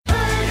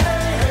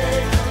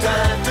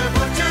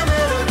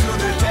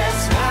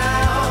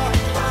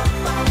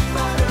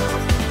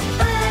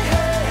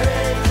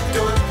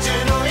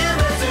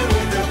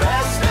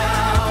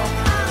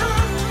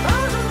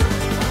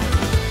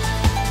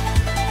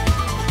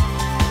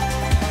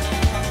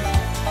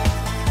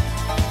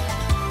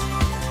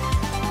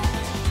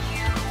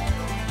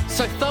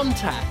So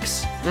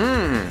thumbtacks,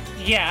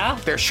 Yeah.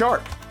 They're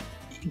sharp.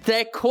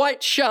 they're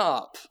quite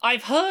sharp.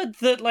 I've heard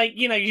that, like,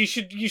 you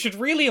should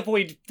really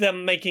avoid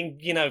them making,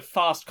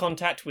 fast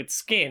contact with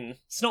skin.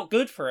 It's not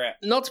good for it.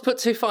 Not to put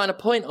too fine a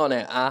point on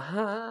it.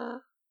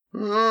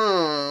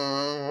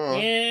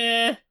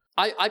 Yeah.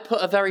 I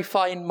put a very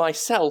fine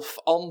myself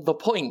on the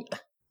point.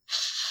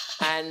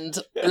 And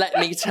let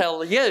me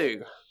tell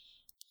you,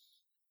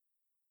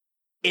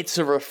 it's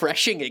a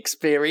refreshing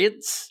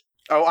experience.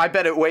 Oh, I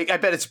bet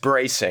it's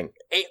bracing.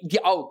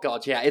 Oh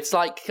God, yeah. It's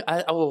like,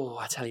 I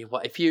tell you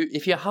what, if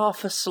you're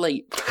half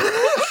asleep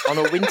on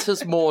a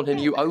winter's morning,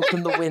 you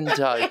open the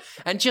window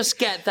and just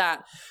get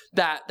that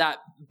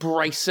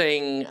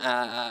bracing,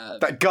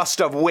 That gust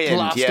of wind,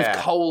 blast yeah.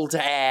 of cold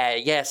air.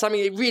 Yes, I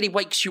mean it really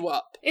wakes you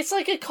up. It's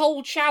like a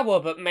cold shower,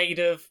 but made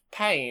of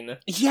pain.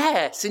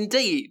 Yes,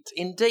 indeed.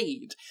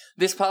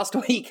 This past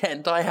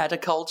weekend, I had a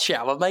cold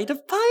shower made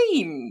of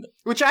pain.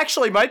 Which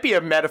actually might be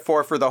a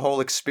metaphor for the whole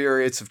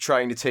experience of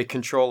trying to take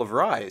control of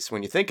Rise,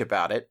 when you think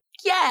about it.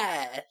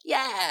 Yeah.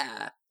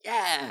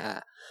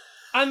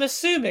 I'm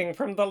assuming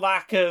from the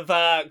lack of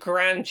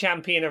Grand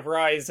Champion of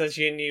Rise as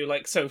your new,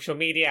 social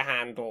media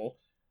handle,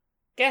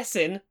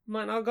 guessing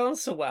might not have gone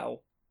so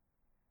well.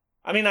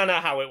 I mean, I know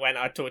how it went.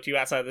 I talked to you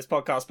outside of this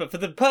podcast, but for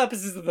the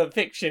purposes of the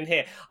fiction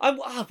here,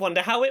 I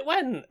wonder how it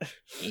went.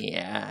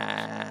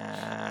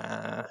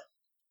 Yeah.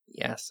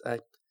 Yes, I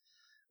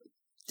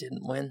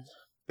didn't win.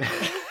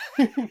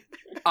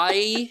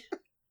 I,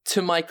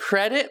 to my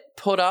credit,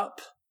 put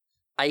up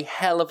a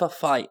hell of a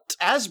fight.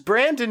 As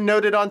Brandon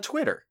noted on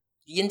Twitter.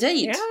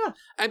 Indeed. Yeah.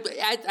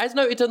 As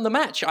noted in the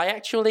match, I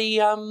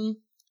actually,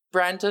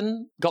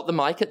 Brandon got the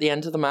mic at the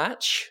end of the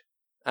match.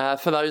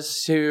 For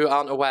those who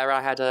aren't aware,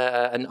 I had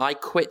an I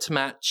Quit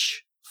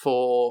match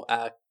for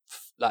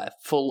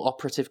full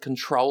operative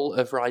control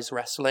of Rise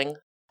Wrestling.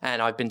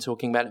 And I've been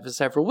talking about it for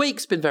several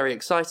weeks, been very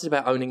excited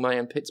about owning my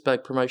own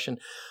Pittsburgh promotion.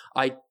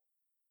 I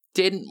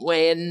didn't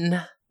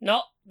win.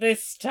 Not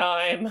this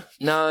time.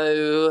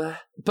 No,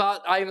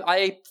 but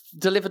I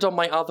delivered on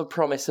my other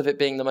promise of it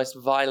being the most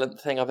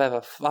violent thing I've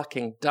ever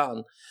fucking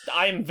done.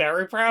 I'm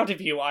very proud of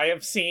you. I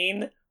have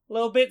seen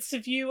little bits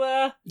of you,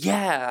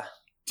 Yeah.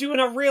 doing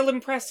a real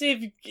impressive,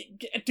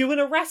 doing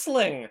a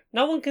wrestling.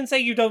 No one can say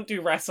you don't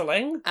do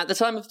wrestling. At the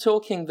time of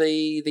talking,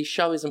 the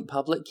show isn't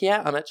public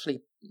yet. I'm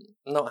actually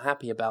not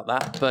happy about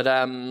that. But,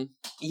 at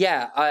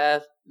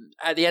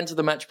the end of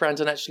the match,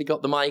 Brandon actually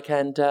got the mic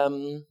and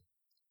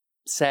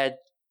said,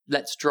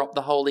 let's drop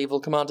the whole Evil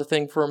Commander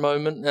thing for a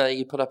moment.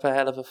 You put up a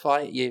hell of a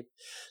fight.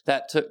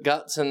 That took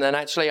guts. And then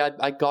actually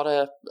I got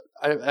a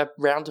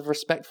round of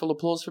respectful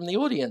applause from the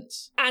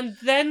audience. And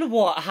then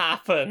what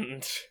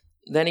happened?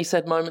 Then he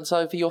said, moment's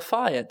over, you're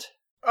fired.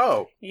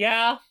 Oh.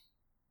 Yeah.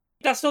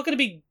 That's not going to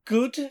be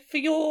good for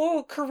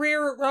your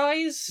career at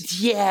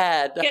Rise?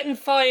 Yeah. Getting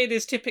fired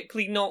is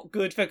typically not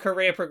good for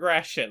career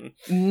progression.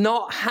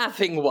 Not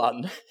having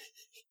one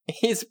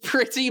is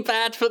pretty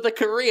bad for the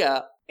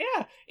career.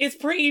 Yeah, it's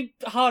pretty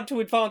hard to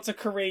advance a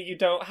career you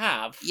don't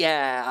have.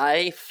 Yeah,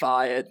 I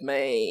fired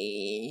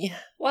me.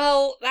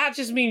 Well, that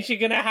just means you're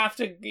gonna have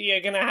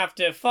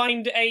to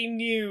find a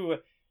new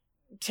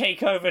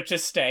takeover to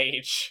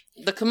stage.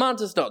 The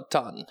commander's not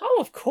done. Oh,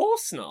 of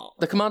course not.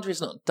 The commander is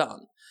not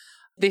done.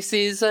 This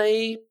is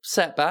a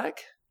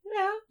setback.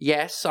 Yeah.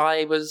 Yes,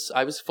 I was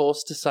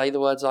forced to say the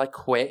words I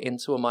quit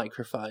into a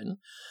microphone,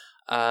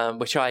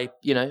 which I,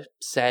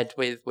 said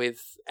with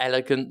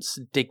elegance,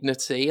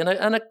 dignity, and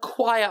a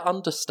quiet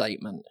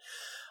understatement.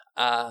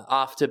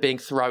 After being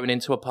thrown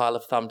into a pile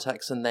of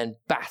thumbtacks and then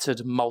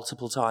battered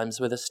multiple times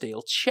with a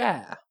steel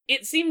chair.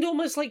 It seemed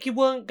almost like you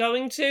weren't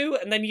going to,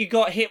 and then you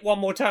got hit one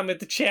more time with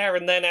the chair,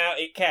 and then out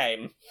it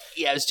came.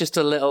 Yeah, it was just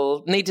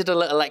needed a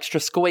little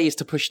extra squeeze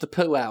to push the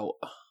poo out.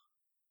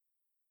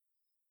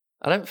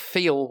 I don't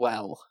feel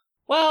well.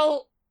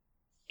 Well,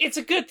 it's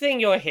a good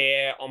thing you're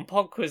here on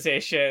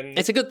Podquisition.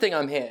 It's a good thing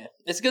I'm here.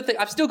 It's a good thing.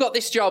 I've still got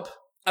this job.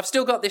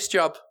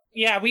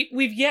 Yeah,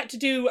 we've yet to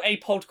do a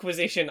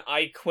Podquisition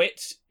I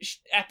Quit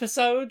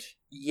episode.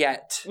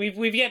 Yet.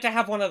 We've yet to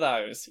have one of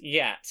those.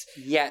 Yet.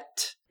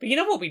 But you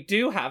know what we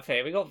do have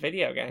here? We got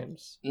video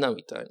games. No,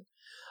 we don't.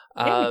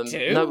 Yeah, we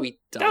do. No, we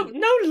don't.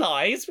 No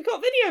lies. We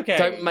got video games.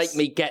 Don't make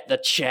me get the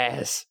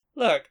chairs.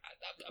 Look,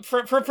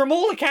 from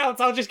all accounts,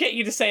 I'll just get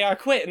you to say I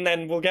quit, and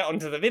then we'll get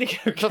onto the video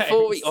games.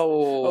 Before we...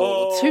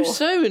 Too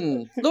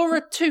soon.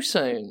 Laura, too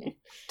soon.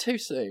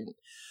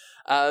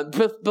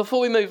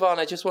 Before we move on,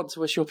 I just want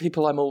to assure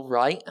people I'm all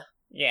right.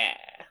 Yeah.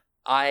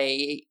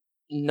 I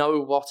know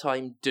what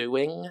I'm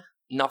doing.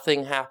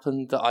 Nothing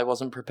happened that I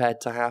wasn't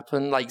prepared to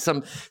happen.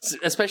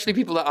 Especially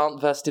people that aren't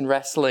versed in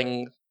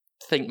wrestling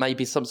think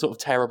maybe some sort of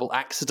terrible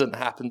accident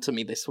happened to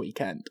me this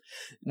weekend.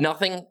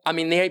 Nothing. I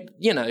mean,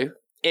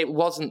 it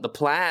wasn't the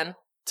plan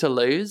to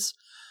lose,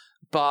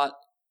 but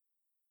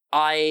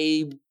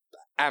I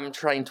am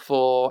trained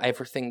for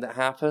everything that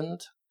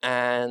happened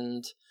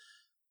and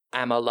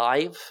am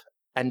alive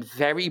and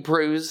very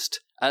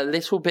bruised, a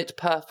little bit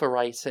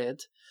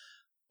perforated,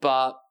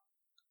 but,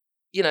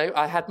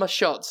 I had my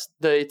shots.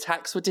 The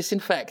attacks were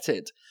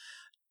disinfected.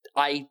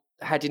 I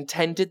had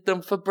intended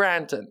them for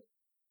Brandon.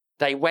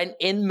 They went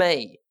in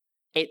me.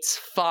 It's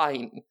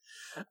fine.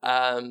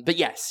 But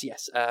yes.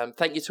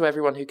 Thank you to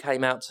everyone who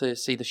came out to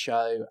see the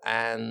show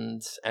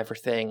and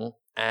everything.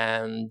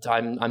 And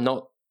I'm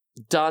not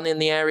done in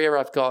the area.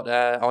 I've got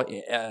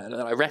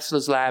a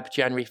Wrestlers Lab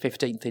January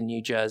 15th in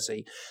New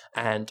Jersey,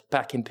 and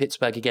back in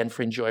Pittsburgh again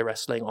for Enjoy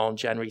Wrestling on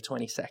January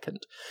 22nd.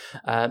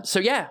 So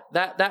yeah,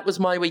 that was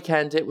my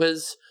weekend.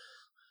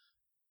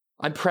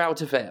 I'm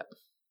proud of it.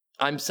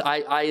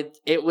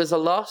 It was a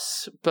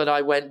loss, but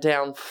I went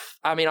down.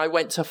 I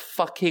went to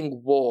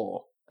fucking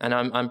war, and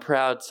I'm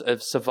proud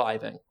of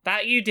surviving.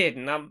 That you did,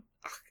 and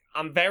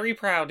I'm very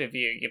proud of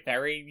you. You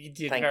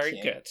did very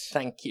good.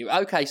 Thank you.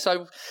 Okay,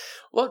 so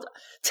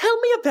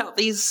tell me about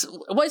these.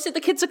 What is it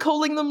the kids are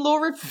calling them,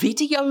 Laura?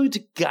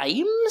 Videoed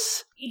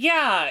games?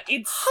 Yeah,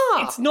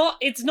 it's not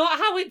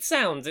how it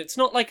sounds. It's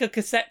not like a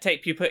cassette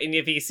tape you put in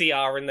your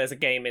VCR and there's a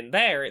game in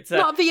there. It's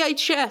not a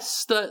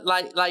VHS that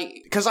like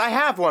because I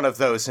have one of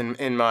those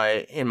in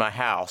my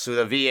house with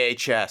a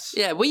VHS.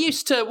 Yeah,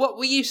 what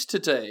we used to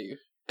do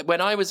when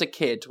I was a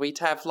kid, we'd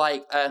have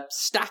like a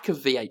stack of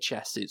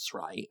VHSs,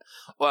 right?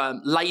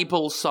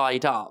 Label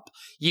side up.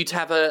 You'd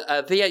have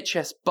a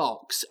VHS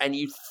box and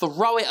you'd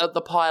throw it at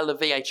the pile of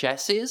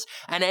VHSs,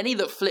 and any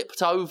that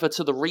flipped over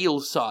to the real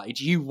side,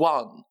 you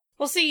won.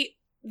 Well, see,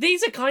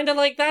 these are kind of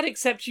like that,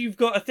 except you've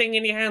got a thing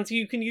in your hands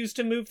you can use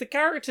to move the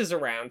characters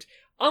around.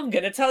 I'm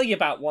going to tell you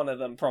about one of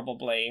them,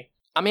 probably.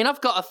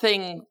 I've got a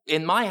thing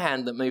in my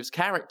hand that moves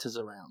characters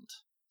around.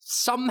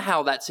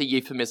 Somehow that's a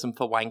euphemism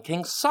for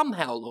wanking.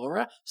 Somehow,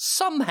 Laura.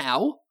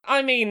 Somehow.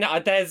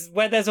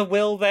 Where there's a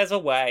will, there's a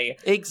way.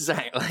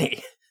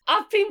 Exactly.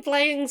 I've been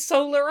playing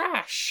Solar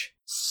Ash.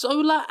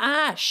 Solar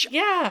Ash?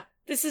 Yeah.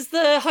 This is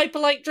the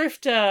Hyperlight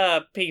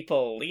Drifter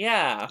people,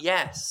 yeah.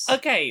 Yes.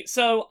 Okay,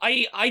 so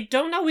I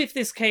don't know if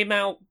this came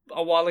out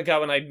a while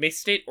ago and I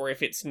missed it, or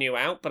if it's new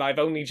out, but I've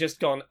only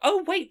just gone,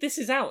 oh wait, this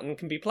is out and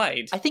can be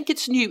played. I think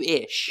it's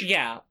new-ish.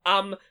 Yeah,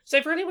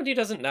 so for anyone who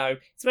doesn't know,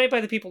 it's made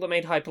by the people that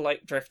made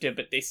Hyperlight Drifter,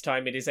 but this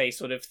time it is a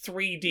sort of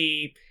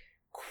 3D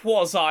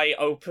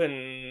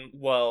quasi-open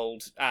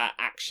world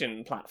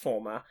action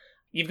platformer.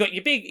 You've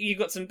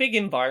got some big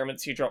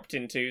environments you dropped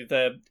into.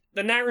 The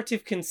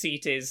narrative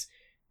conceit is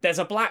there's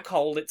a black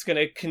hole that's going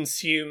to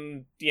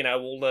consume,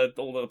 all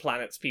the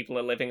planets people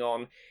are living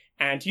on,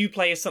 and you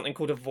play as something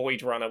called a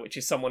Void Runner, which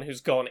is someone who's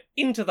gone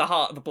into the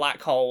heart of the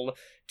black hole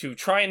to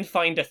try and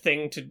find a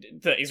thing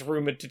that is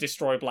rumoured to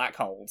destroy black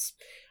holes.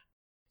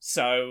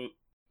 So,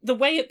 the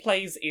way it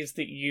plays is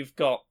that you've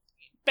got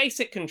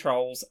basic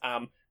controls,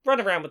 run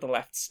around with the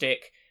left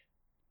stick.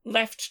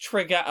 Left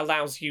trigger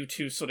allows you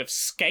to sort of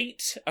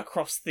skate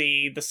across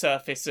the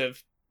surface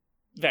of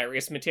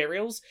various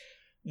materials.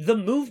 The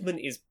movement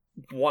is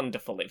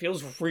wonderful. It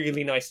feels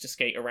really nice to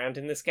skate around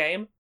in this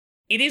game.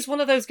 It is one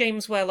of those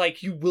games where,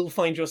 you will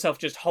find yourself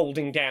just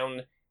holding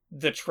down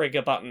the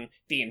trigger button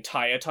the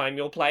entire time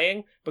you're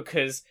playing,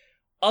 because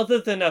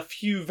other than a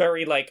few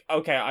very,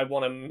 okay, I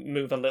want to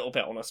move a little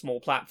bit on a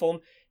small platform,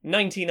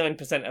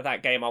 99% of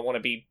that game I want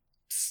to be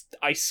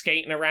ice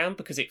skating around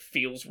because it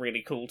feels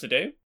really cool to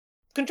do.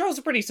 Controls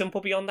are pretty simple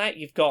beyond that.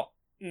 You've got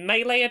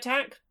melee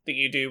attack that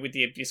you do with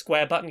your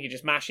square button. You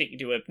just mash it, you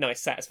do a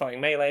nice satisfying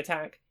melee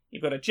attack.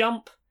 You've got a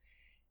jump,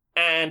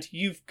 and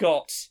you've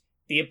got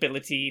the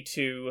ability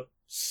to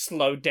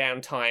slow down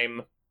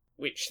time,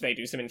 which they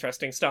do some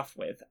interesting stuff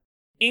with.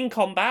 In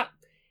combat,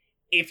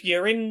 if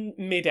you're in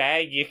midair,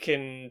 you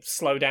can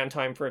slow down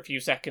time for a few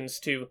seconds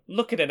to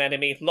look at an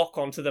enemy, lock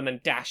onto them,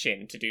 and dash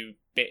in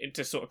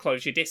to sort of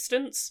close your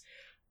distance.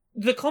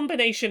 The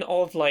combination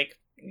of,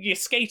 you're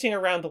skating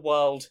around the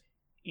world,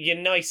 your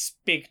nice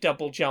big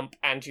double jump,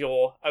 and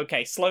your,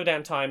 okay, slow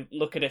down time,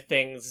 look at a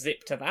thing,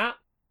 zip to that,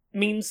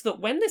 means that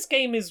when this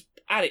game is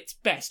at its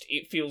best,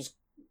 it feels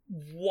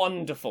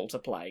wonderful to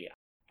play.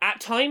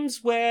 At times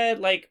where,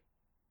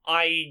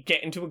 I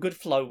get into a good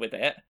flow with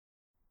it,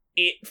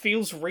 it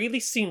feels really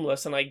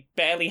seamless and I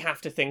barely have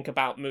to think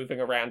about moving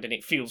around, and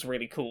it feels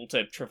really cool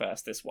to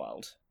traverse this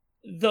world.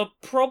 The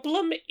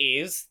problem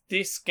is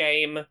this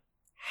game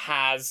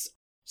has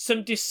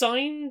some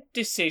design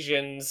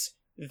decisions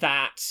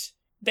that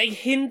they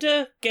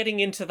hinder getting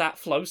into that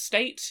flow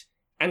state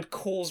and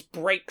cause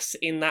breaks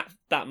in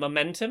that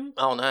momentum.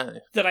 Oh no.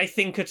 That I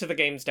think are to the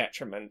game's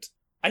detriment.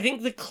 I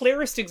think the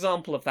clearest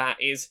example of that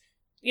is,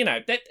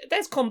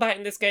 there's combat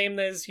in this game,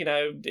 there's,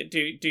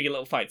 do your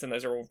little fights, and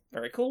those are all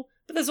very cool,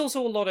 but there's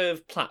also a lot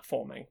of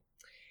platforming.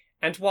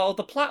 And while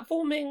the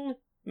platforming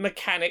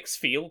mechanics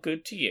feel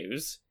good to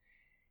use,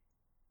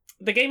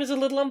 the game is a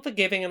little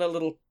unforgiving and a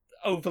little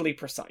overly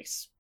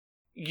precise.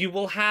 You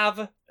will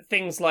have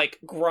things like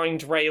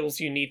grind rails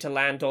you need to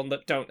land on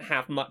that don't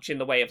have much in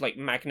the way of,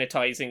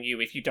 magnetizing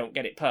you. If you don't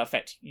get it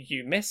perfect,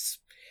 you miss.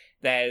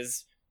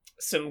 There's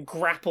some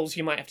grapples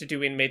you might have to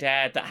do in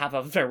midair that have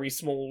a very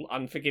small,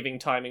 unforgiving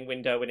timing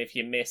window, and if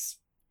you miss,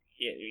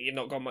 you've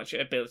not got much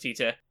ability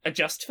to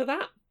adjust for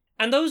that.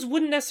 And those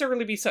wouldn't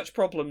necessarily be such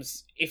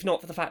problems if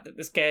not for the fact that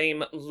this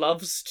game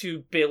loves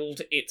to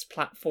build its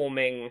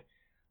platforming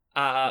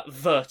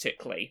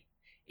vertically.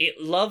 It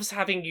loves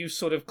having you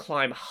sort of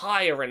climb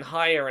higher and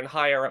higher and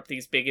higher up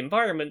these big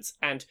environments,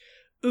 and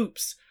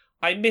oops,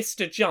 I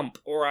missed a jump,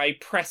 or I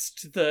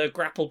pressed the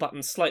grapple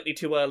button slightly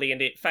too early and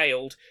it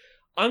failed.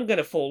 I'm going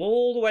to fall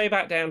all the way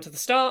back down to the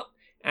start,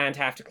 and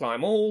have to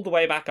climb all the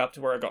way back up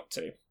to where I got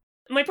to.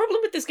 My problem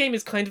with this game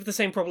is kind of the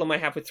same problem I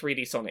have with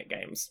 3D Sonic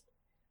games.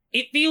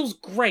 It feels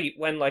great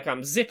when, like,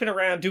 I'm zipping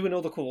around doing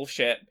all the cool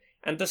shit,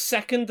 and the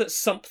second that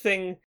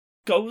something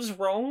goes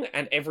wrong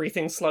and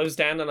everything slows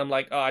down and I'm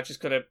like, oh,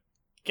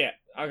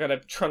 I gotta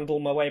trundle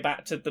my way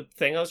back to the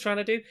thing I was trying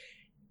to do,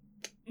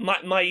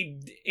 my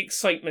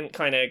excitement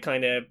kind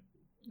of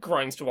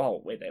grinds to a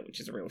halt with it, which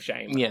is a real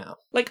shame. Yeah.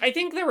 Like, I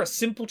think there are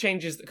simple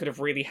changes that could have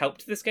really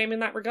helped this game in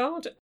that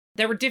regard.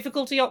 There are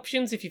difficulty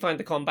options if you find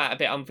the combat a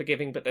bit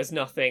unforgiving, but there's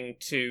nothing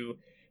to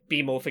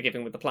be more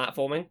forgiving with the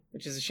platforming,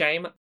 which is a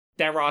shame.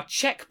 There are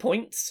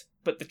checkpoints,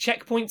 but the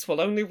checkpoints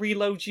will only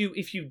reload you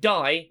if you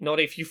die, not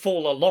if you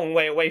fall a long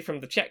way away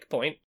from the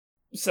checkpoint.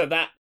 So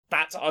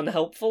that's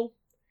unhelpful.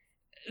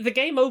 The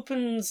game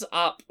opens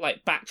up,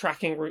 like,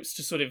 backtracking routes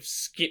to sort of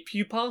skip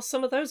you past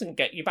some of those and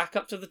get you back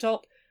up to the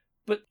top,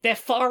 but they're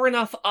far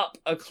enough up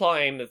a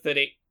climb that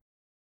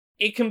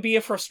it can be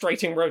a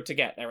frustrating road to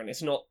get there, and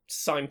it's not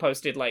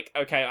signposted like,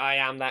 okay, I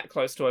am that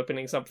close to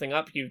opening something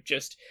up. You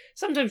just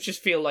sometimes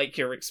just feel like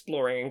you're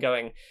exploring and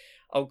going,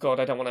 oh god,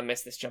 I don't want to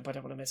miss this jump, I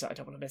don't want to miss it, I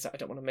don't want to miss it, I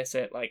don't want to miss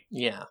it, like...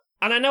 Yeah.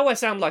 And I know I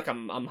sound like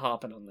I'm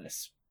harping on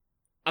this.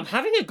 I'm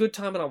having a good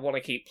time and I want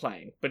to keep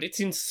playing, but it's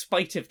in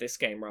spite of this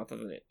game rather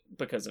than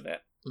because of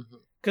it.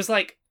 Because,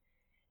 like,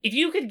 if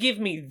you could give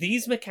me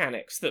these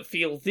mechanics that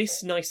feel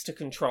this nice to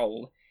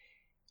control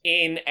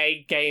in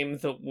a game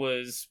that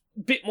was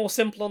a bit more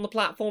simple on the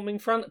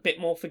platforming front, a bit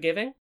more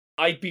forgiving,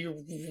 I'd be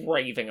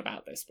raving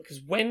about this,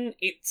 because when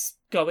it's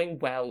going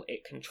well,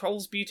 it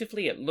controls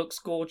beautifully, it looks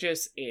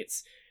gorgeous,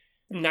 its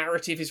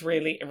narrative is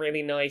really,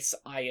 really nice,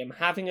 I am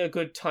having a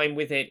good time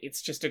with it,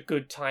 it's just a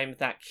good time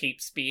that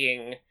keeps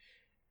being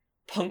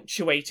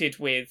punctuated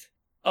with,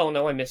 oh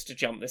no, I missed a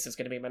jump, this is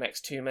going to be my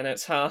next 2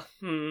 minutes, huh?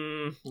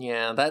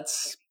 Yeah,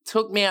 that's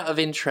took me out of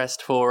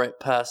interest for it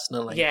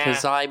personally,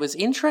 because Yeah. I was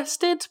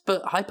interested,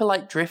 but Hyper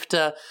Light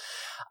Drifter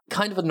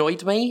kind of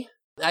annoyed me.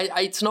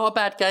 It's not a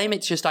bad game,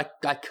 it's just I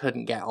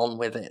couldn't get on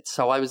with it,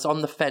 so I was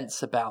on the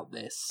fence about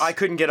this. I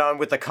couldn't get on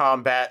with the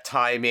combat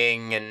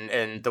timing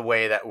and the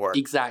way that worked.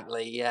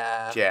 Exactly,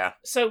 yeah. Yeah.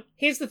 So,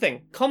 here's the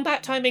thing.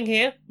 Combat timing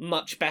here,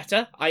 much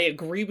better. I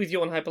agree with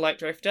you on Hyper Light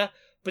Drifter,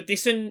 but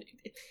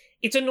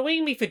it's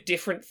annoying me for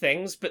different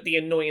things, but the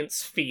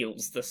annoyance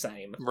feels the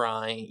same.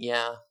 Right,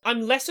 yeah.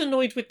 I'm less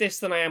annoyed with this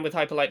than I am with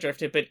Hyper Light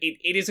Drifter, but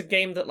it is a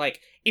game that, like,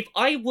 if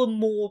I were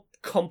more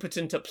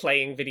competent at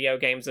playing video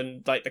games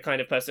and, like, the kind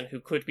of person who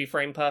could be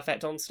frame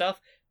perfect on stuff,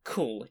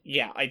 cool,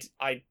 yeah,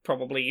 I'd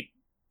probably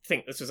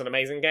think this was an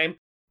amazing game.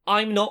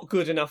 I'm not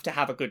good enough to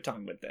have a good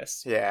time with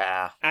this.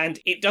 Yeah. And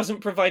it doesn't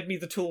provide me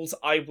the tools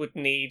I would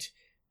need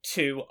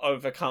to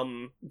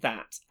overcome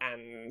that,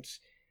 and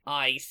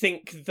I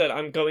think that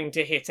I'm going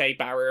to hit a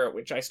barrier at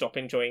which I stop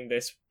enjoying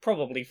this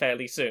probably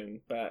fairly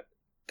soon, but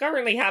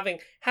currently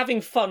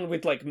having fun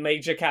with, like,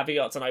 major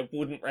caveats, and I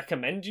wouldn't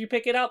recommend you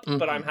pick it up,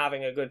 but I'm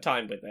having a good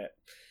time with it.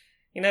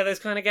 You know those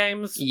kind of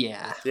games?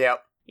 Yeah.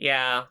 Yep.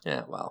 Yeah.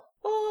 Yeah, well.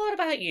 What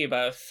about you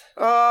both?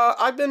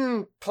 I've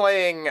been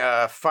playing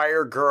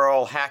Fire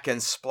Girl Hack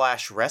and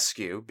Splash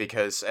Rescue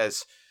because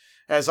as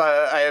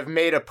I have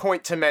made a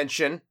point to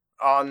mention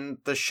on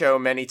the show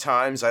many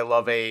times, I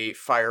love a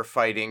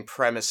firefighting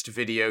premised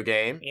video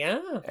game. Yeah.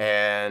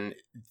 And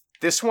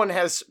this one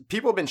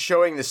people have been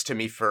showing this to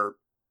me for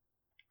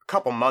a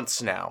couple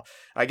months now.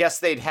 I guess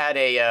they'd had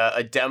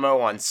a demo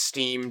on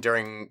Steam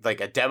during, like,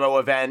 a demo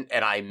event,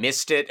 and I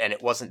missed it, and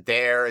it wasn't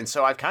there, and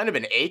so I've kind of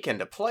been aching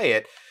to play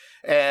it,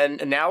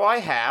 and now I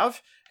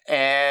have,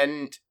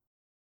 and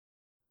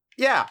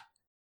yeah,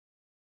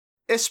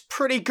 it's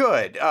pretty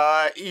good.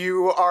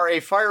 You are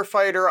a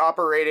firefighter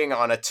operating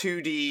on a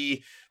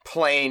 2D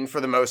plane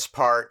for the most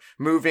part,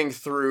 moving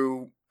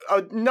through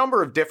a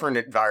number of different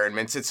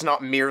environments. It's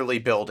not merely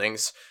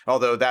buildings,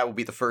 although that will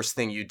be the first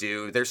thing you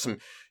do. There's some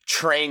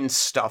train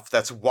stuff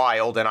that's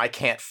wild, and I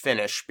can't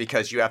finish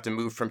because you have to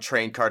move from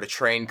train car to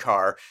train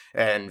car,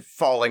 and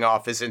falling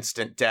off is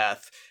instant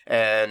death,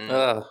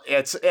 and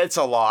it's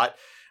a lot.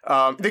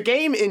 The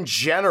game in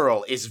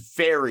general is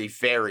very,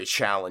 very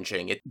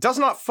challenging. It does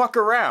not fuck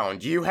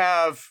around. You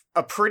have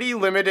a pretty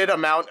limited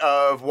amount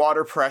of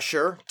water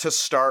pressure to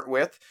start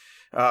with.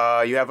 You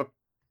have a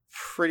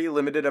pretty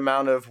limited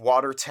amount of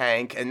water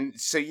tank, and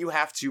so you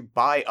have to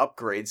buy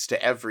upgrades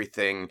to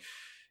everything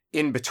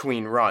in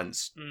between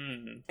runs.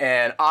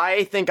 And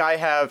I think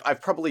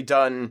I've probably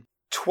done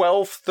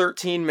 12,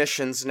 13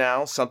 missions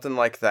now, something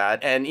like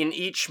that. And in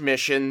each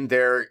mission,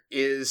 there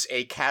is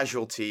a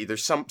casualty.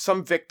 There's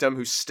some victim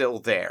who's still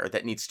there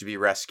that needs to be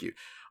rescued.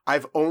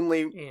 I've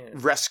only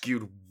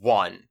rescued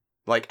one.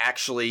 Like,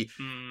 actually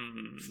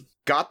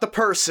got the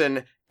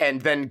person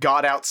and then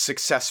got out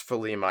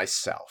successfully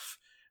myself.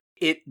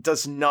 It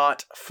does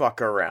not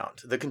fuck around.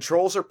 The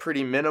controls are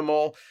pretty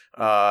minimal.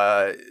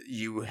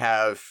 You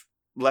have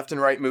left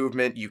and right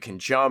movement, you can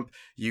jump,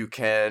 you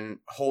can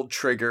hold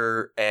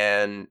trigger,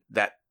 and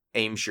that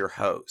aims your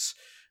hose.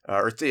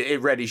 Or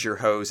it readies your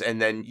hose,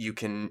 and then you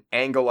can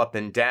angle up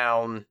and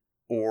down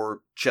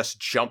or just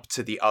jump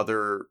to the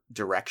other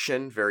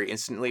direction very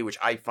instantly, which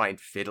I find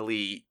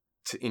fiddly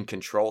in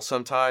Control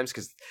sometimes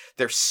because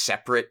they're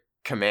separate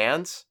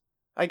commands,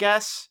 I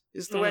guess,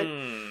 is the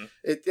way.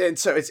 And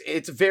so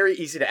it's very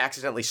easy to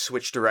accidentally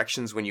switch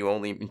directions when you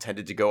only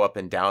intended to go up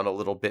and down a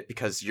little bit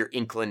because your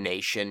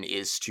inclination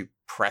is to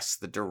press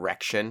the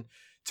direction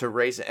to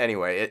raise it.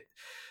 Anyway,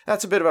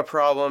 that's a bit of a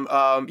problem.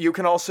 You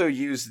can also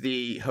use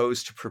the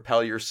hose to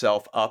propel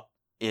yourself up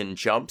in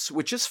jumps,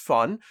 which is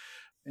fun.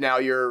 Now,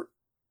 your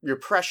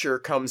pressure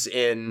comes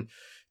in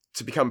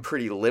to become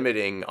pretty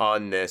limiting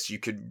on this. You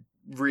could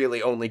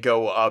really only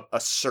go up a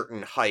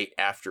certain height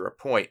after a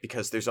point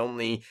because there's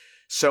only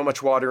so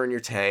much water in your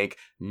tank,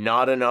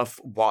 not enough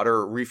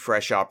water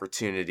refresh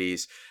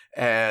opportunities,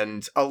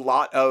 and a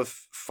lot of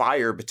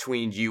fire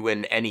between you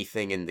and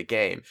anything in the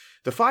game.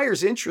 The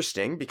fire's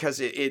interesting because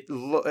it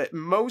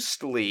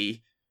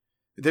mostly...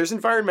 There's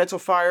environmental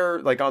fire,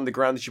 like on the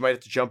ground, that you might have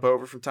to jump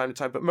over from time to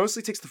time, but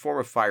mostly takes the form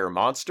of fire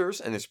monsters,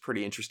 and there's a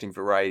pretty interesting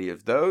variety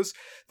of those.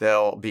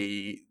 There'll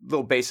be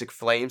little basic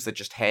flames that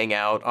just hang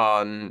out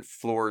on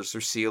floors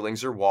or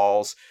ceilings or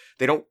walls.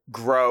 They don't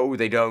grow,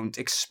 they don't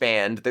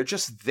expand, they're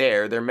just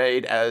there. They're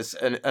made as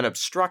an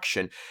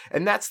obstruction.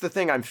 And that's the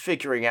thing I'm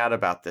figuring out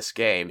about this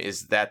game,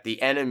 is that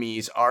the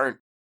enemies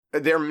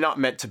they're not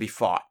meant to be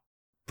fought,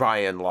 by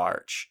and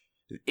large.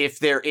 If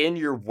they're in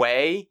your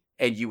way,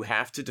 and you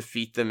have to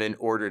defeat them in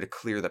order to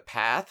clear the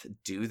path,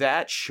 do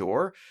that,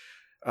 sure.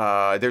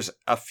 There's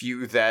a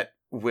few that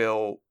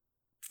will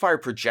fire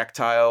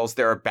projectiles.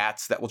 There are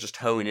bats that will just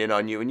hone in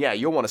on you. And yeah,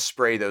 you'll want to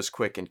spray those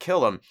quick and kill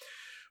them.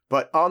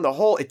 But on the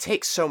whole, it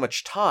takes so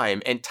much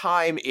time, and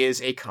time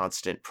is a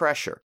constant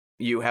pressure.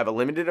 You have a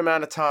limited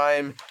amount of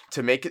time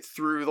to make it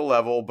through the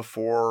level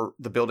before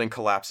the building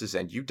collapses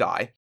and you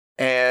die.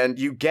 And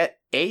you get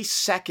a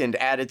second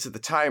added to the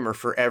timer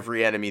for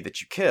every enemy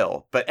that you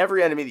kill. But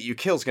every enemy that you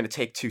kill is going to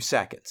take 2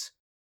 seconds.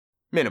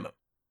 Minimum,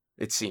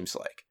 it seems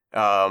like.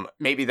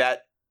 Maybe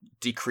that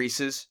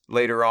decreases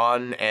later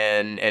on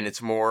and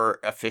it's more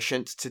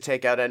efficient to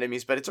take out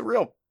enemies, but it's a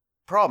real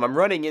problem. I'm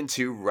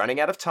running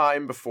out of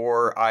time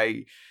before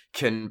I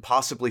can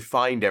possibly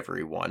find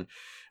everyone.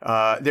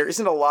 There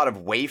isn't a lot of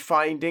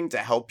wayfinding to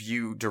help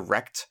you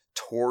direct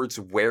towards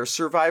where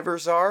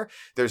survivors are.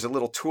 There's a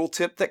little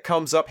tooltip that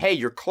comes up, hey,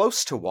 you're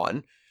close to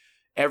one,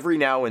 every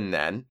now and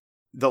then.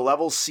 The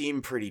levels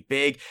seem pretty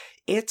big.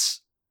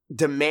 It's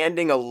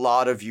demanding a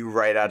lot of you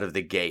right out of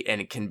the gate, and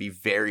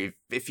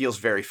it feels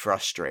very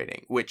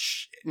frustrating,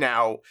 which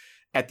now,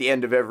 at the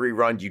end of every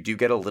run, you do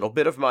get a little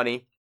bit of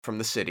money from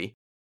the city.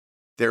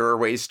 There are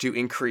ways to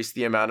increase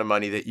the amount of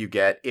money that you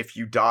get. If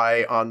you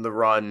die on the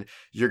run,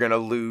 you're going to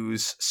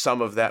lose some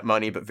of that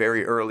money, but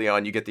very early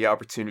on, you get the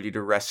opportunity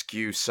to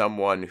rescue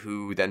someone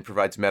who then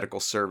provides medical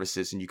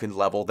services, and you can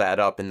level that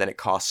up, and then it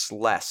costs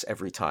less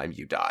every time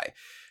you die.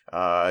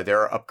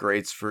 There are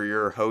upgrades for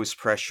your hose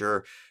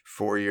pressure,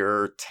 for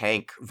your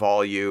tank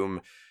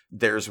volume.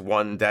 There's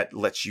one that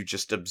lets you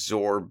just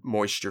absorb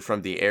moisture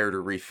from the air to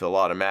refill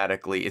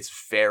automatically.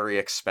 It's very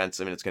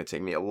expensive, and it's going to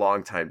take me a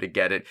long time to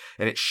get it.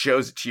 And it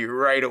shows it to you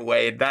right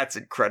away, and that's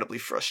incredibly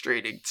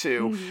frustrating,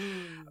 too.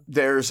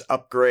 There's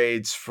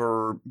upgrades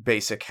for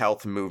basic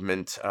health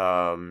movement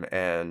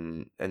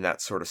and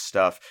that sort of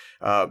stuff.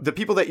 The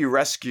people that you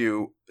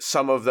rescue,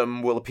 some of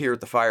them will appear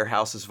at the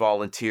firehouse as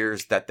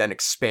volunteers. That then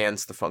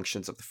expands the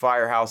functions of the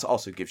firehouse,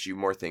 also gives you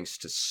more things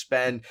to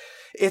spend.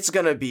 It's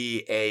going to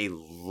be a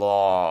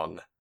long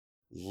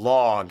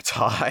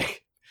time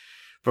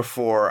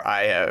before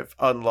I have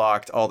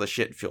unlocked all the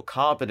shit and feel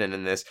competent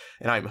in this.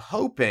 And I'm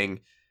hoping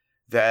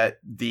that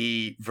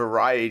the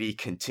variety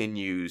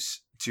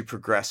continues to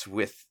progress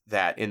with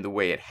that in the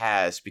way it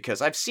has,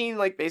 because I've seen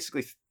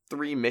basically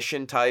 3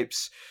 mission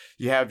types.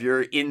 You have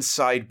your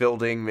inside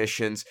building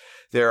missions.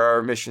 There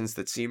are missions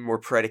that seem more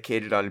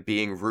predicated on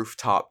being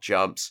rooftop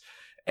jumps,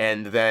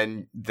 and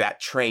then that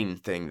train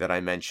thing that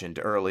I mentioned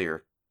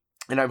earlier.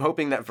 And I'm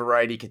hoping that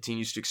variety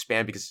continues to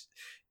expand, because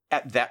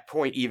at that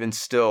point, even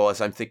still,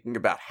 as I'm thinking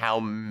about how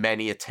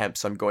many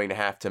attempts I'm going to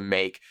have to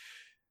make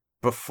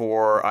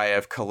before I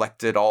have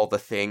collected all the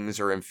things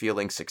or am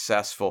feeling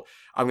successful,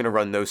 I'm going to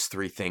run those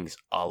 3 things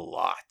a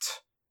lot.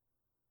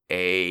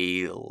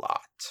 A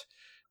lot.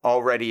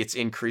 Already, it's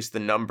increased the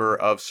number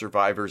of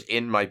survivors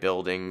in my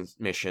building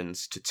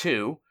missions to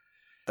 2.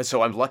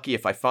 So I'm lucky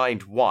if I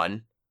find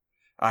one.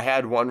 I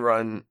had one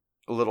run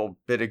a little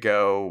bit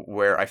ago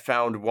where I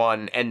found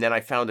one and then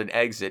I found an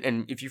exit.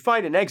 And if you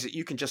find an exit,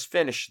 you can just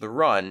finish the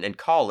run and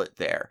call it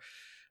there.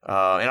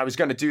 And I was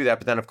going to do that,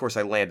 but then of course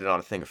I landed on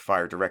a thing of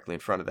fire directly in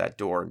front of that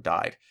door and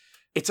died.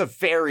 It's a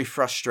very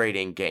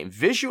frustrating game.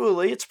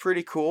 Visually, it's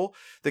pretty cool.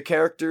 The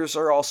characters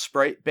are all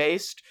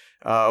sprite-based,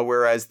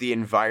 whereas the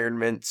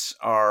environments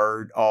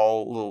are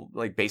all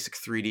little, basic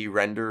 3D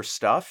render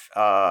stuff.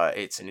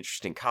 It's an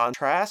interesting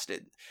contrast.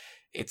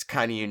 It's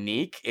kind of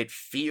unique. It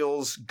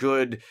feels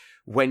good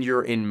when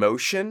you're in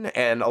motion,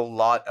 and a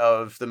lot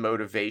of the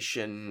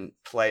motivation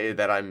play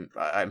that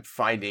I'm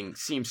finding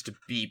seems to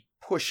be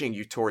pushing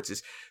you towards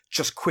is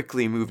just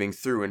quickly moving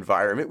through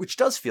environment, which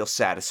does feel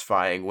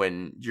satisfying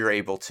when you're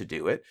able to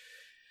do it.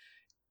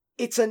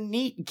 It's a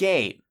neat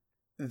game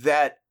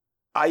that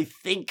I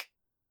think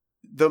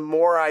the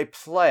more I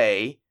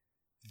play,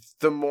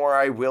 the more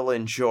I will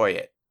enjoy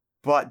it.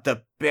 But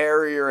the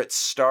barrier at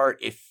start,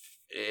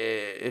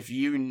 if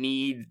you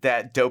need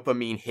that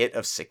dopamine hit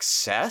of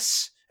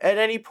success at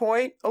any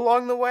point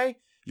along the way,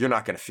 you're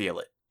not going to feel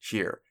it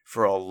here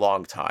for a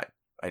long time,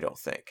 I don't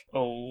think.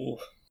 Oh.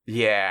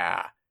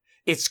 Yeah.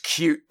 It's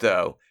cute,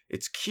 though.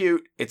 It's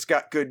cute. It's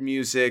got good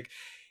music.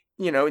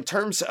 You know, in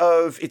terms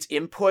of its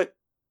input,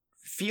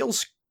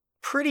 feels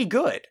pretty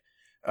good.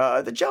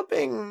 The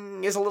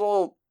jumping is a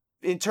little,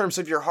 in terms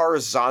of your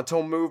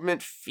horizontal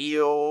movement,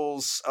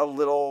 feels a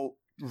little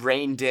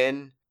reined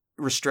in,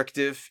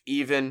 restrictive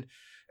even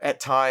at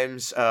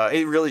times.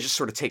 It really just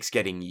sort of takes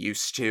getting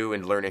used to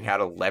and learning how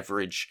to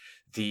leverage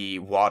the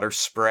water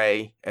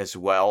spray as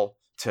well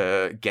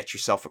to get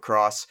yourself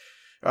across,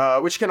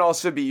 which can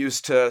also be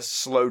used to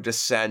slow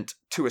descent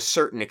to a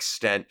certain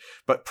extent,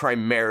 but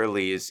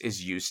primarily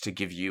is used to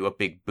give you a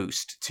big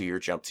boost to your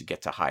jump to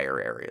get to higher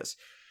areas.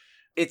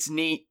 It's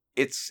neat.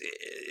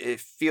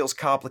 It feels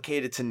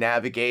complicated to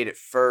navigate at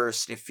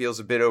first. It feels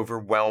a bit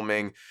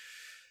overwhelming.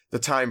 The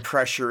time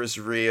pressure is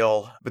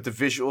real, but the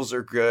visuals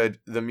are good.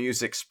 The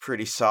music's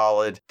pretty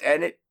solid,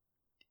 and it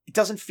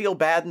doesn't feel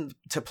bad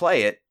to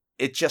play it.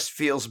 It just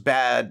feels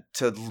bad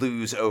to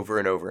lose over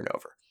and over and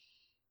over.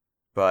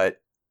 But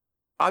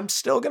I'm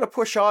still going to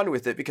push on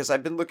with it because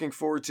I've been looking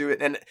forward to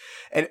it. And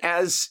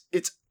as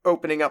it's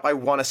opening up, I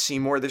want to see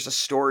more. There's a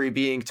story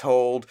being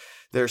told.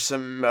 There's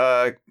some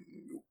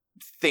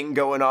thing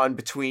going on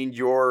between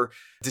your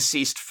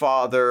deceased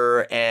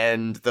father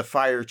and the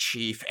fire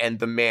chief and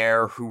the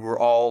mayor, who were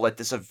all at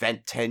this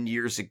event 10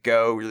 years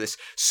ago where this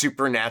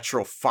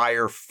supernatural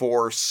fire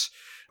force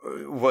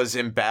was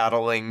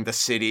embattling the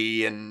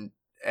city, and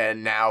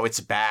now it's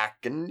back.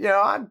 And, you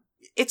know,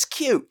 it's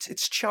cute.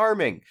 It's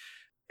charming.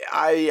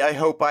 I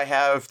hope I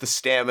have the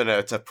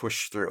stamina to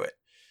push through it,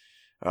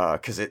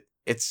 because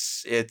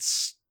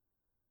it's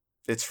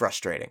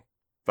frustrating.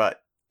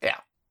 But,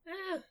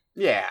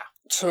 yeah.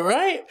 It's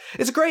alright.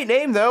 It's a great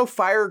name, though.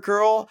 Fire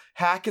Girl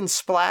Hack and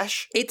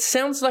Splash. It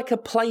sounds like a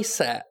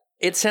playset.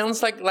 It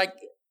sounds like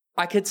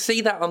I could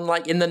see that on,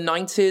 like, in the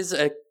 90s,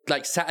 a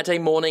like Saturday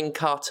morning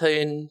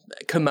cartoon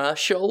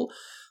commercial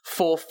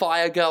for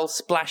Fire Girl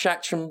splash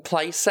action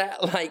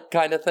playset, like,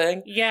 kind of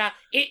thing. Yeah,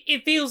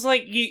 it feels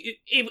like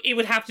it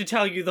would have to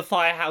tell you the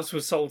firehouse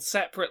was sold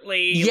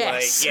separately.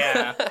 Yes. Like,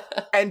 yeah.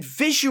 And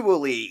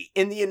visually,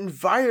 in the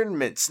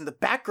environments and the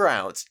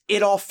backgrounds,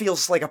 it all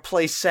feels like a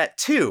playset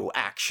too,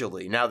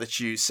 actually, now that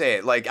you say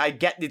it. Like, I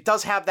get, it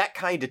does have that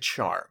kind of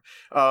charm.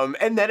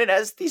 And then it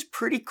has these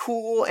pretty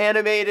cool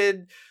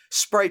animated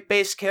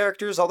sprite-based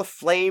characters. All the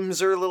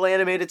flames are little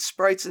animated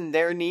sprites, and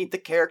they're neat. The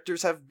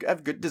characters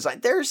have good design.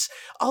 There's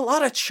a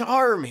lot of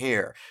charm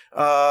here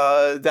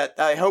that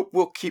I hope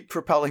will keep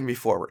propelling me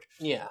forward.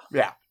 Yeah.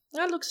 Yeah.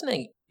 That looks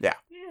neat. Yeah.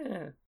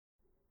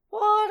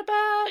 What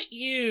about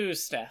you,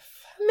 Steph?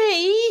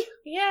 Me?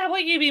 Yeah,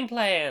 what you been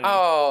playing?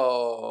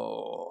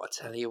 Oh, I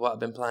tell you what, I've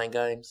been playing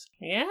games.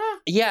 Yeah?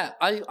 Yeah,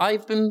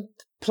 I've been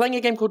playing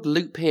a game called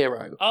Loop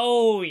Hero.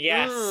 Oh,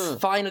 yes.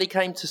 Finally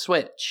came to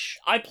Switch.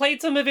 I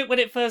played some of it when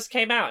it first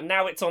came out, and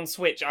now it's on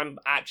Switch. I'm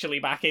actually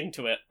back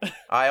into it.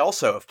 I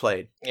also have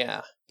played.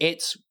 Yeah.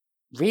 It's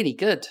really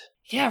good.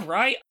 Yeah,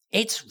 right?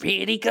 It's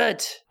really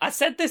good. I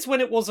said this when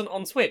it wasn't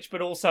on Switch,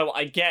 but also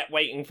I get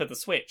waiting for the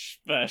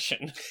Switch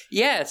version.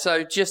 Yeah,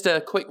 so just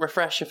a quick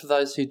refresher for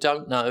those who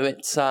don't know.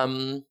 It's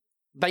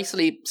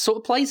basically sort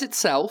of plays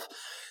itself.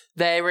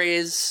 There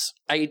is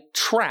a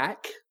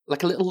track,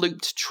 like a little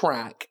looped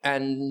track,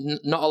 and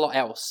not a lot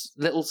else.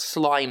 Little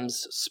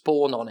slimes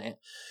spawn on it,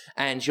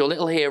 and your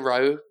little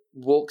hero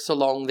walks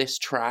along this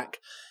track,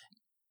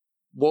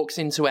 walks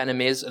into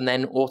enemies, and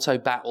then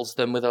auto-battles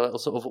them with a little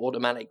sort of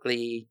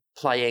automatically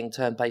playing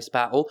turn-based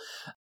battle.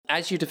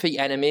 As you defeat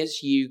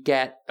enemies, you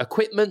get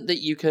equipment that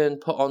you can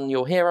put on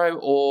your hero,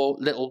 or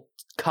little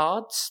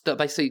cards that are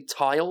basically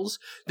tiles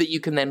that you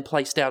can then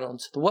place down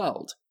onto the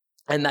world.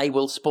 And they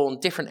will spawn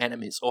different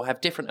enemies or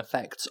have different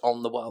effects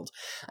on the world.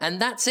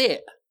 And that's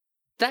it.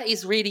 That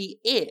is really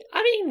it.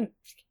 I mean,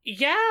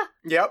 yeah.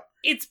 Yep.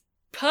 It's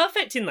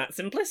perfect in that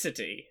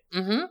simplicity.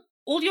 Mm-hmm.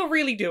 All you're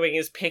really doing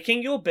is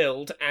picking your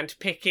build and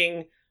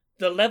picking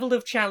the level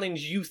of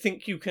challenge you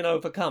think you can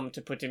overcome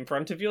to put in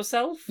front of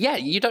yourself. Yeah,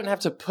 you don't have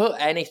to put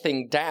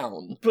anything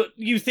down. But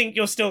you think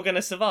you're still going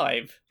to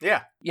survive.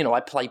 Yeah. You know,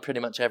 I play pretty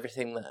much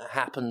everything that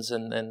happens,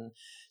 and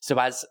so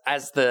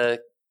as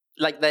the...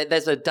 Like,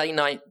 there's a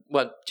day-night...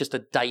 Well, just a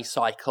day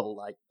cycle,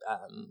 like...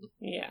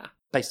 Yeah.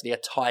 Basically a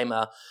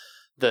timer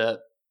that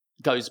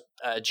goes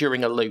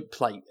during a loop.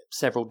 Like,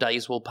 several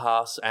days will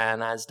pass,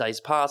 and as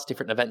days pass,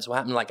 different events will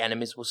happen. Like,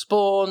 enemies will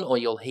spawn, or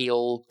you'll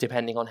heal,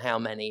 depending on how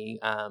many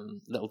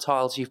little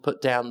tiles you've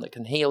put down that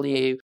can heal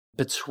you.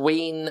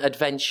 between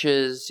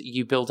adventures,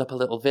 you build up a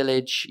little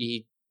village.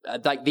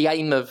 Like the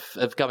aim of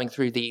going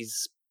through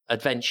these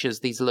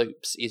adventures, these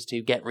loops, is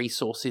to get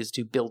resources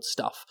to build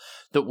stuff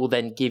that will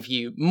then give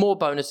you more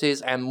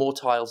bonuses and more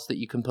tiles that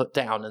you can put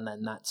down, and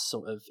then that's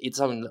sort of its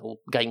own little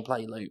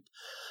gameplay loop.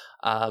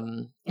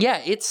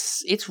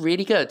 It's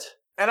really good.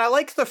 And I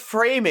like the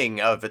framing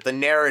of it, the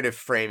narrative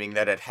framing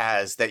that it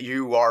has, that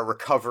you are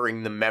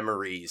recovering the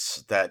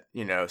memories that,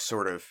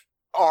 sort of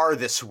are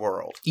this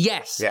world.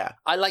 Yes. Yeah.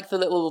 I like the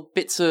little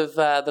bits of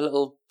the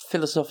little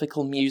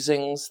philosophical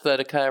musings that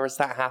occur as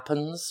that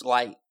happens,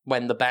 like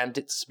when the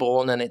bandits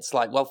spawn and it's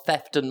like, well,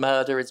 theft and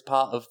murder is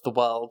part of the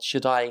world.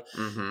 Should I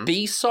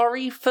be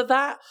sorry for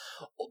that?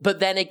 But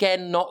then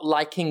again, not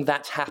liking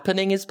that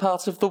happening is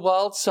part of the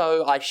world,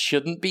 so I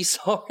shouldn't be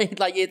sorry.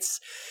 Like,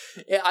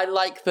 I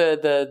like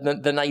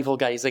the navel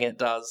gazing it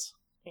does.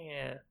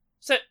 Yeah.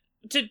 So,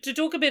 to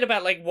talk a bit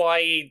about, like,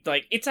 why,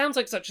 like, it sounds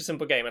like such a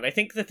simple game, and I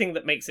think the thing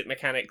that makes it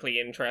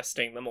mechanically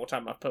interesting, the more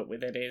time I've put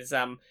with it, is,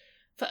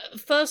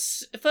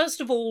 First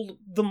of all,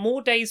 the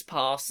more days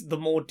pass, the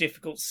more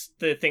difficult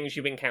the things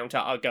you encounter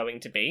are going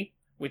to be,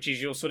 which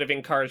is your sort of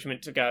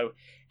encouragement to go,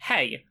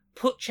 hey,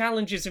 put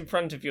challenges in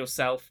front of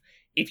yourself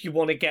if you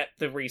want to get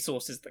the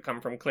resources that come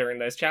from clearing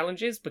those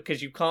challenges,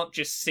 because you can't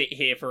just sit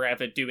here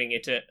forever doing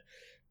it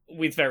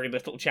with very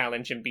little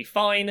challenge and be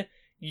fine.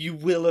 You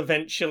will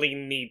eventually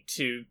need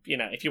to,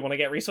 if you want to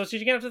get resources,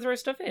 you're going to have to throw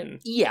stuff in.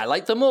 Yeah,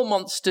 like the more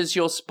monsters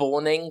you're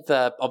spawning,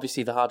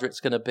 obviously the harder it's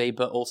going to be,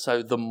 but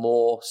also the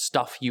more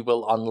stuff you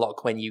will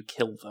unlock when you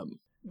kill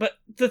them. But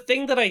the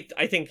thing that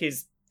I think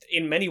is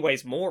in many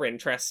ways more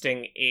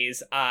interesting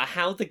is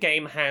how the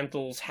game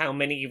handles how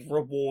many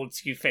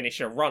rewards you finish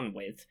a run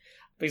with.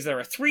 Because there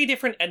are 3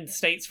 different end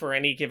states for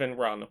any given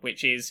run,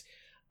 which is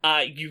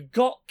you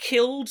got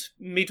killed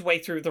midway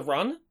through the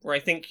run, where I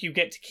think you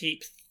get to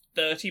keep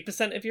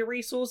 30% of your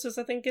resources,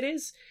 I think it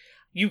is.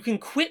 You can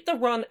quit the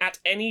run at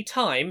any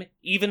time,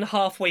 even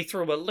halfway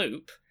through a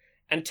loop,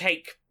 and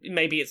take,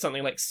 maybe it's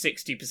something like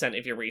 60%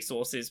 of your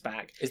resources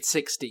back. It's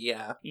 60,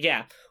 yeah.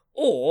 Yeah.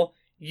 Or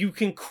you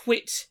can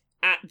quit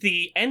at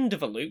the end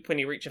of a loop when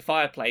you reach a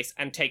fireplace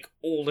and take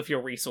all of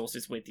your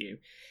resources with you.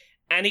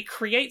 And it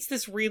creates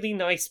this really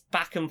nice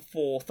back and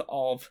forth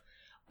of,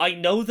 I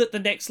know that the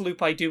next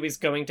loop I do is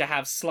going to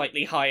have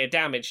slightly higher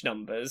damage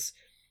numbers.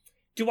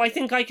 Do I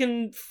think I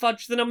can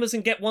fudge the numbers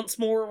and get once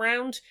more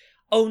around?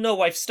 Oh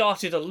no, I've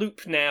started a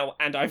loop now,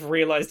 and I've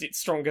realised it's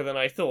stronger than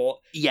I thought.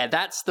 Yeah,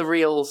 that's the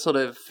real sort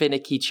of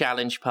finicky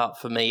challenge part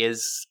for me,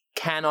 is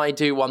can I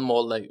do one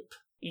more loop?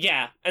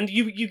 Yeah, and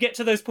you get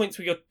to those points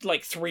where you're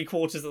like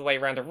 3/4 of the way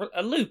around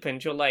a loop,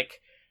 and you're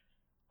like,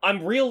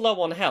 I'm real low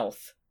on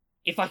health.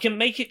 If I can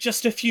make it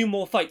just a few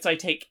more fights, I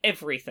take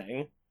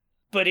everything.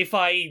 But if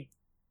I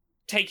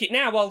take it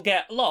now, I'll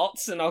get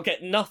lots, and I'll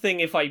get nothing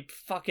if I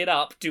fuck it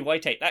up. Do I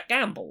take that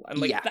gamble?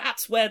 And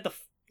that's where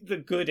the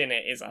good in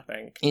it is, I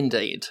think.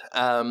 Indeed.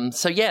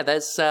 So yeah,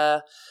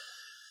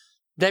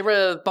 there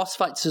are boss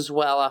fights as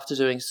well after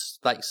doing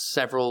like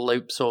several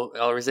loops,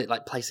 or is it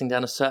like placing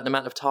down a certain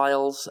amount of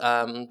tiles?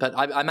 But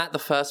I'm at the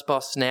first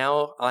boss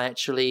now. I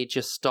actually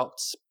just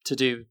stopped to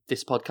do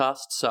this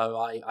podcast, so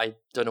I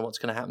don't know what's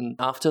going to happen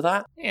after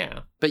that.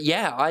 Yeah. But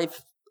yeah,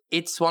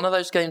 it's one of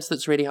those games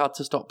that's really hard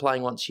to stop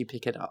playing once you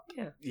pick it up.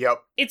 Yeah. Yep.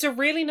 It's a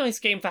really nice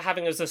game for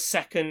having as a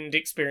second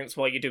experience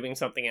while you're doing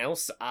something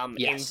else.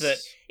 Yes. In that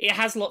it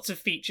has lots of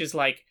features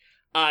like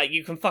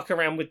you can fuck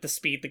around with the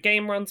speed the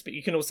game runs, but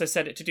you can also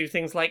set it to do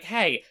things like,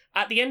 hey,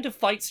 at the end of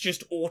fights,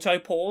 just auto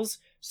pause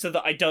so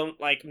that I don't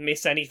like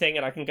miss anything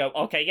and I can go,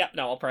 okay, yep,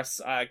 no, I'll press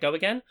go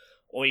again.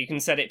 Or you can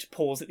set it to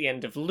pause at the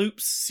end of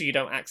loops so you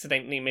don't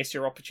accidentally miss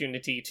your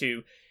opportunity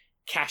to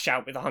cash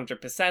out with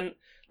 100%.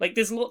 Like,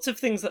 there's lots of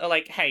things that are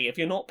like, hey, if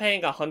you're not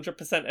paying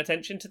 100%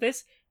 attention to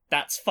this,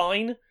 that's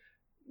fine.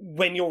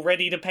 When you're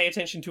ready to pay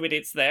attention to it,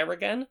 it's there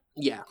again.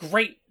 Yeah.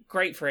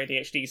 Great for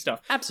ADHD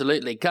stuff.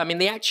 Absolutely. I mean,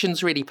 the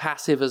action's really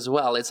passive as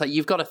well. It's like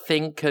you've got to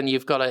think and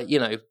you've got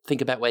to,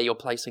 think about where you're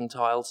placing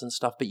tiles and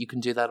stuff, but you can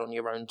do that on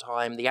your own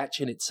time. The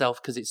action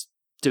itself, because it's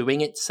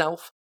doing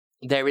itself,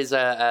 there is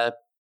a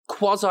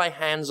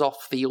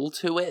quasi-hands-off feel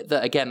to it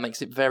that, again,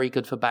 makes it very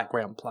good for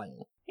background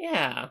playing.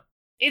 Yeah.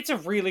 It's a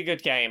really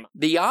good game.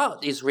 The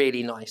art is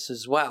really nice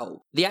as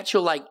well. The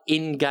actual,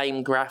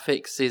 in-game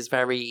graphics is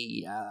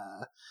very,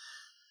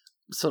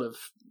 sort of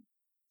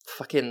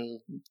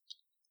fucking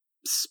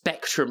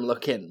Spectrum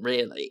looking,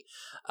 really.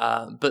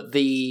 But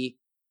the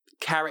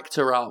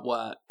character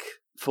artwork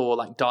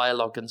for,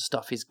 dialogue and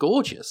stuff is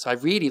gorgeous. I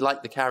really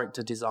like the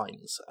character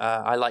designs.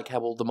 I like how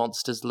all the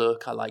monsters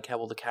look. I like how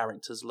all the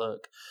characters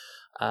look.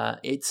 I'm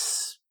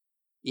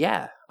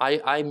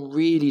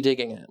really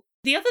digging it.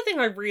 The other thing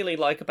I really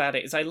like about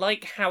it is I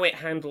like how it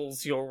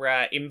handles your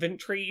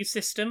inventory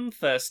system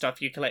for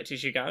stuff you collect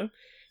as you go.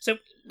 So,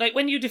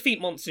 when you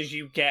defeat monsters,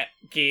 you get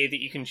gear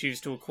that you can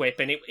choose to equip,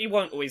 and it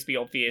won't always be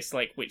obvious,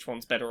 which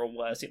one's better or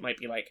worse. It might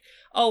be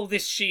oh,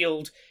 this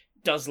shield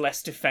does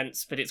less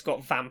defense, but it's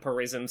got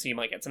vampirism, so you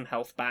might get some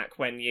health back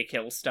when you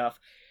kill stuff.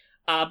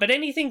 But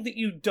anything that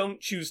you don't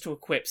choose to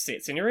equip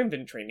sits in your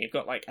inventory, and you've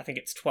got, like, I think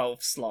it's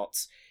 12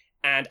 slots.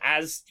 And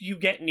as you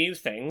get new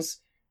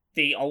things,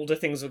 the older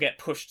things will get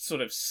pushed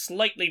sort of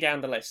slightly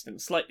down the list,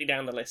 and slightly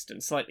down the list,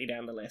 and slightly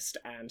down the list.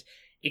 And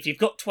if you've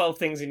got 12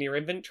 things in your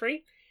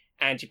inventory,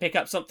 and you pick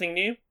up something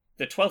new,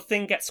 the 12th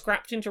thing gets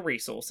scrapped into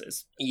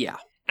resources. Yeah.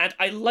 And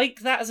I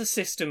like that as a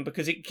system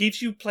because it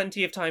gives you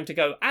plenty of time to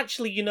go,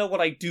 actually, you know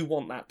what, I do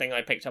want that thing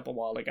I picked up a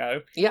while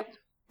ago. Yep.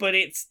 But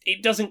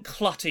it doesn't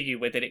clutter you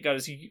with it. It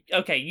goes,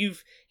 okay,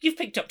 you've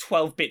picked up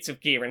 12 bits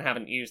of gear and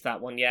haven't used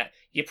that one yet.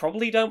 You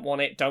probably don't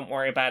want it. Don't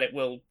worry about it.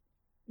 We'll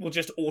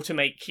just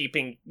automate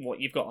keeping what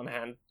you've got on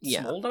hand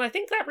small. And I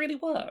think that really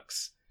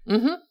works.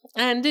 Mm-hmm.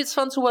 And it's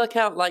fun to work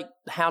out, like,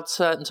 how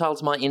certain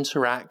tiles might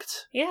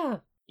interact. Yeah.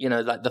 You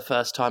know, like the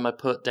first time I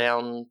put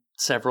down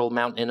several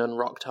mountain and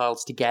rock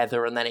tiles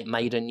together and then it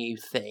made a new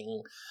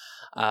thing.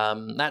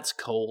 That's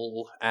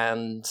cool.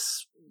 And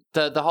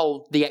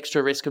the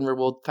extra risk and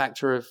reward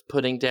factor of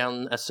putting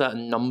down a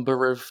certain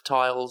number of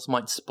tiles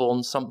might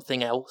spawn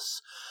something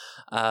else.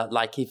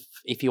 Like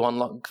if you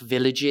unlock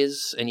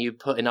villages and you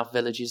put enough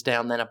villages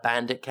down, then a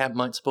bandit camp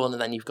might spawn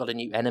and then you've got a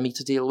new enemy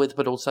to deal with,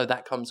 but also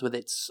that comes with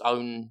its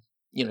own,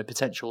 you know,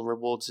 potential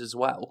rewards as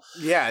well.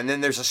 Yeah, and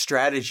then there's a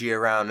strategy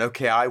around,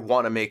 okay, I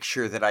want to make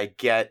sure that I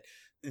get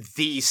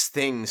these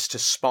things to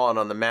spawn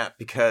on the map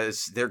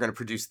because they're going to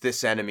produce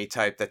this enemy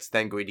type that's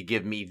then going to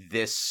give me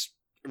this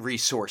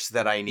resource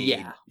that I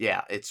need.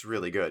 Yeah, it's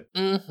really good.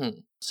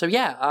 Mm-hmm. So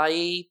yeah,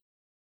 I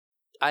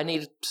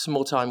need some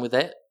more time with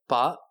it,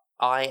 but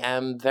I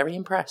am very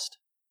impressed.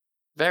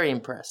 Very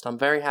impressed. I'm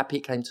very happy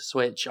it came to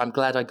Switch. I'm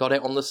glad I got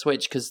it on the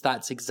Switch because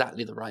that's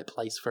exactly the right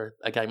place for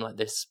a game like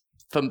this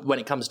when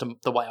it comes to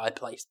the way I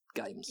play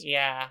games.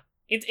 Yeah.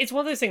 It's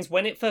one of those things,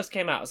 when it first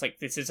came out, I was like,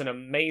 this is an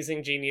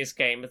amazing, genius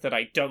game that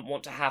I don't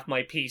want to have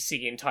my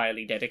PC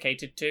entirely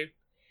dedicated to.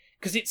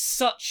 Because it's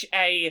such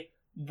a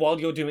while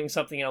you're doing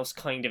something else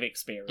kind of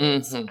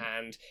experience. Mm-hmm.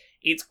 And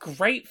it's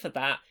great for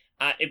that.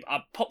 I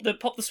pop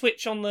the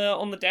Switch on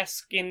the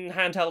desk in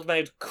handheld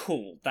mode.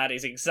 Cool. That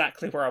is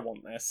exactly where I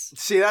want this.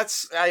 See,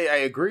 I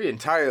agree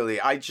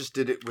entirely. I just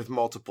did it with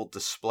multiple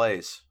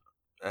displays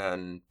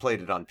and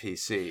played it on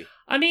PC.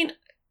 I mean,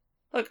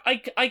 look,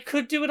 I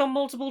could do it on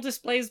multiple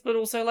displays, but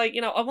also, like,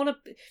 you know, I want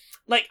to,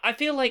 like, I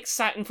feel like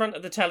sat in front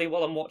of the telly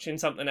while I'm watching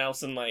something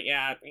else and, like,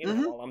 yeah, you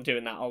know, while I'm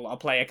doing that, I'll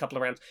play a couple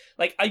of rounds.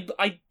 Like,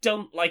 I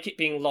don't like it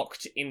being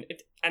locked in,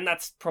 and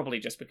that's probably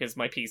just because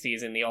my PC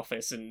is in the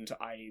office and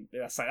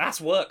that's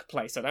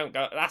workplace, I don't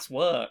go, that's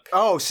work.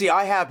 Oh, see,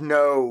 I have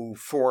no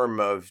form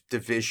of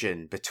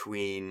division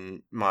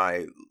between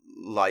my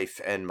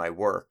life and my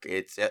work.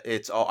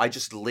 It's all, I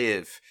just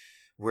live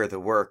where the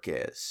work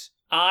is.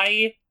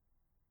 I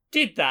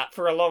did that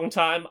for a long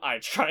time. I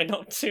try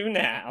not to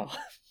now.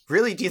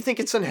 Really? Do you think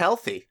it's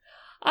unhealthy?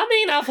 I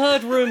mean, I've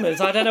heard rumours.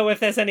 I don't know if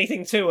there's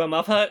anything to them.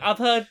 I've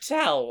heard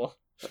tell.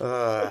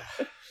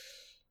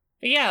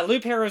 Yeah,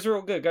 Loop Heroes are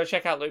all good. Go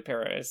check out Loop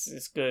Heroes.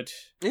 It's good.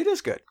 It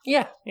is good.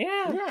 Yeah.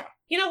 Yeah.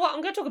 You know what?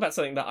 I'm going to talk about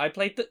something that I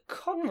played that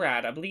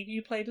Conrad, I believe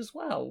you played as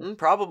well.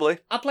 Probably.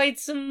 I played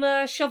some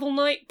Shovel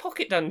Knight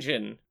Pocket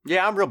Dungeon.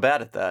 Yeah, I'm real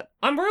bad at that.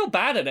 I'm real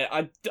bad at it.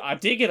 I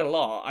dig it a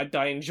lot.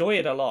 I enjoy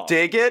it a lot.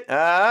 Dig it?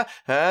 I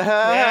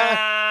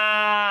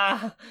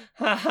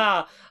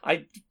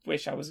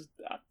wish I was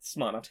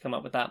smart enough to come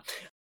up with that.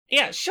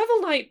 Yeah,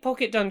 Shovel Knight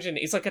Pocket Dungeon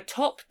is like a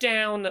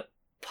top-down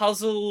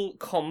puzzle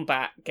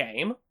combat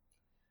game.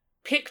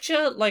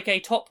 Picture like a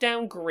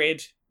top-down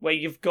grid where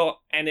you've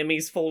got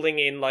enemies falling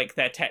in like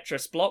they're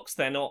Tetris blocks.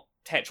 They're not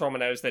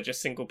Tetrominos, they're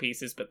just single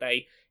pieces, but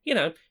they, you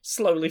know,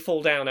 slowly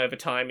fall down over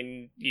time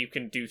and you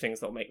can do things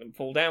that'll make them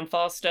fall down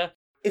faster.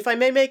 If I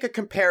may make a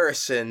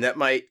comparison that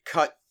might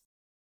cut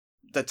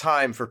the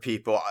time for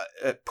people,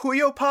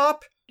 Puyo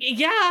Pop?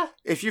 Yeah!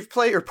 If you've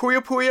played, or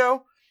Puyo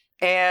Puyo,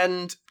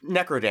 and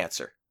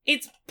Necrodancer.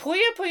 It's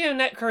Puyo Puyo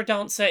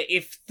Necrodancer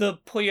if the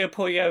Puyo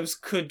Puyos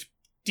could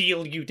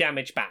deal you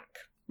damage back.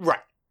 Right.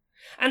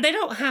 And they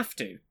don't have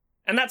to.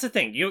 And that's the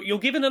thing. You're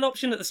given an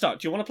option at the start.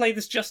 Do you want to play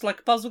this just like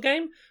a puzzle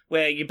game?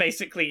 Where you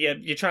basically,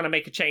 you're trying to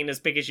make a chain as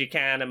big as you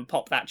can and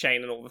pop that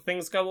chain and all the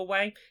things go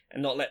away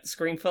and not let the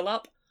screen fill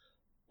up?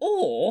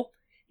 Or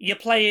you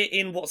play it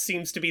in what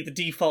seems to be the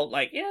default,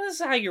 like, yeah, this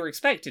is how you're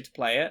expected to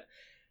play it.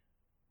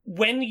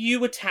 When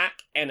you attack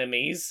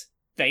enemies,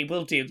 they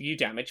will deal you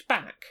damage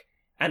back.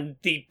 And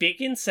the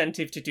big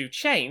incentive to do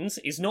chains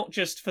is not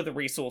just for the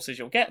resources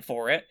you'll get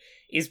for it,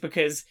 is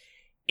because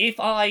if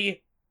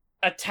I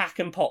attack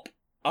and pop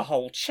a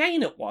whole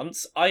chain at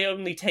once, I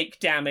only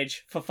take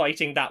damage for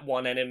fighting that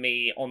one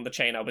enemy on the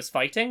chain I was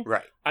fighting.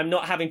 Right. I'm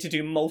not having to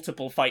do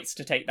multiple fights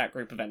to take that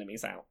group of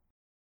enemies out.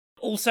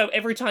 Also,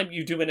 every time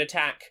you do an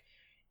attack,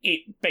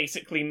 it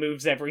basically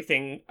moves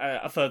everything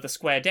a further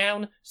square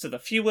down, so the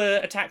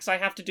fewer attacks I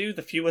have to do,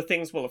 the fewer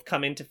things will have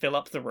come in to fill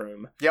up the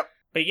room. Yep.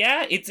 But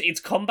yeah, it's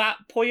combat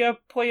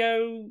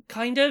Puyo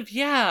kind of,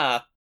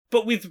 yeah.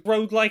 but with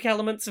roguelike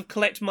elements of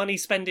collect money,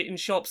 spend it in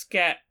shops,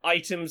 get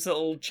items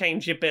that'll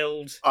change your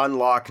build.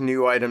 Unlock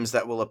new items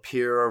that will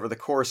appear over the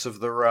course of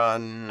the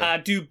run.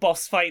 Do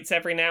boss fights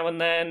every now and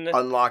then.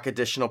 Unlock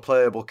additional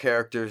playable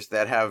characters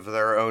that have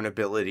their own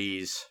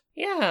abilities.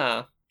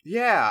 Yeah.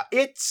 Yeah,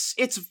 it's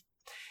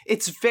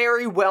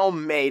very well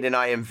made, and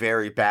I am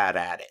very bad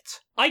at it.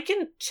 I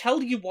can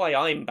tell you why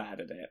I'm bad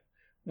at it,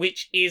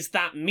 which is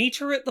that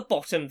meter at the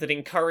bottom that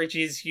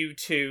encourages you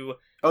to...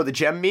 Oh, the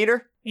gem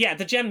meter? Yeah,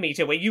 the gem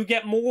meter, where you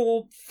get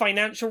more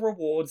financial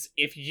rewards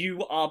if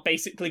you are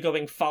basically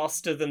going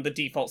faster than the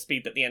default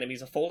speed that the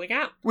enemies are falling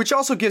at. Which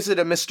also gives it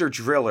a Mr.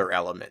 Driller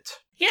element.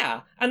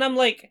 Yeah, and I'm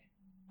like,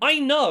 I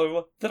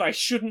know that I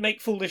shouldn't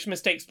make foolish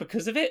mistakes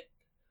because of it,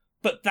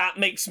 but that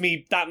makes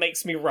me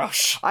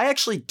rush. I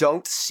actually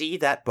don't see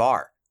that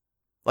bar.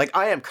 Like,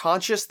 I am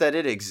conscious that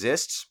it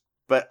exists,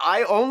 but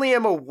I only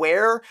am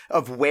aware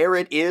of where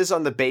it is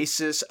on the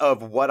basis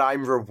of what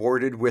I'm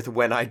rewarded with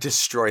when I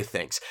destroy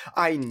things.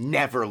 I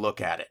never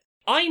look at it.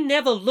 I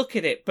never look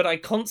at it, but I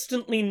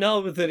constantly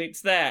know that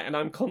it's there, and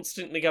I'm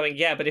constantly going,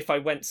 yeah, but if I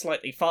went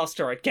slightly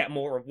faster, I'd get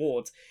more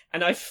rewards.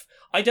 And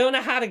I don't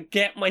know how to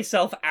get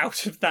myself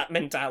out of that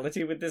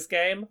mentality with this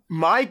game.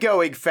 My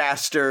going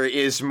faster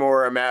is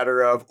more a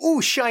matter of,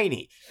 ooh,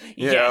 shiny.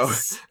 You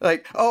yes. know?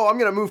 Like, oh, I'm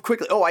going to move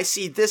quickly. Oh, I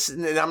see this,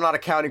 and then I'm not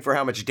accounting for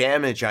how much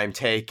damage I'm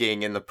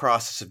taking in the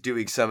process of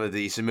doing some of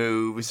these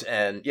moves,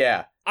 and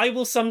yeah. I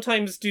will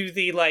sometimes do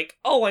the, like,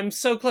 oh, I'm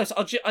so close.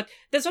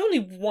 There's only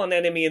one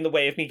enemy in the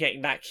way of me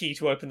getting that key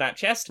to open that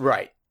chest.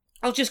 Right.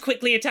 I'll just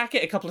quickly attack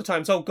it a couple of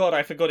times. Oh god,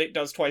 I forgot it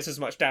does twice as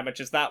much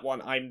damage as that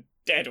one. I'm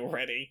dead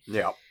already.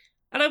 Yeah.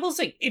 And I will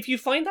say, if you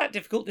find that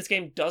difficult, this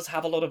game does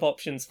have a lot of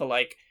options for,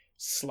 like,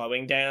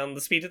 slowing down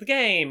the speed of the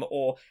game,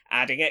 or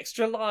adding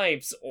extra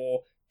lives,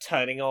 or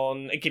turning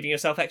on, giving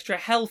yourself extra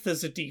health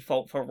as a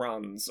default for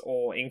runs,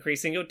 or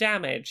increasing your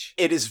damage.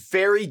 It is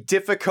very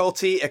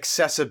difficulty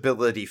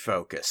accessibility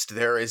focused.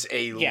 There is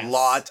a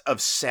lot of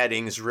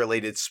settings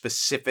related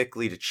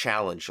specifically to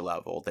challenge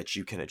level that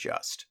you can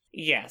adjust.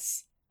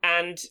 Yes.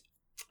 And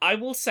I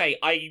will say,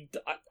 I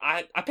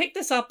picked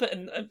this up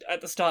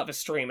at the start of a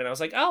stream, and I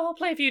was like, oh, I'll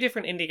play a few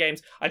different indie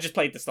games. I just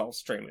played this whole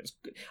stream.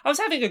 I was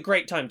having a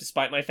great time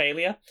despite my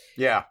failure.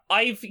 Yeah.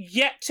 I've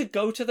yet to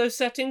go to those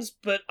settings,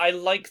 but I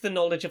like the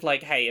knowledge of,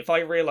 like, hey, if I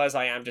realise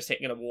I am just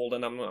hitting a wall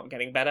and I'm not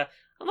getting better,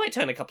 I might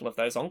turn a couple of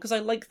those on, because I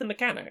like the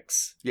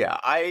mechanics. Yeah,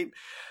 I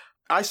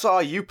saw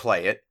you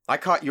play it. I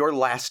caught your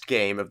last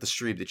game of the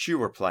stream that you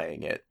were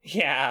playing it.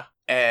 Yeah.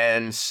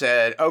 And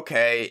said,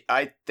 okay,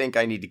 I think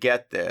I need to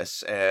get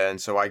this.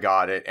 And so I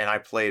got it, and I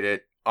played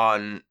it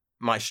on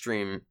my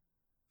stream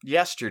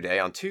yesterday,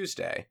 on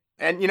Tuesday.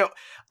 And, you know,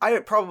 I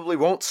probably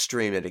won't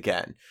stream it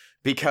again,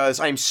 because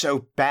I'm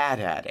so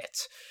bad at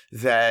it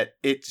that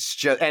it's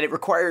just, and it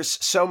requires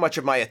so much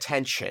of my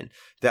attention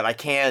that I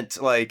can't,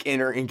 like,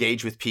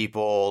 engage with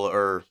people,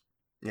 or,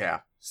 yeah.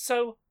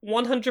 So,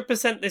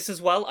 100% this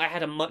as well. I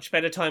had a much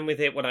better time with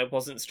it when I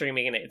wasn't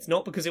streaming in it. It's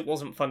not because it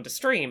wasn't fun to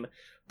stream,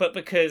 but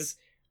because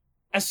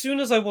as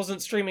soon as I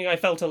wasn't streaming, I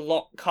felt a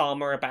lot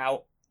calmer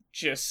about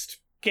just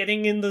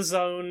getting in the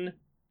zone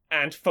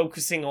and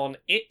focusing on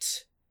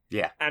it.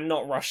 Yeah. And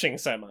not rushing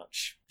so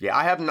much. Yeah,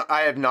 I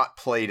have not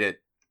played it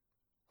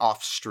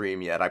off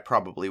stream yet. I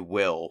probably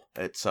will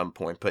at some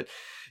point, but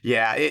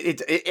yeah,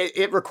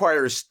 it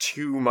requires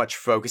too much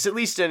focus, at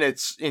least in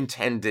its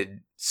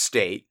intended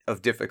state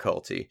of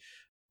difficulty,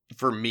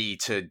 for me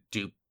to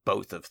do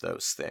both of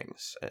those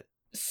things.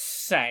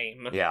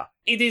 Same. Yeah.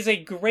 It is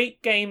a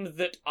great game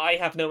that I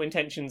have no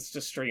intentions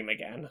to stream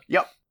again.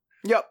 Yep,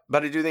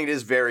 but I do think it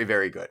is very,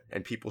 very good,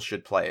 and people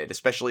should play it,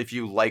 especially if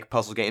you like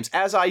puzzle games,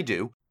 as I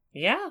do.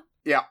 Yeah.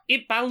 Yeah.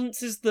 It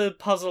balances the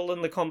puzzle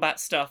and the combat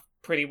stuff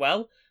pretty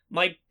well.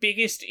 My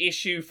biggest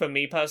issue for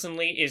me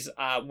personally is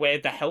where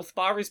the health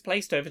bar is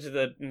placed over to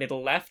the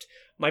middle left.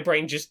 My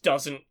brain just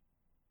doesn't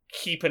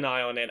keep an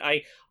eye on it.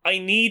 I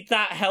need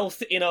that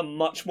health in a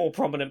much more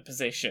prominent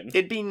position.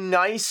 It'd be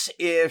nice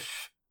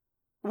if...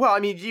 Well,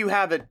 I mean, you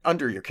have it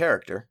under your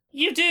character.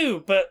 You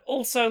do, but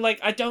also, like,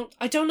 I don't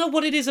know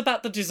what it is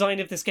about the design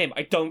of this game.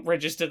 I don't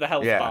register the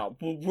health bar.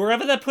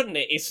 Wherever they're putting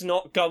it, it's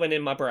not going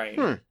in my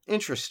brain.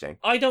 Interesting.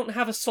 I don't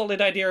have a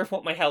solid idea of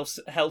what my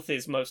health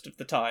is most of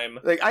the time.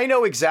 Like, I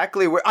know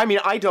exactly where... I mean,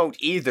 I don't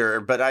either,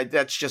 but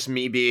that's just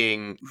me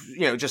being,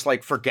 you know, just,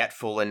 like,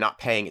 forgetful and not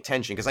paying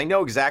attention, because I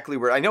know exactly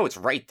where... I know it's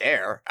right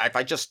there. If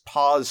I just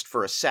paused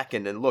for a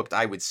second and looked,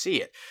 I would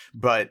see it.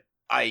 But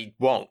I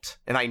won't,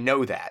 and I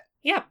know that.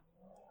 Yeah.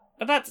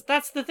 But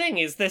that's the thing,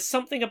 is there's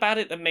something about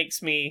it that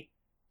makes me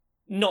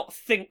not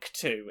think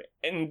to,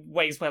 in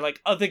ways where,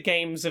 like, other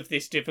games of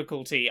this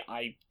difficulty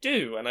I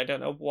do, and I don't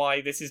know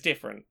why this is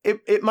different.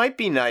 It might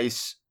be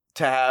nice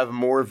to have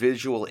more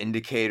visual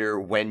indicator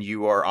when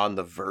you are on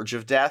the verge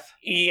of death.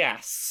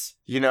 Yes.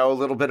 a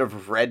little bit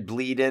of red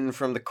bleed in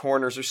from the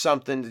corners or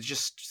something to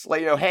just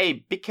let you know,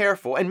 hey, be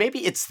careful. And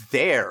maybe it's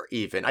there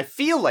even. I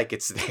feel like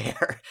it's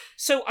there.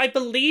 So I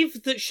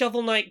believe that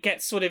Shovel Knight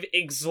gets sort of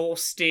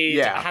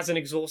exhausted, has an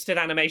exhausted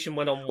animation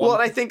when on one... Well,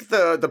 and I think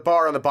the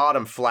bar on the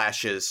bottom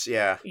flashes,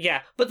 yeah.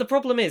 Yeah, but the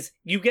problem is,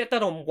 you get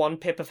that on 1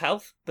 pip of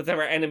health, but there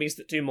are enemies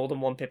that do more than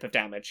 1 pip of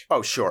damage.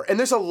 Oh, sure. And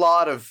there's a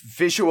lot of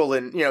visual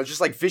and,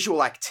 just like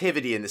visual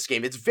activity in this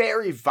game. It's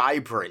very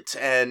vibrant,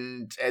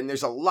 and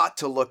there's a lot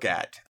to look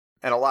at.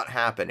 And a lot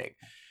happening.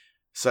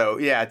 So,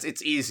 yeah,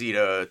 it's easy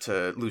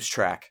to lose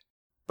track.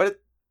 But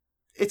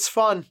it's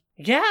fun.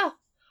 Yeah.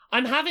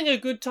 I'm having a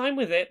good time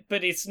with it,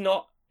 but it's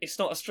not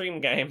a stream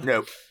game.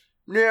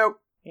 Nope.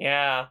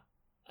 Yeah.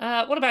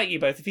 What about you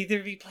both? Have either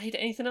of you played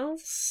anything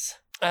else?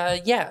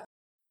 Yeah.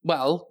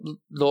 Well,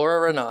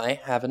 Laura and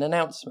I have an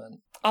announcement.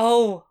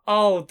 Are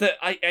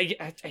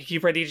you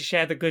ready to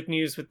share the good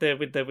news with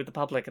the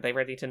public? Are they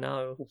ready to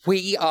know?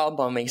 We are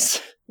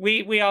mummies.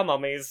 We are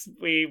mummies.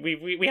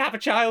 We have a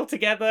child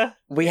together.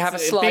 We have a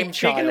slime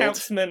child. Big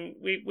announcement.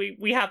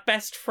 We have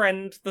best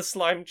friend the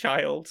slime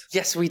child.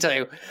 Yes, we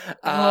do.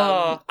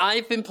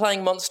 I've been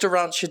playing Monster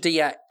Rancher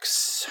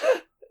DX.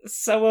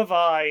 So have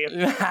I.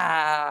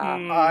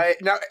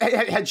 Now,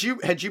 had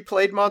you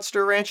played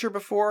Monster Rancher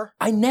before?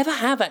 I never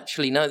have,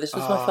 actually. No, this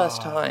was my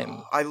first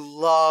time. I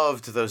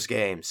loved those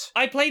games.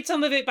 I played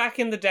some of it back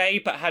in the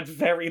day, but had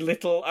very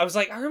little. I was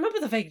like, I remember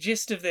the vague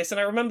gist of this,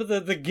 and I remember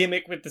the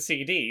gimmick with the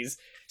CDs.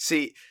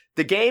 See,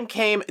 the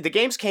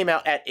games came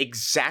out at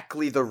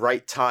exactly the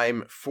right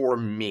time for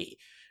me.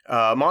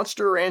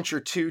 Monster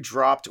Rancher 2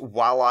 dropped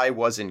while I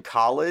was in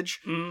college,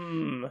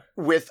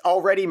 with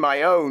already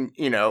my own,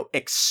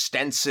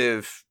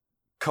 extensive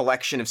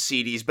collection of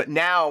CDs, but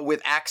now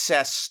with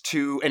access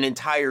to an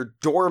entire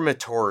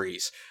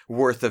dormitory's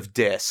worth of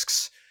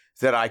discs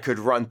that I could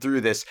run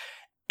through this.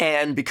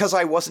 And because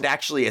I wasn't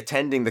actually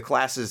attending the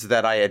classes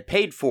that I had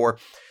paid for,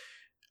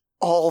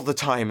 all the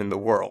time in the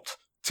world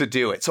to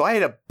do it. So I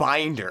had a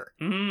binder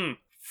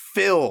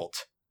filled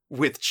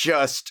with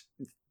just...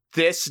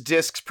 this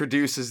disc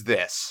produces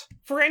this.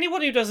 For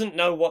anyone who doesn't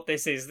know what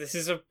this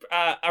is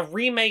a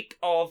remake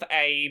of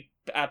a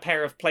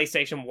pair of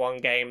PlayStation 1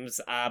 games.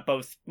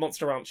 Both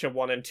Monster Rancher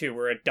 1 and 2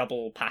 were a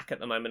double pack at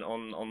the moment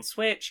on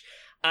Switch.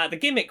 The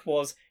gimmick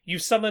was you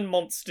summon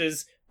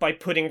monsters by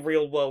putting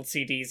real-world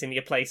CDs in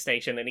your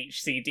PlayStation, and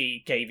each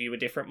CD gave you a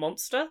different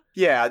monster.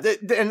 Yeah,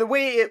 and the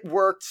way it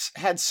worked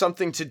had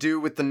something to do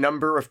with the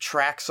number of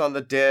tracks on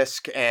the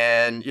disc,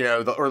 and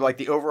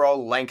the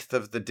overall length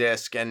of the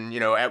disc, and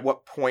at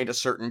what point a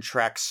certain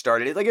track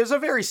started. It was a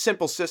very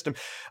simple system.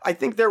 I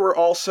think there were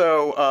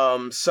also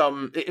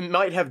it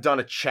might have done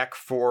a check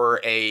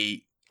for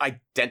a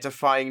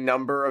identifying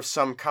number of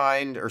some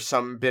kind or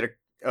some bit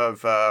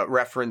of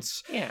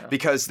reference,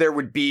 because there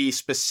would be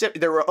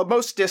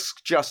most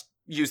discs just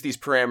use these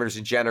parameters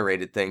and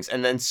generated things,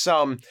 and then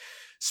some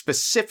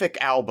specific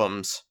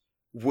albums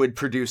would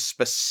produce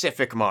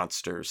specific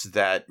monsters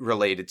that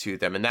related to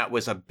them, and that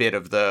was a bit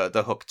of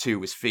the hook too,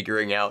 was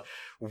figuring out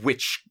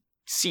which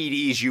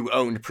CDs you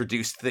owned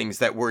produced things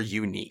that were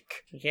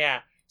unique. Yeah.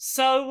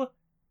 So,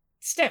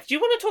 Steph, do you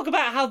want to talk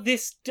about how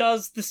this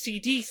does the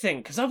CD thing?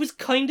 Because I was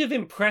kind of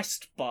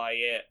impressed by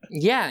it.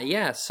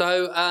 Yeah.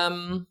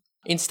 So,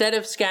 instead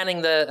of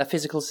scanning a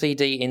physical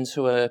CD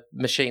into a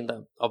machine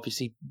that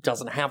obviously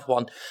doesn't have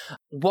one,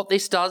 what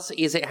this does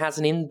is it has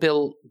an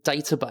inbuilt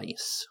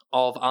database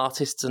of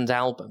artists and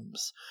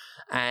albums,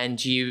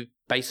 and you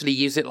basically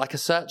use it like a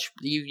search.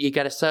 You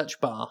get a search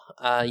bar.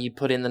 You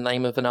put in the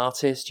name of an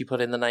artist, you put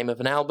in the name of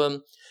an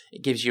album,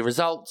 it gives you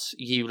results,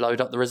 you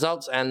load up the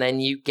results, and then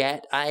you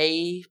get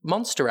a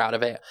monster out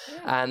of it.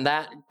 Yeah. And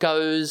that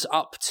goes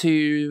up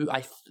to,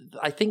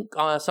 I think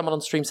someone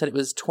on stream said it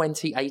was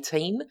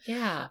 2018.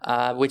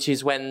 Yeah. Which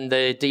is when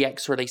the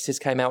DX releases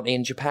came out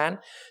in Japan.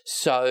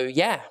 So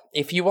yeah,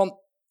 if you want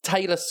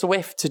Taylor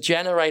Swift to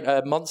generate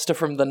a monster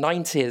from the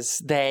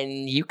 90s, then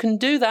you can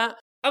do that.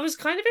 I was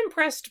kind of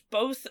impressed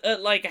both at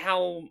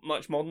how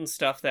much modern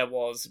stuff there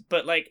was,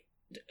 but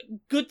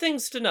good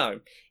things to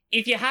know.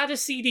 If you had a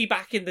CD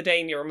back in the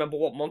day and you remember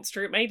what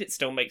monster it made, it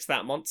still makes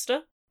that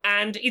monster.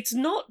 And it's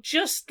not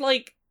just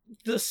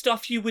the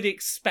stuff you would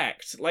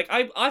expect.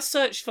 I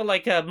searched for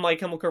a My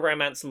Chemical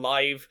Romance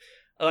live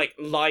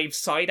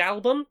side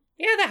album.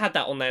 Yeah, they had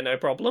that on there, no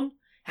problem.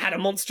 Had a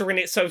monster in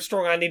it so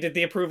strong I needed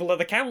the approval of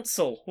the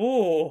council.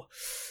 Ooh.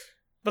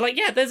 But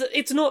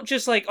it's not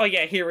just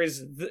here is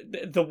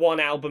the one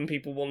album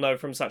people will know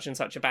from such and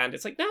such a band.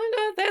 It's no,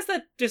 there's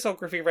the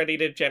discography ready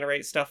to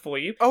generate stuff for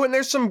you. Oh, and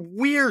there's some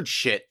weird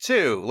shit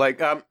too.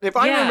 If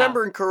I'm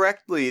remembering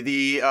correctly,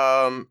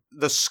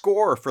 the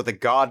score for The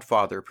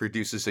Godfather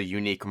produces a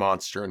unique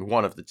monster in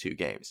one of the two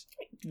games.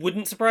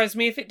 Wouldn't surprise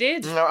me if it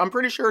did. No, I'm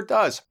pretty sure it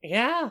does.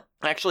 Yeah.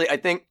 Actually, I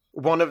think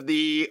one of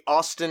the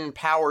Austin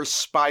Powers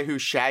Spy Who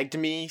Shagged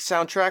Me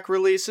soundtrack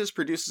releases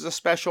produces a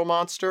special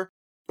monster.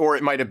 Or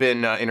it might have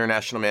been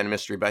International Man of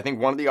Mystery, but I think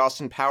one of the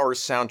Austin Powers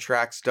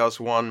soundtracks does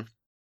one.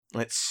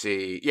 Let's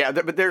see. Yeah,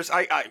 but there's...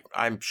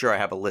 I'm sure I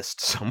have a list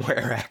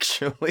somewhere,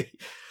 actually.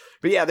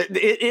 But yeah,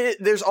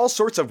 there's all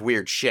sorts of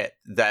weird shit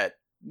that,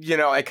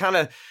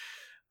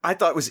 I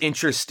thought was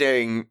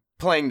interesting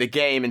playing the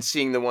game and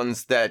seeing the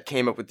ones that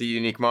came up with the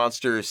unique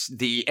monsters,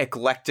 the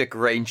eclectic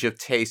range of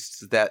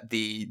tastes that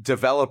the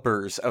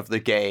developers of the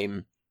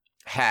game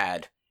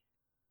had,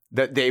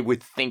 that they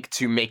would think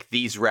to make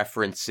these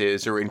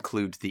references or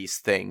include these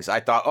things.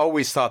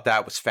 Always thought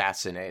that was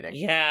fascinating.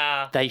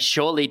 Yeah. They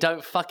surely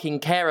don't fucking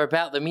care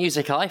about the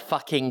music I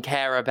fucking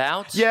care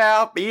about.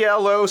 Yeah,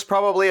 ELO's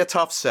probably a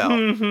tough sell.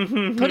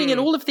 Putting in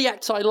all of the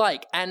acts I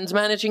like and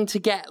managing to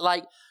get,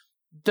 like,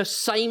 the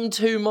same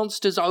two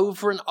monsters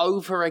over and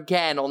over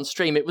again on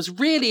stream. It was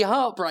really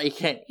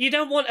heartbreaking. You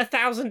don't want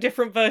 1,000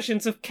 different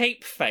versions of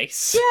Cape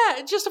Face.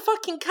 Yeah, just a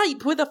fucking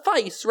cape with a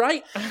face,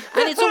 right? And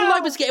it's all I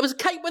was getting. It was a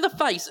cape with a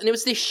face, and it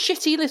was this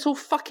shitty little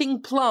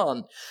fucking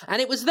plant. And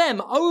it was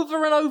them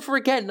over and over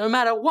again, no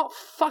matter what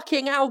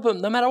fucking album,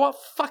 no matter what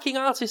fucking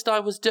artist I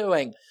was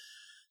doing.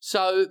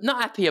 So,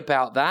 not happy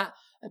about that.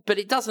 But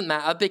it doesn't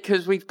matter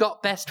because we've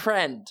got Best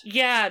Friend.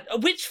 Yeah,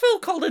 which Phil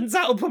Collins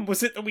album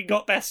was it that we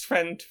got Best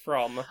Friend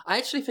from? I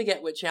actually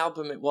forget which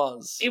album it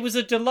was. It was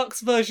a deluxe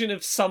version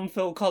of some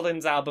Phil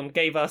Collins album,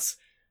 gave us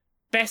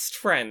Best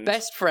Friend.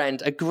 Best Friend,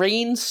 a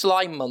green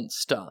slime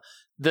monster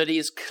that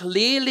is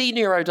clearly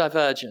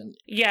neurodivergent.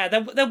 Yeah,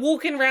 they're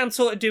walking around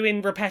sort of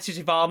doing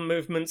repetitive arm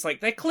movements, like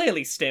they're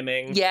clearly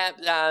stimming. Yeah,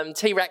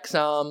 T-Rex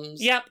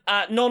arms. Yep,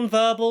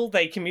 non-verbal,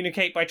 they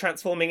communicate by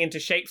transforming into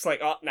shapes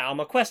like, oh, now I'm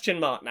a question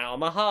mark, now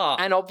I'm a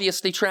heart. And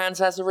obviously trans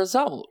as a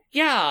result.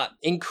 Yeah.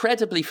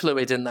 Incredibly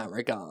fluid in that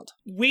regard.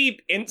 We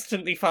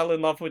instantly fell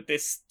in love with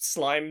this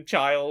slime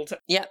child.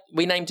 Yeah,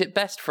 we named it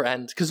Best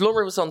Friend, because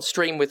Laura was on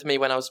stream with me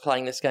when I was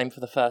playing this game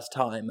for the first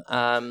time.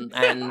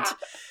 And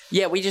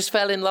yeah, we just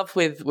fell in love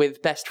with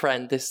Best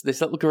Friend, this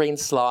little green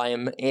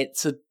slime.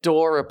 It's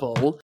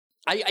adorable.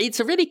 It's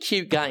a really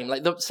cute game.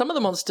 Like some of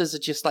the monsters are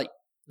just like,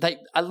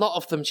 a lot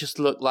of them just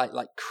look like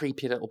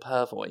creepy little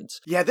pervoids.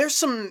 Yeah, there's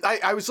some.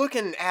 I was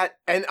looking at,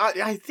 and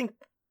I think,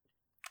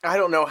 I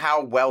don't know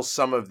how well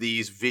some of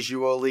these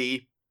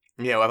visually,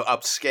 have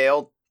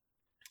upscaled.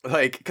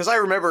 Like, because I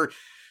remember,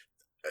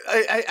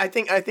 I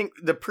think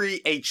the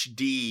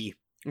pre-HD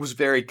was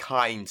very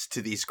kind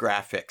to these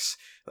graphics.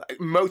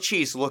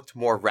 Mochi's looked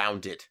more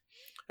rounded.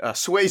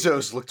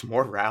 Suezo's looked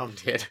more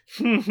rounded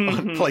on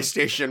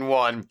PlayStation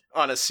 1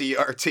 on a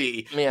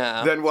CRT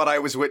than what I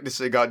was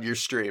witnessing on your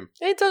stream.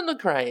 It doesn't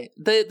look great.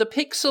 The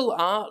pixel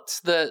art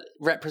that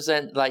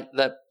represent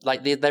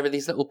there are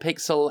these little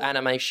pixel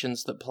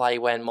animations that play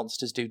when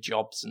monsters do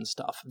jobs and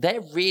stuff.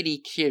 They're really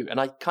cute, and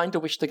I kind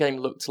of wish the game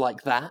looked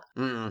like that.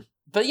 Mm.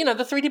 But,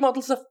 the 3D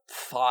models are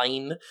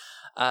fine.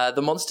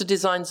 The monster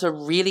designs are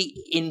really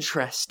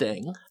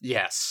interesting.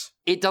 Yes.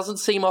 It doesn't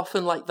seem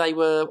often like they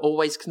were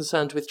always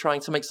concerned with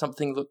trying to make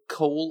something look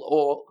cool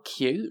or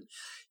cute.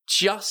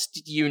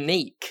 Just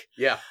unique.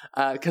 Yeah.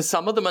 Because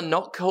some of them are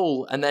not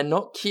cool and they're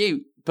not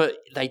cute, but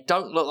they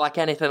don't look like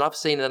anything I've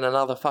seen in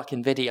another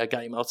fucking video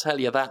game, I'll tell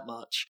you that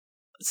much.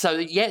 So,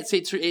 yeah,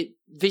 it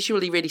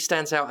visually really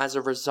stands out as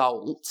a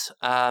result.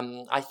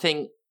 I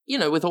think,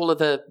 with all of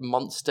the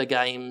monster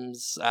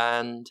games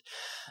and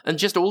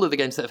just all of the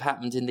games that have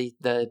happened in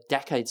the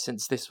decades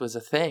since this was a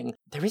thing,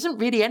 there isn't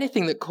really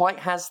anything that quite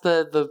has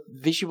the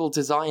visual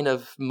design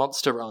of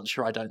Monster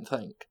Rancher, I don't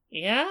think.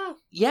 Yeah?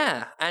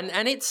 Yeah, and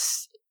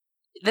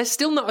there's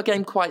still not a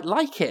game quite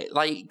like it,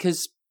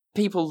 because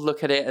people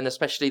look at it, and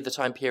especially the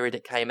time period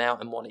it came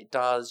out and what it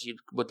does, you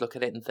would look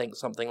at it and think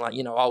something like,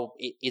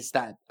 is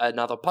that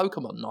another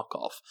Pokemon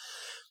knockoff?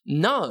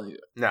 No.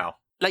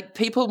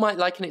 People might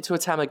liken it to a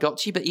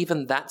Tamagotchi, but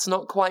even that's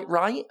not quite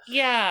right.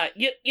 Yeah,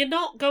 you're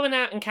not going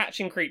out and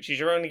catching creatures,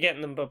 you're only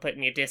getting them by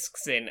putting your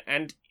discs in.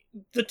 And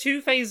the two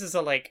phases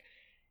are like,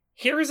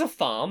 here is a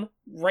farm,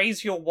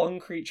 raise your one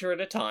creature at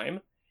a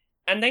time,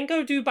 and then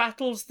go do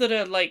battles that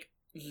are,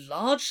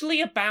 largely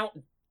about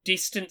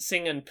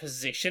distancing and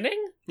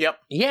positioning. Yep.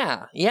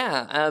 Yeah,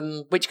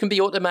 which can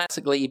be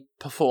automatically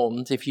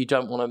performed if you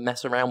don't want to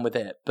mess around with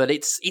it. But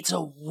it's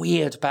a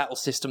weird battle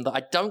system that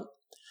I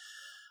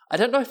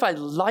don't know if I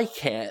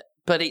like it,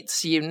 but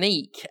it's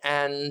unique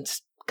and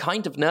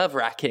kind of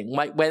nerve-wracking.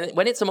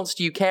 When it's a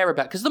monster you care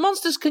about, because the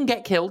monsters can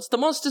get killed, the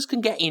monsters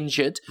can get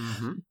injured.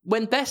 Mm-hmm.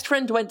 When Best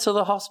Friend went to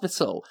the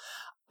hospital,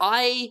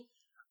 I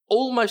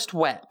almost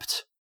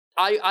wept.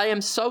 I am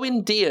so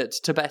endeared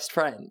to Best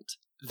Friend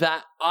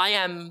that I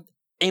am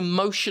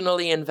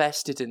emotionally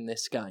invested in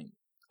this game.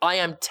 I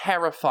am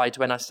terrified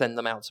when I send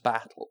them out to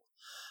battle.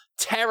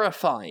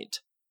 Terrified.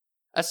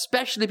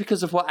 Especially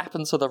because of what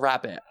happened to the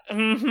rabbit.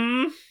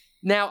 Mm-hmm.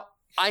 Now,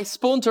 I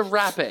spawned a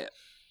rabbit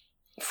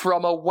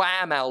from a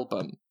Wham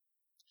album.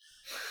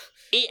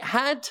 It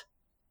had...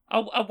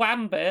 A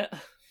Wham-bit?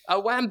 A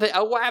Wham-bit.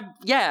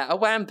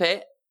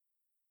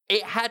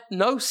 It had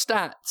no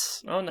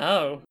stats. Oh,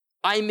 no.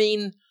 I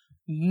mean,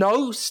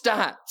 no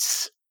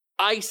stats.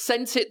 I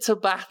sent it to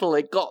battle.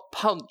 It got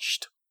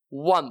punched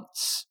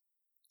once.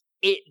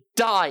 It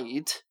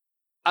died.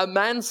 A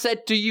man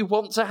said, "Do you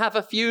want to have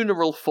a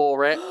funeral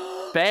for it?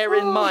 Bear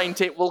in mind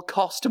it will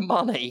cost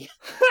money."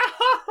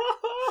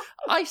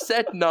 I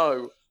said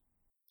no.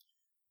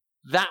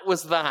 That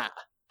was that.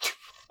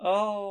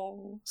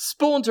 Oh.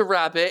 Spawned a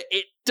rabbit,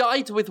 it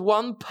died with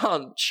one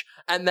punch,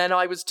 and then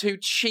I was too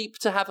cheap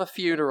to have a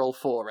funeral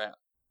for it.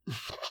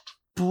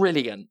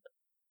 Brilliant.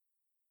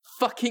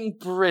 Fucking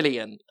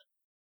brilliant.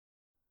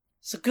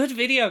 It's a good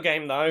video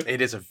game, though.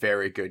 It is a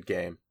very good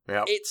game.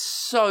 Yeah. It's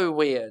so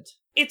weird.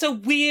 It's a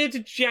weird,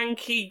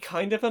 janky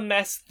kind of a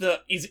mess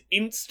that is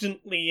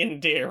instantly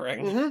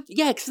endearing. Mm-hmm.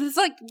 Yeah, because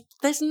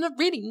there's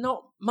really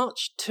not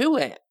much to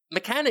it,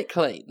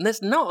 mechanically.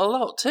 There's not a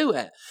lot to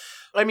it.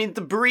 I mean,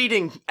 the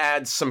breeding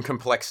adds some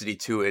complexity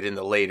to it in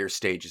the later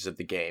stages of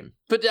the game.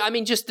 But, I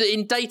mean, just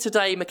in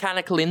day-to-day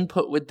mechanical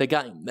input with the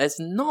game, there's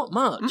not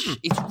much. Mm-mm.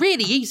 It's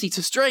really easy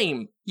to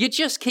stream. You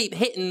just keep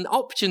hitting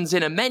options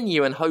in a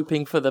menu and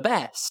hoping for the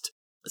best.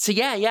 So,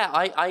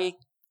 I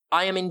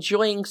am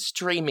enjoying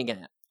streaming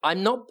it. I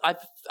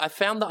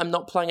found that I'm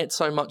not playing it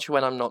so much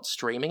when I'm not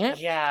streaming it.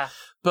 Yeah.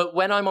 But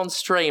when I'm on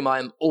stream,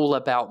 I'm all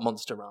about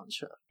Monster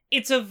Rancher.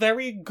 It's a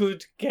very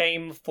good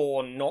game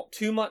for not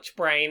too much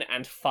brain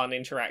and fun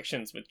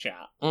interactions with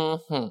chat.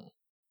 Mm-hmm.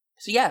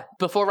 So yeah,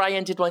 before I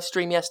ended my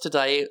stream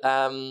yesterday,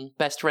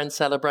 Best Friend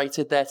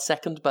celebrated their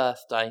 2nd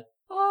birthday.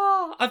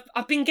 Oh,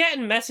 I've been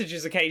getting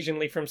messages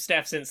occasionally from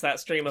Steph since that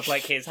stream of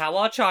like, here's how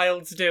our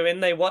child's doing.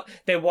 They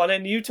won a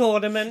new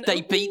tournament.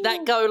 They beat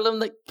that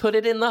golem that put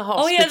it in the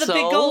hospital. Oh yeah, the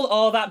big golem.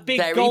 Oh, that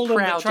big Very golem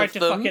proud that tried of to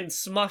them. fucking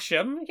smush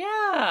him.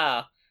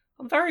 Yeah.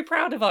 I'm very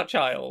proud of our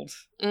child.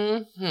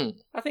 Mm-hmm.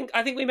 I think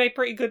we made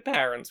pretty good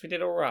parents. We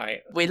did all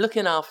right. We're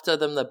looking after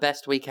them the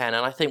best we can,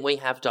 and I think we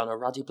have done a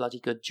ruddy bloody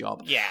good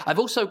job. Yeah. I've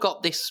also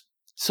got this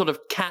sort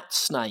of cat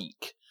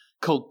snake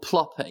called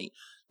Ploppy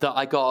that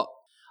I got.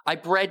 I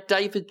bred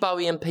David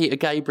Bowie and Peter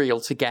Gabriel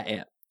to get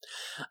it,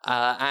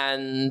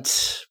 and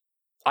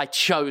I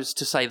chose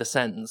to say the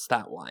sentence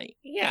that way.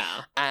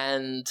 Yeah.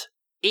 And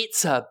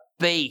it's a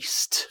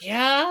beast.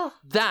 Yeah.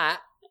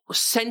 That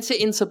sent it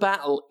into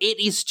battle. It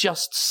is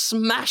just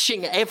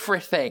smashing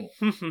everything.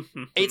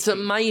 It's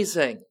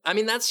amazing. I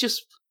mean, that's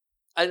just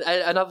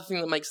another thing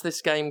that makes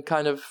this game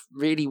kind of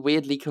really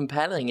weirdly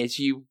compelling is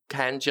you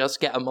can just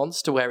get a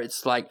monster where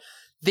it's like,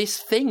 this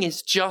thing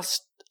is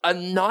just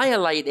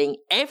annihilating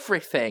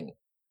everything.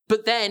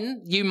 But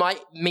then you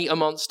might meet a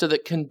monster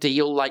that can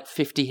deal like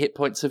 50 hit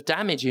points of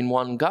damage in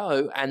one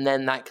go, and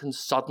then that can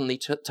suddenly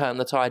turn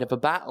the tide of a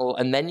battle,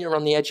 and then you're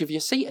on the edge of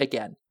your seat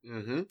again.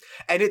 Mm-hmm.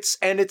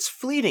 And it's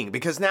fleeting,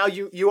 because now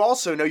you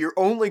also know you're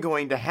only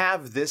going to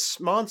have this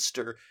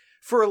monster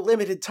for a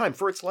limited time,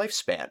 for its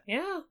lifespan.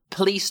 Yeah.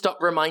 Please stop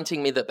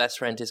reminding me that Best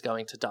Friend is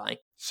going to die.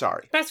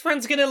 Sorry. Best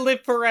Friend's gonna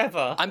live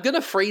forever. I'm going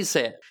to freeze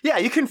it. Yeah,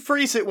 you can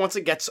freeze it once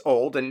it gets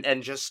old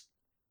and just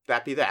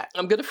that be that.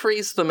 I'm going to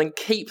freeze them and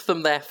keep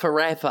them there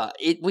forever,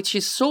 which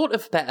is sort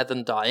of better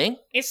than dying.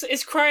 It's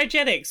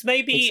cryogenics.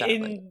 Maybe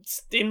Exactly.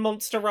 in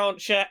Monster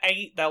Rancher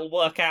 8 they'll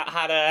work out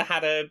how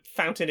to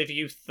Fountain of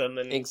Youth them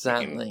and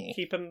Exactly.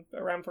 keep them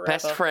around forever.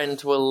 Best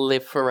Friend will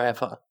live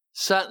forever.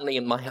 Certainly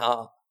in my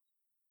heart.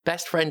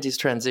 Best Friend is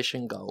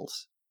transition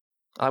goals.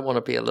 I want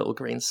to be a little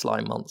green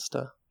slime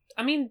monster.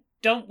 I mean,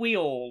 don't we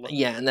all?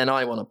 Yeah, and then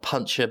I want to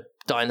punch a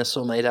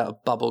dinosaur made out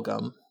of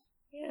bubblegum.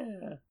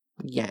 Yeah.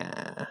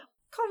 Yeah.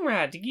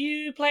 Conrad,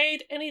 you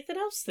played anything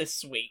else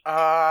this week?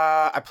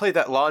 I played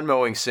that lawn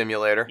mowing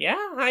simulator. Yeah?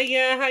 How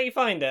you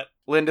find it?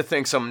 Linda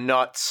thinks I'm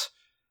nuts.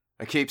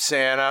 I keep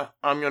saying,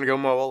 I'm gonna go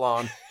mow a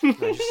lawn. I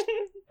just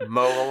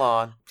mow a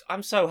lawn.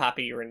 I'm so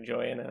happy you're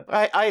enjoying it.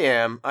 I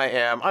am.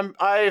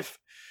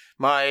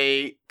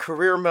 My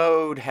career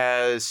mode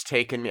has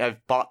taken me.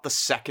 I've bought the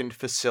 2nd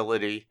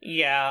facility,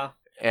 Yeah.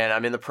 and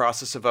I'm in the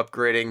process of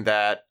upgrading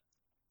that.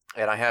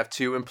 And I have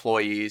 2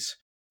 employees,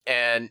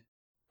 and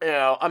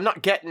I'm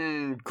not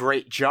getting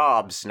great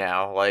jobs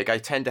now. Like, I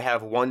tend to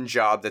have one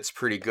job that's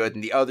pretty good,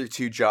 and the other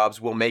 2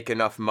 jobs will make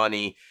enough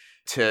money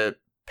to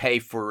pay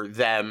for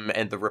them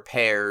and the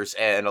repairs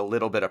and a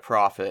little bit of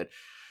profit.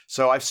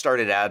 So I've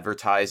started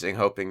advertising,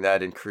 hoping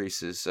that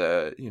increases,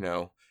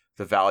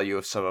 the value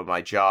of some of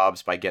my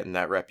jobs by getting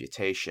that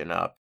reputation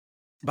up.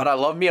 But I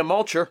love me a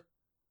mulcher.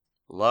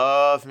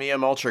 Love me a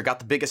mulcher. Got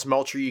the biggest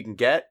mulcher you can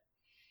get.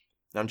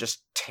 I'm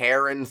just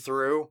tearing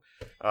through.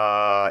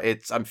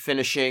 I'm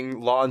finishing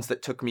lawns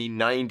that took me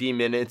 90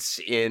 minutes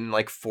in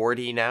like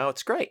 40 now.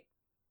 It's great.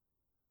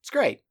 It's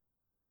great.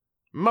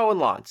 Mowing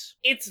lawns.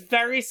 It's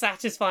very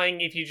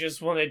satisfying if you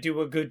just want to do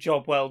a good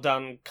job well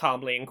done,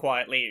 calmly and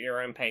quietly at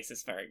your own pace.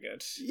 It's very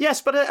good.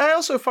 Yes, but I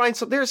also find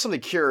there's something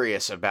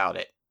curious about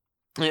it.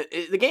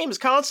 The game is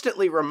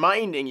constantly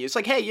reminding you. It's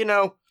like, hey,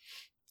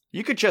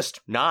 you could just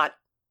not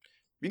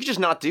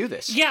do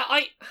this. Yeah,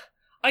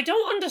 I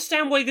don't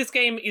understand why this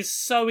game is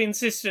so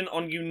insistent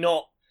on you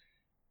not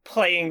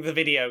playing the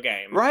video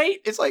game. Right?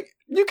 It's like,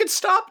 You can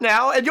stop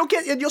now, and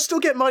you'll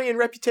still get money and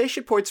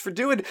reputation points for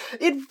doing it.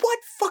 In what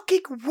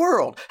fucking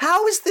world?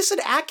 How is this an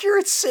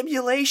accurate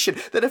simulation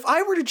that if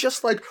I were to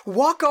just like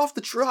walk off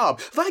the job,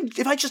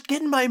 if I just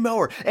get in my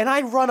mower and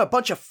I run a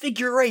bunch of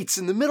figure eights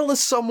in the middle of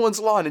someone's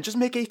lawn and just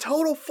make a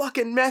total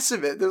fucking mess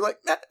of it, they're like,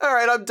 all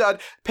right, I'm done.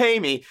 Pay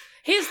me.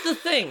 Here's the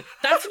thing.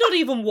 That's not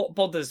even what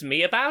bothers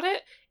me about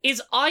it,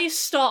 is I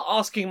start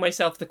asking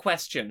myself the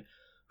question,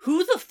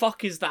 who the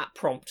fuck is that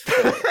prompt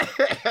for?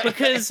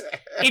 Because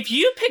if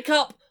you pick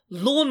up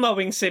Lawn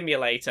Mowing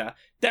Simulator,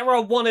 there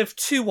are one of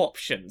two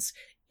options.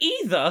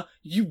 Either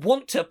you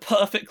want to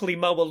perfectly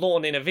mow a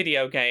lawn in a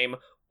video game,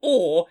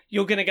 or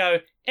you're going to go,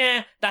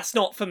 that's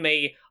not for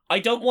me. I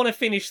don't want to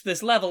finish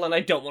this level and I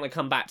don't want to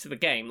come back to the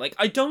game. Like,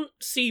 I don't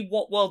see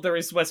what world there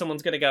is where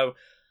someone's going to go,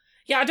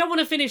 yeah, I don't want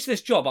to finish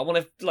this job. I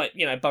want to,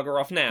 bugger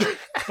off now.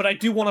 But I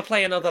do want to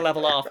play another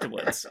level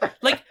afterwards.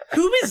 Like,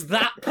 who is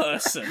that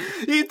person?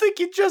 You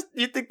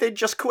think they'd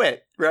just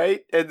quit,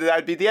 right? And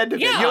that'd be the end of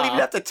it. You don't even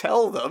have to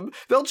tell them.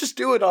 They'll just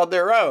do it on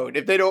their own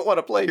if they don't want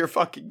to play your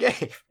fucking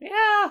game.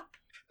 Yeah.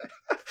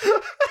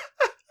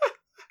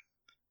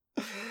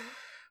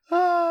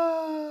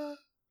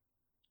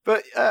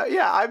 But,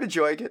 I'm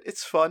enjoying it.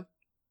 It's fun.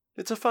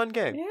 It's a fun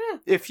game. Yeah.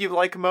 If you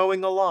like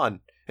mowing a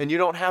lawn, and you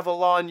don't have a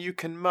lawn you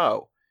can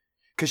mow,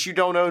 because you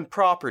don't own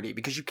property,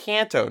 because you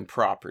can't own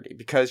property,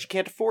 because you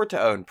can't afford to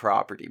own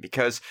property,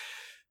 because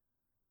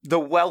the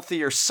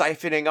wealthy are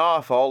siphoning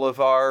off all of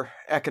our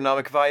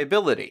economic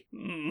viability.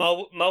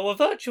 Mow a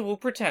virtual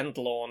pretend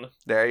lawn.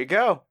 There you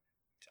go.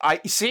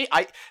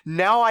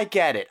 Now I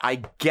get it.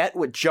 I get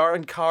what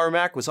John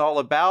Carmack was all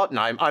about, and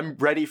I'm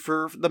ready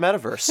for the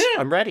metaverse.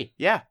 I'm ready.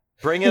 Yeah.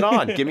 Bring it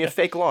on. Give me a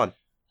fake lawn.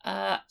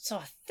 So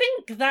I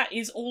think that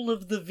is all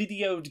of the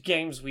videoed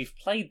games we've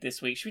played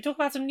this week. Should we talk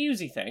about some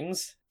newsy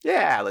things?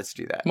 Yeah, let's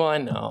do that. Why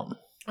not?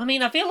 I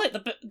mean, I feel like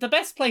the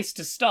best place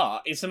to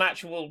start is some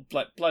actual,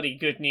 bloody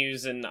good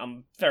news, and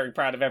I'm very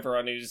proud of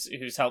everyone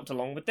who's helped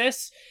along with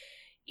this.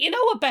 You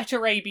know A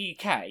Better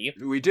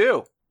ABK? We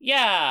do.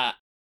 Yeah.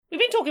 We've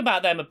been talking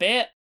about them a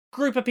bit.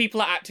 Group of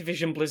people at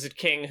Activision Blizzard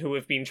King who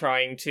have been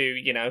trying to,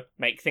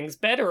 make things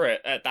better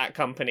at that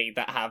company,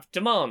 that have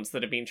demands,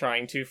 that have been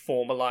trying to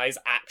formalize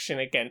action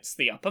against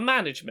the upper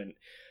management.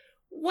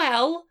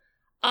 Well,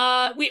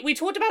 we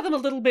talked about them a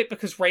little bit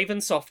because Raven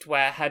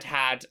Software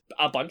had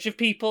a bunch of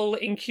people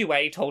in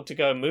QA told to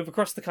go and move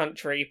across the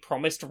country,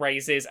 promised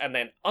raises, and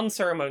then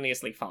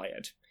unceremoniously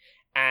fired.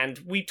 And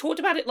we talked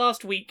about it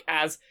last week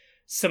as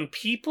some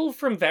people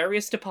from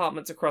various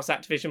departments across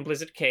Activision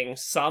Blizzard King,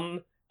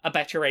 some A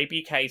Better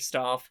ABK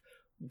staff,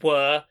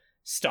 were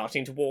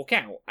starting to walk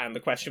out. And the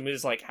question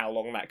was, how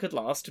long that could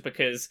last,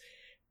 because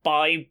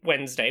by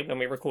Wednesday, when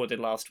we recorded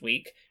last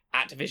week,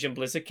 Activision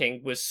Blizzard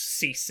King was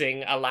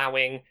ceasing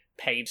allowing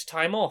paid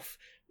time off,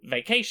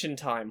 vacation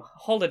time,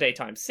 holiday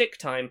time, sick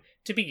time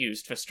to be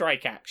used for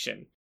strike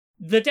action.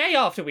 The day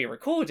after we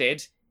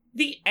recorded,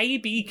 the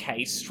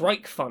ABK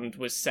Strike Fund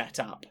was set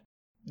up.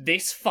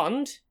 This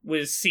fund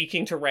was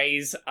seeking to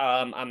raise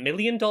 $1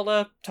 million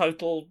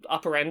total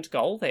upper end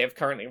goal. They have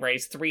currently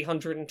raised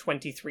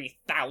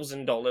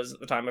 $323,000 at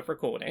the time of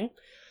recording,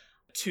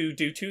 to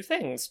do two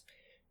things.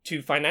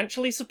 To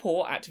financially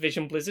support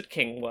Activision Blizzard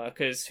King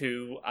workers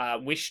who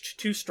wished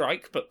to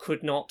strike but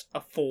could not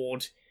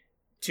afford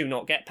to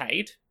not get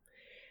paid.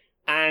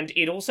 And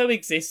it also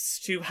exists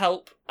to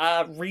help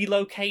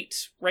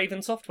relocate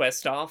Raven Software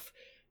staff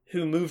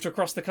who moved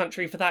across the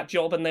country for that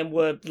job and then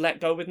were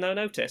let go with no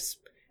notice,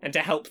 and to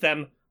help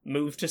them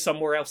move to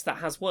somewhere else that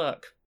has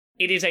work.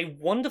 It is a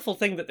wonderful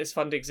thing that this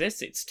fund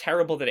exists. It's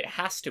terrible that it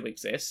has to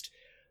exist,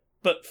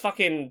 but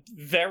fucking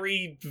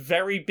very,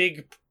 very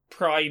big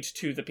pride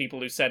to the people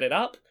who set it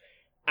up,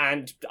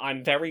 and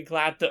I'm very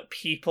glad that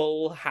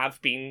people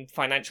have been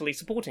financially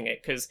supporting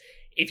it, because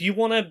if you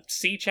want to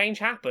see change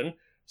happen,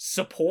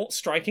 support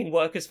striking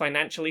workers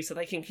financially so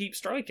they can keep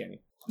striking.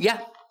 Yeah.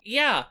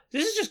 Yeah,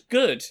 this is just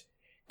good.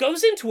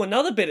 Goes into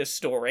another bit of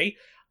story.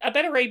 A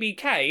Better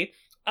ABK,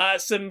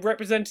 some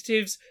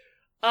representatives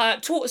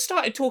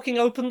started talking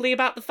openly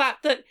about the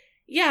fact that,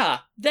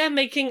 they're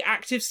making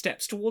active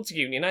steps towards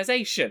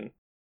unionization.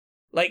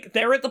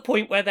 They're at the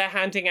point where they're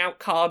handing out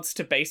cards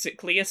to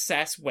basically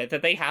assess whether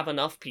they have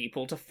enough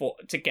people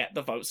to get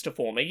the votes to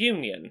form a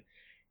union.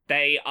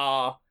 They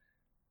are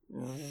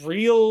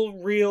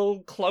real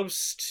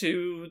close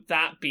to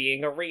that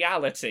being a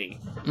reality.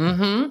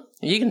 Mm-hmm.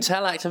 You can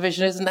tell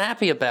Activision isn't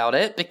happy about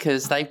it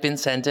because they've been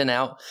sending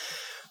out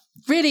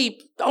really,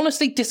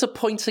 honestly,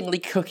 disappointingly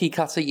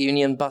cookie-cutter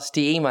union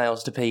busty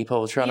emails to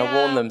people trying to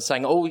warn them,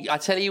 saying, I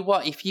tell you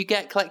what, if you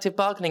get collective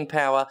bargaining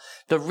power,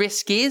 the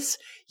risk is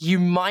you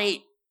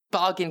might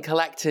bargain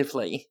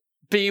collectively.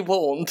 Be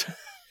warned.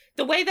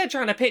 The way they're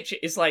trying to pitch it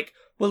is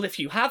well, if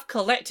you have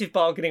collective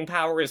bargaining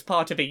power as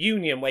part of a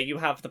union where you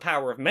have the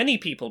power of many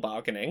people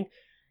bargaining,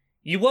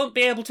 you won't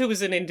be able to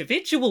as an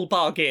individual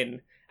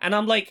bargain. And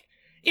I'm like,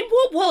 in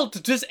what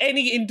world does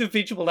any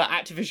individual at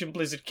Activision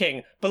Blizzard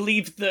King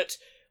believe that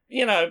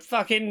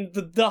fucking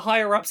the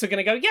higher-ups are going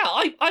to go,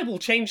 yeah, I will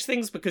change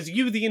things because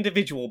you, the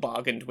individual,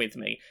 bargained with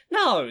me.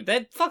 No,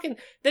 they're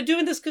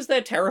doing this because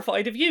they're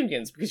terrified of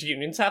unions, because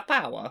unions have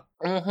power.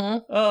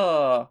 Mm-hmm.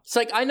 Oh. It's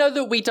like, I know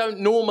that we don't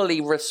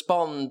normally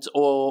respond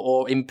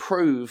or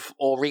improve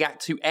or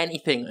react to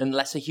anything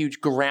unless a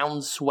huge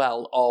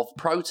groundswell of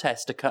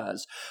protest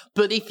occurs.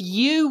 But if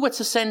you were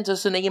to send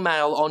us an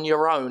email on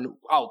your own,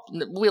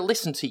 we'll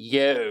listen to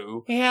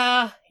you.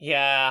 Yeah.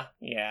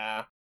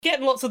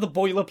 Getting lots of the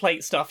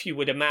boilerplate stuff you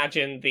would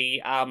imagine.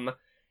 The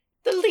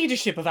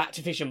leadership of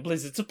Activision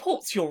Blizzard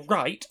supports your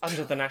right,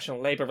 under the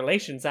National Labour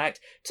Relations Act,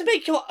 to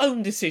make your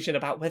own decision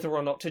about whether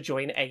or not to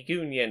join a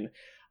union.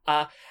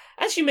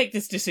 As you make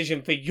this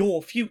decision for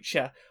your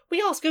future,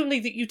 we ask only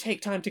that you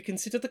take time to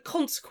consider the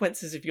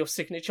consequences of your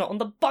signature on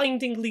the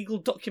binding legal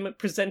document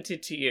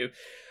presented to you.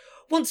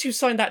 Once you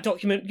sign that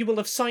document, you will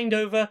have signed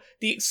over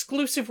the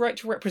exclusive right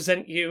to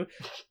represent you.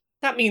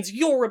 That means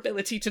your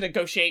ability to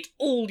negotiate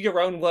all your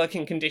own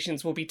working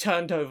conditions will be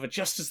turned over,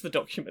 just as the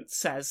document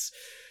says.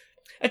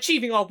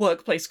 Achieving our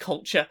workplace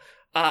culture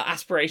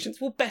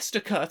aspirations will best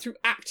occur through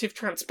active,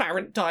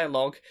 transparent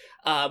dialogue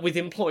with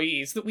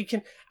employees that we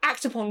can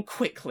act upon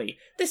quickly.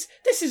 This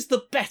is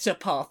the better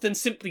path than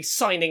simply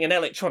signing an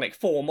electronic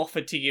form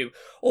offered to you,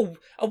 or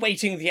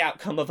awaiting the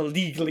outcome of a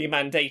legally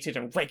mandated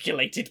and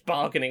regulated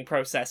bargaining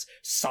process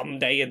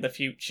someday in the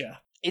future.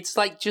 It's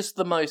like just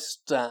the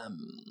most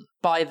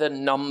by the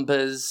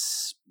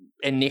numbers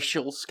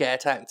initial scare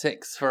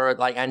tactics for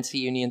like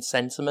anti-union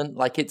sentiment.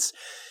 Like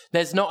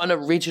there's not an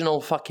original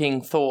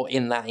fucking thought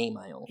in that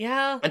email.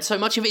 Yeah. And so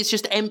much of it's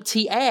just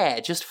empty air,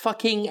 just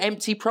fucking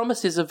empty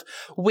promises of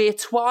we're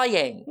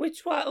twying. We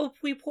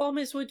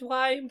promise we're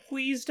twying,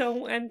 please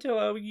don't enter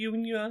a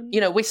union.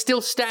 We're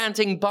still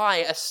standing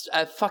by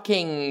a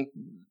fucking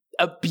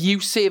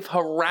abusive,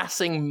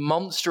 harassing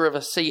monster of a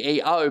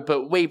CEO,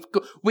 but we're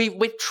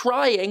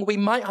trying. We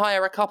might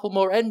hire a couple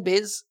more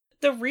NBIS.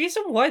 The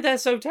reason why they're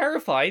so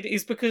terrified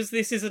is because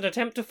this is an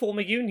attempt to form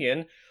a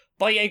union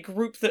by a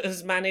group that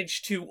has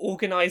managed to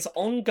organise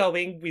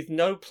ongoing, with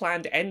no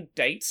planned end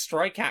date,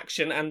 strike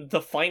action and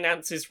the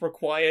finances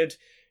required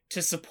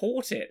to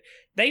support it.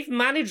 They've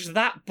managed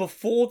that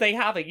before they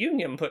have a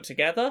union put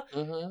together.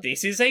 Mm-hmm.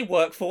 This is a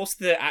workforce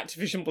that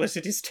Activision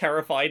Blizzard is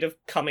terrified of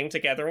coming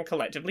together and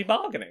collectively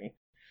bargaining.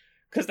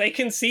 Because they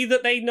can see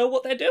that they know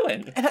what they're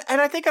doing.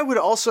 And I think I would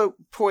also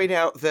point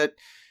out that,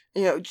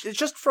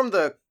 just from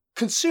the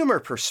consumer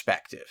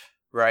perspective,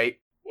 right?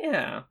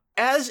 Yeah.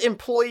 As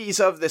employees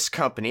of this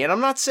company, and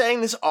I'm not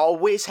saying this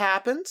always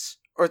happens,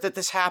 or that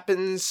this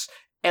happens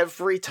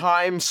every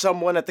time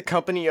someone at the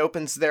company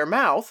opens their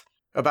mouth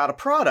about a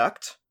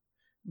product,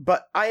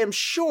 but I am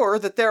sure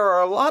that there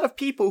are a lot of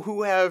people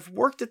who have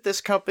worked at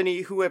this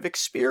company who have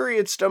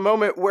experienced a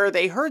moment where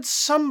they heard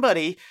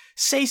somebody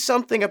say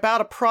something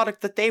about a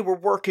product that they were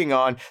working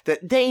on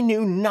that they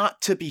knew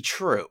not to be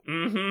true.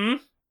 Mm-hmm.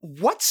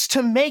 What's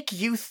to make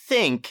you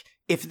think,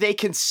 if they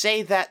can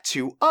say that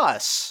to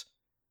us,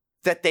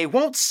 that they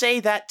won't say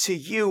that to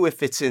you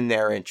if it's in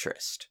their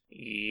interest?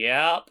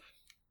 Yep.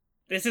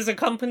 This is a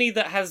company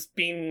that has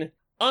been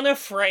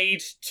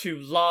unafraid to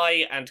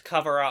lie and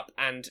cover up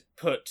and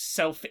put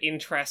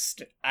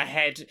self-interest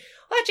ahead.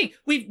 Actually,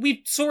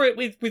 we saw it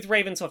with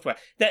Raven Software.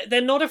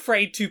 They're not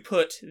afraid to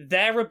put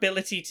their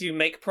ability to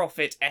make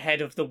profit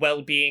ahead of the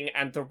well-being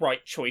and the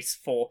right choice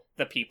for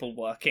the people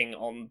working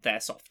on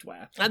their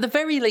software. At the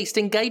very least,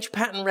 engage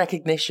pattern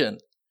recognition.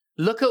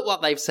 Look at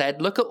what they've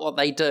said, look at what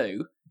they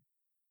do.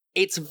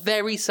 It's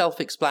very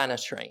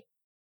self-explanatory.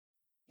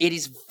 It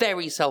is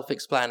very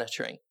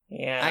self-explanatory.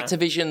 Yeah.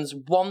 Activision's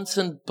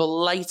wanton,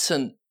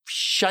 blatant,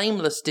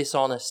 shameless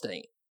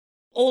dishonesty.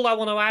 All I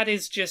want to add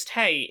is just,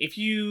 hey, if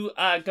you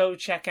go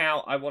check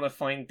out, I want to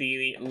find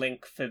the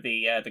link for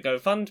the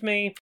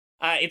GoFundMe.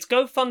 It's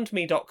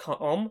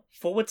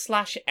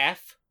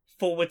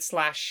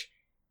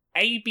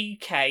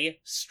gofundme.com/F/ABK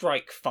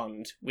Strike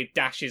Fund, with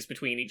dashes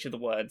between each of the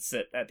words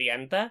at the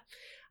end there.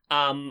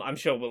 I'm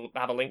sure we'll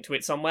have a link to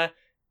it somewhere.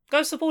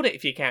 Go support it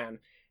if you can.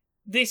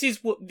 This is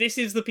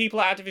the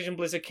people at Activision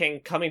Blizzard King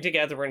coming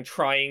together and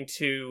trying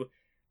to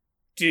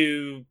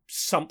do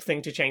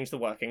something to change the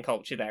working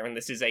culture there, and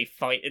this is a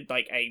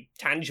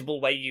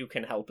tangible way you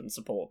can help and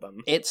support them.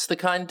 It's the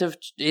kind of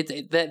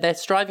they're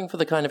striving for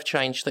the kind of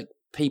change that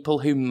people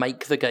who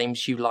make the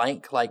games you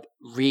like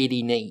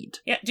really need.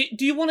 Yeah,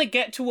 do you want to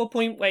get to a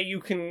point where you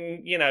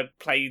can,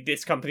 play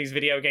this company's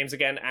video games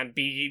again and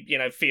be,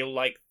 feel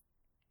like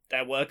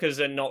their workers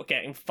are not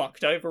getting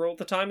fucked over all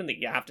the time and that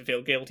you have to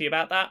feel guilty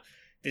about that?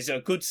 This is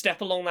a good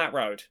step along that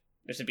road.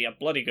 This would be a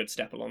bloody good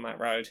step along that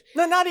road.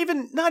 No, not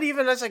even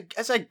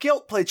as a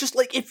guilt play. Just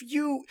like if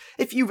you've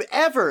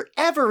ever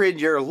in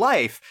your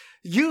life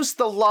used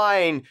the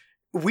line,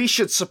 "We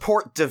should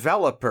support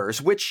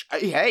developers," which,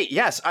 hey,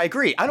 yes, I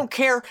agree. I don't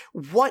care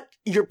what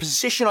your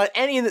position on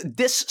any of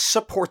this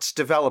supports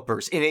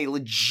developers in a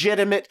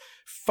legitimate,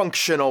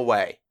 functional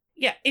way.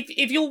 Yeah,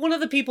 if you're one of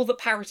the people that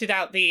parroted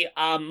out the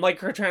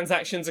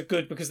microtransactions are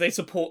good because they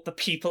support the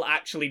people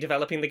actually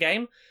developing the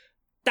game,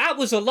 that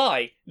was a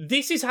lie.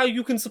 This is how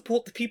you can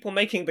support the people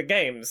making the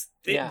games.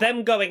 Yeah.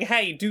 Them going,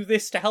 hey, do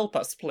this to help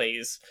us,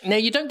 please. Now,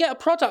 you don't get a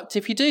product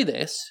if you do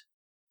this,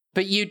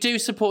 but you do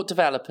support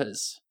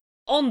developers.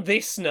 On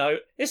this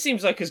note, this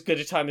seems like as good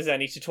a time as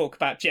any to talk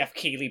about Jeff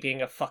Keighley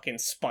being a fucking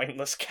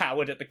spineless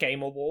coward at the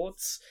Game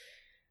Awards.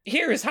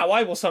 Here is how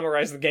I will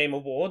summarize the Game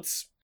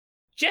Awards.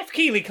 Jeff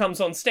Keighley comes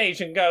on stage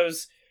and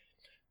goes,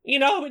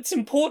 it's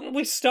important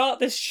we start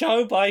this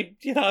show by,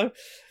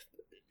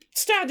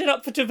 standing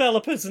up for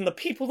developers and the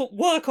people that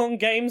work on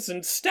games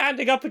and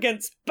standing up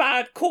against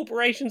bad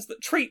corporations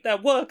that treat their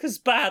workers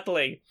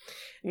badly.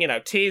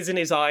 Tears in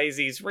his eyes,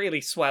 he's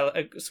really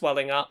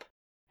swelling up.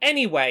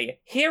 Anyway,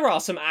 here are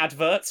some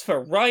adverts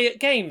for Riot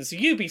Games,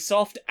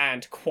 Ubisoft,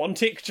 and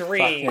Quantic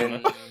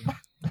Dream.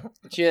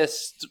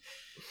 Just...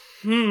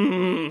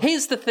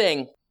 Here's the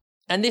thing,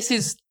 and this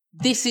is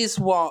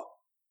what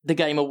the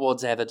Game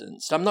Awards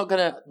evidenced. I'm not going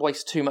to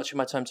waste too much of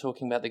my time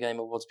talking about the Game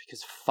Awards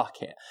because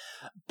fuck it.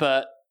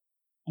 But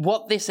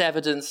what this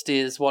evidenced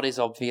is what is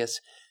obvious.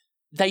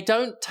 They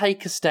don't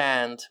take a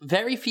stand.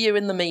 Very few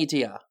in the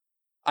media.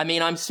 I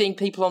mean, I'm seeing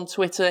people on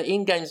Twitter,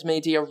 in-games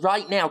media,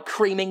 right now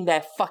creaming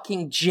their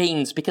fucking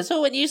jeans because,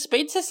 a new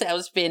Splinter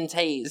Cell's been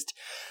teased.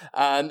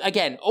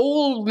 Again,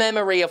 all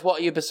memory of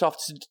what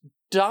Ubisoft's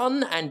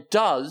done and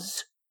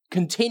does,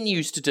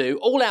 continues to do,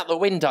 all out the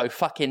window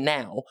fucking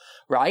now,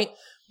 right?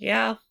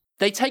 Yeah.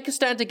 They take a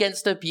stand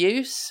against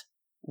abuse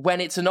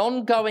when it's an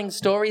ongoing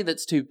story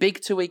that's too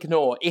big to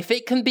ignore. If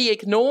it can be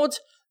ignored,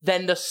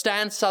 then the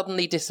stand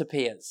suddenly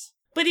disappears.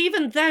 But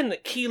even then,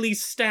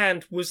 Keighley's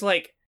stand was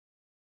like...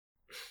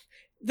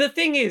 The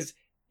thing is,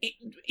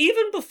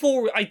 even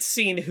before I'd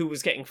seen who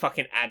was getting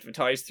fucking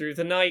advertised through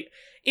the night,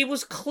 it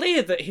was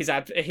clear that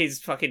his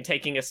fucking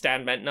taking a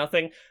stand meant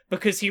nothing,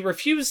 because he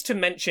refused to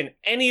mention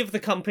any of the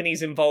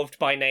companies involved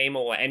by name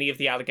or any of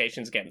the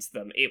allegations against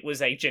them. It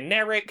was a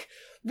generic,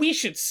 we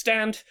should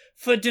stand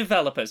for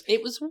developers.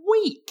 It was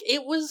weak.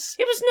 It was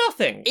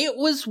nothing. It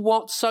was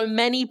what so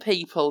many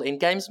people in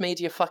games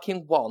media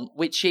fucking want,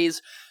 which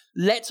is,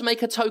 let's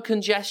make a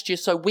token gesture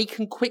so we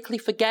can quickly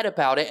forget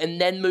about it and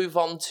then move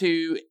on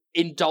to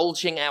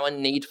indulging our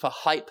need for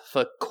hype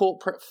for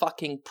corporate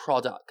fucking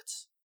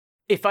products.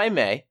 If I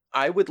may,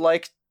 I would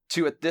like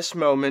to, at this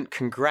moment,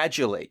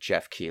 congratulate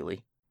Jeff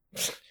Keighley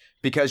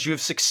because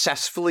you've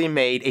successfully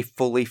made a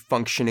fully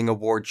functioning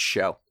awards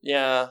show.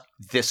 Yeah.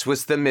 This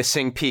was the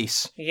missing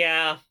piece.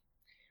 Yeah.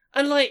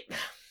 And,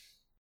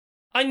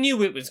 I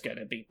knew it was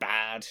gonna be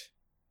bad.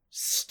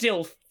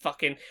 Still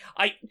fucking...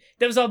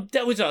 There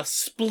was a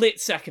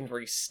split second where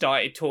he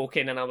started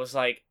talking and I was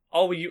like,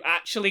 oh, are you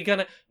actually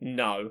gonna...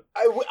 No.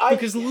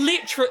 Because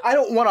literally... I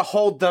don't want to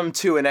hold them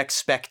to an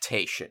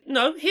expectation.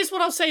 No, here's what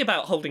I'll say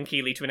about holding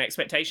Keighley to an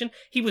expectation.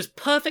 He was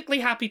perfectly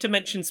happy to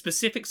mention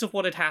specifics of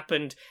what had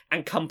happened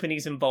and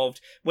companies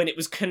involved when it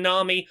was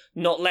Konami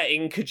not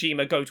letting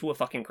Kojima go to a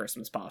fucking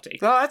Christmas party.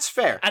 No, that's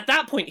fair. At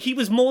that point, he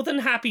was more than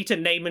happy to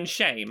name and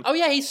shame. Oh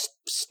yeah, he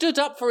stood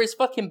up for his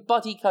fucking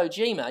buddy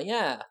Kojima,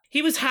 yeah.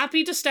 He was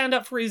happy to stand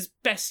up for his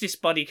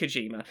bestest buddy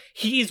Kojima.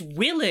 He is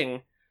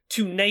willing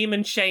to name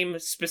and shame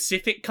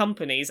specific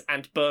companies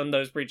and burn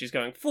those bridges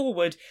going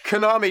forward.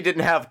 Konami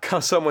didn't have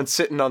someone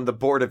sitting on the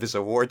board of his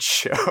awards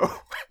show.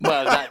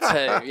 Well, that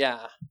too,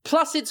 yeah.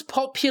 Plus, it's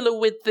popular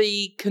with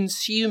the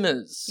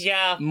consumers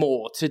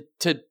more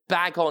to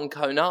bag on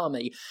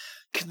Konami.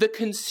 The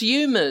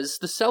consumers,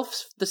 the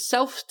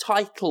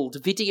self-titled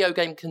video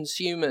game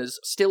consumers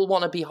still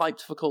want to be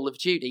hyped for Call of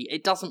Duty.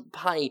 It doesn't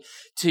pay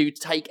to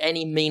take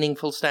any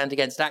meaningful stand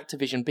against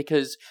Activision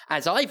because,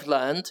 as I've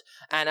learned,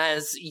 and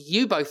as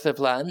you both have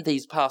learned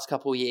these past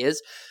couple years,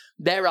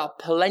 there are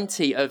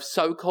plenty of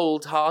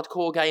so-called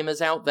hardcore gamers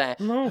out there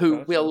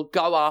who will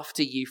go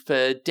after you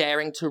for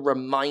daring to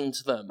remind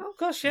them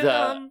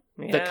that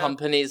the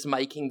companies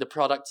making the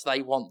products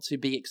they want to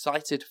be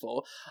excited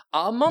for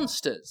are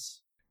monsters.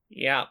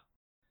 Yeah.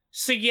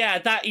 So yeah,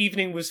 that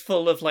evening was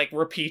full of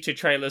repeated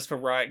trailers for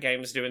Riot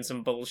Games doing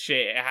some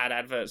bullshit. It had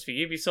adverts for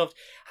Ubisoft.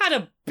 Had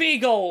a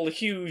big old,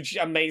 huge,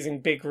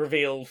 amazing big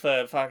reveal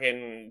for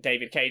fucking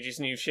David Cage's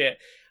new shit.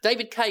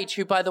 David Cage,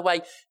 who, by the way,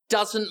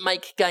 doesn't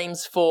make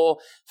games for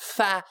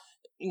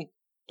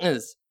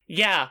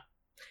Yeah.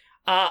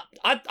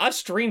 I've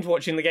streamed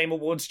watching the Game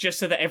Awards just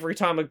so that every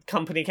time a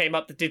company came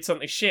up that did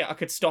something shit, I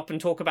could stop and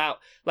talk about,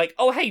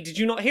 oh, hey, did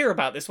you not hear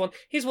about this one?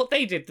 Here's what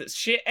they did that's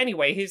shit.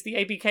 Anyway, here's the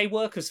ABK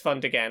Workers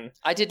Fund again.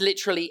 I did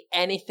literally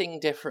anything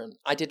different.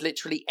 I did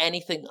literally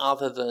anything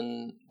other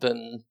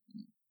than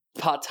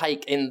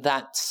partake in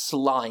that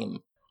slime.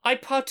 I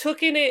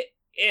partook in it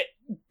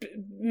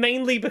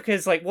mainly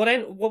because,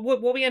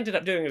 what we ended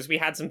up doing is we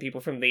had some people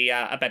from the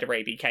A Better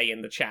ABK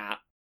in the chat.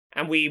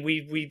 And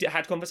we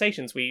had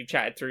conversations. We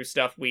chatted through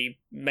stuff. We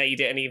made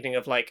it an evening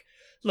of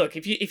look,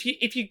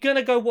 if you're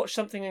gonna go watch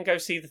something and go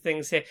see the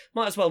things here,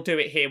 might as well do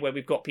it here where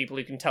we've got people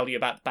who can tell you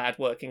about bad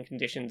working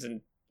conditions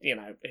and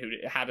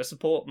how to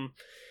support them.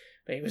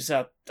 But it was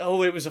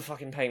a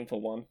fucking painful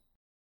one.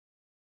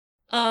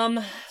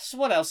 So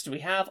what else do we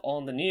have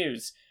on the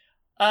news?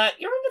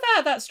 You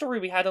remember that story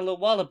we had a little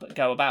while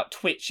ago about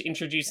Twitch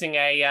introducing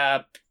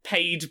a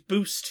paid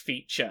boost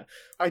feature?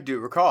 I do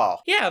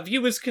recall. Yeah,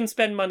 viewers can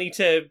spend money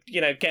to,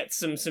 get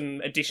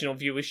some additional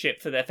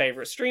viewership for their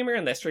favourite streamer,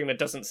 and their streamer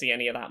doesn't see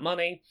any of that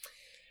money.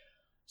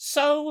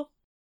 So,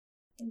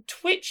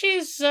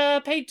 Twitch's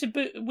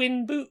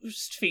paid-to-win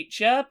boost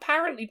feature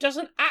apparently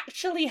doesn't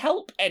actually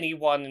help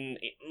anyone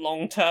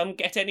long-term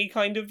get any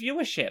kind of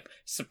viewership,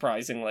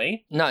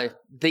 surprisingly. No,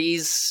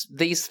 these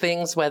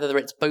things, whether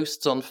it's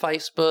boosts on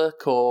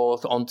Facebook or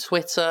on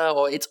Twitter,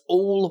 or it's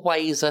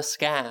always a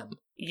scam.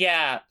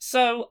 Yeah,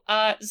 so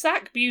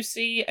Zach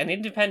Busey, an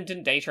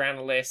independent data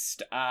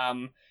analyst,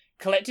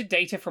 collected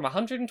data from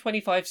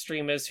 125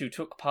 streamers who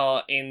took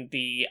part in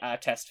the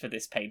test for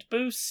this paid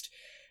boost,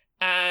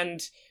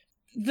 and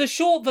the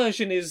short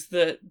version is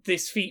that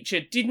this feature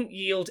didn't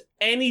yield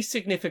any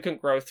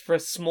significant growth for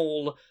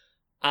small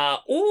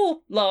or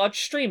large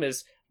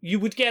streamers. You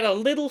would get a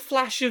little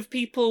flash of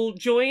people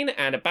join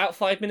and about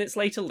 5 minutes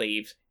later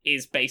leave,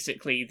 is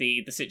basically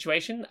the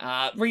situation.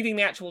 Reading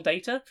the actual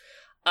data,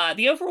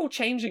 the overall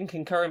change in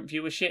concurrent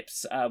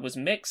viewerships was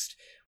mixed,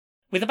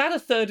 with about a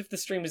third of the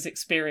streamers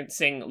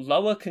experiencing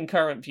lower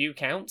concurrent view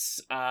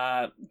counts,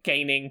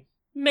 gaining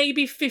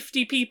maybe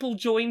 50 people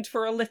joined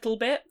for a little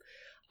bit.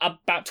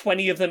 About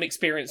 20 of them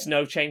experienced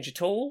no change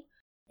at all.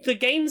 The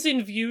gains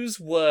in views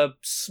were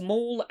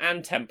small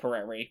and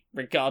temporary,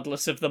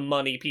 regardless of the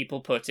money people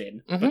put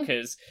in. Mm-hmm.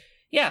 Because,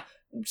 yeah,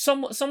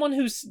 someone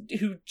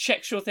who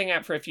checks your thing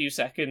out for a few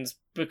seconds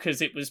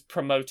because it was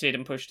promoted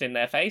and pushed in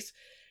their face,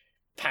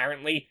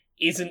 apparently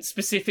isn't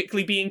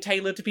specifically being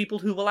tailored to people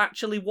who will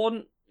actually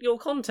want your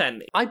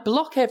content. I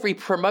block every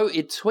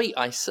promoted tweet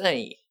I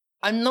see.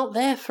 I'm not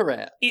there for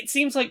it. It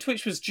seems like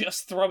Twitch was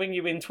just throwing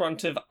you in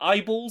front of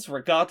eyeballs,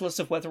 regardless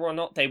of whether or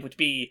not they would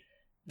be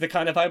the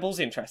kind of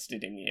eyeballs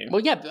interested in you. Well,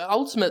 yeah, but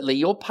ultimately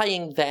you're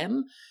paying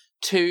them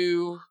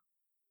to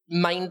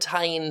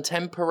maintain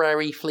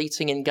temporary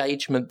fleeting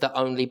engagement that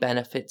only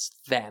benefits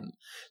them.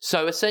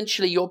 So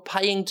essentially you're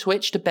paying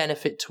Twitch to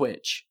benefit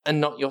Twitch and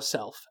not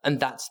yourself,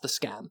 and that's the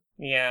scam.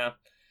 Yeah.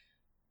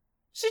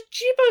 So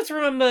do you both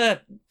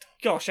remember,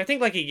 gosh, I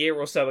think like a year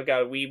or so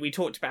ago, we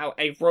talked about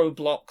a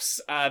Roblox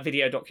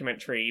video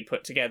documentary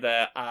put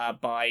together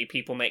by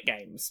People Make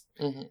Games.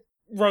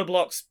 Mm-hmm.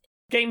 Roblox,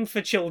 game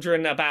for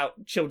children,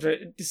 about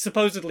children,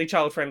 supposedly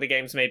child-friendly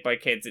games made by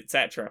kids,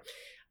 etc.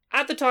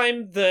 At the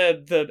time,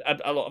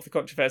 a lot of the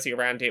controversy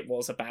around it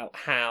was about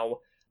how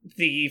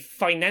the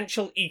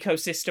financial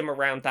ecosystem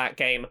around that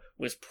game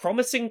was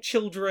promising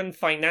children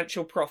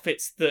financial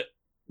profits that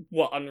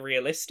were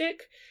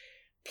unrealistic,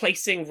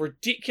 placing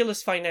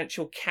ridiculous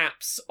financial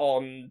caps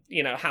on,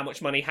 how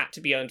much money had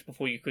to be earned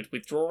before you could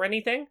withdraw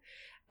anything,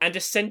 and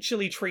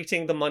essentially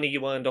treating the money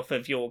you earned off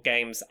of your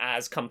games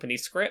as company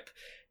scrip,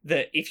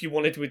 that if you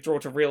wanted to withdraw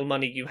to real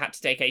money, you had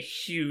to take a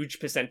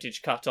huge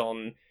percentage cut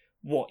on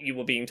what you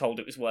were being told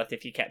it was worth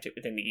if you kept it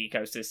within the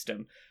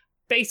ecosystem.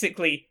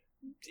 Basically,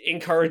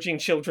 encouraging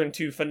children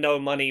to, for no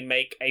money,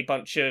 make a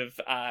bunch of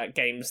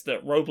games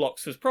that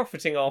Roblox was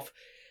profiting off.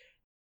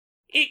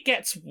 It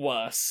gets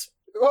worse.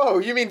 Oh,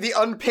 you mean the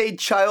unpaid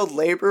child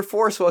labor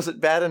force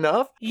wasn't bad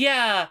enough?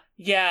 Yeah.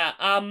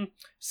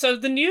 So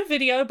the new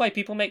video by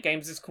People Make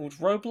Games is called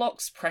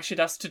Roblox Pressured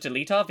Us to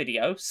Delete Our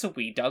Video, So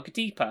We Dug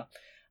Deeper.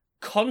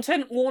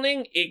 Content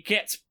warning, it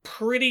gets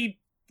pretty...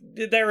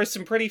 There is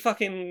some pretty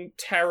fucking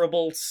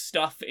terrible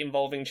stuff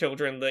involving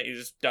children that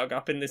is dug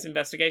up in this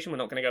investigation. We're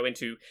not going to go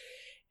into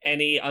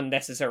any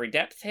unnecessary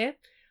depth here.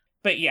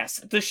 But yes,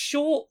 the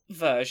short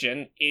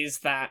version is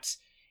that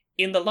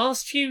in the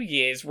last few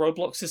years,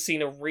 Roblox has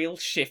seen a real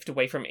shift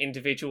away from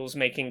individuals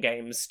making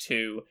games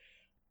to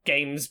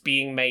games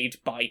being made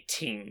by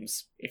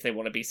teams, if they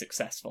want to be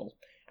successful.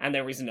 And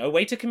there is no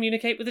way to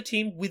communicate with a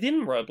team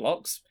within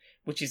Roblox,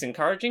 which is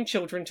encouraging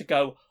children to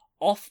go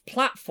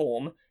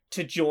off-platform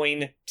to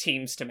join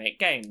teams to make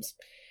games.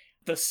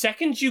 The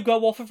second you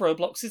go off of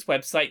Roblox's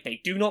website,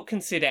 they do not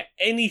consider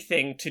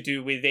anything to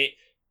do with it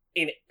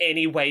in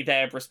any way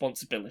their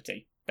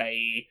responsibility.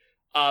 They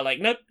are like,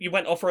 nope, you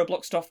went off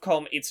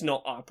Roblox.com, it's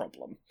not our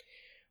problem.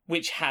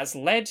 Which has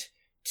led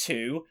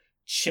to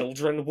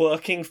children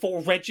working for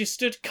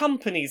registered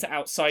companies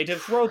outside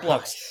of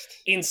Roblox.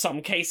 In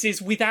some cases,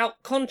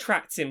 without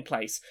contracts in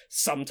place.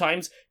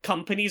 Sometimes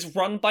companies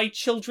run by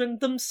children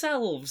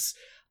themselves.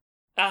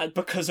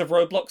 Because of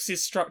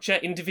Roblox's structure,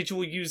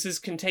 individual users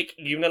can take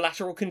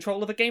unilateral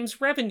control of a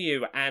game's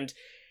revenue, and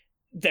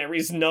there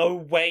is no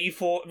way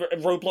for...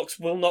 Roblox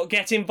will not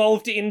get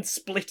involved in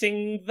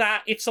splitting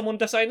that if someone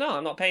does say, no,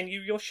 I'm not paying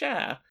you your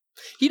share.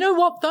 You know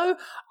what, though?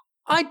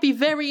 I'd be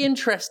very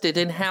interested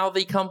in how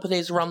the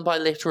companies run by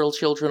literal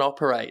children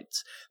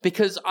operate,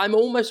 because I'm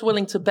almost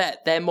willing to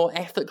bet they're more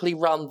ethically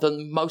run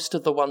than most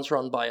of the ones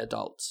run by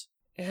adults.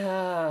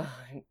 Yeah...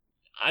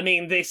 I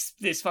mean, this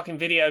fucking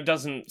video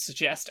doesn't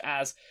suggest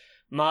as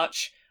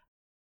much.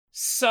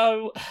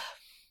 So,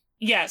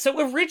 yeah,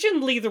 so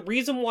originally the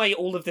reason why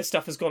all of this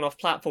stuff has gone off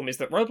platform is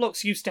that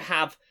Roblox used to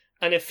have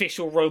an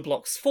official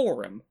Roblox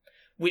forum,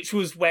 which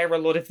was where a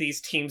lot of these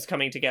teams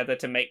coming together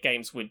to make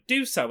games would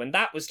do so, and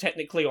that was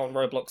technically on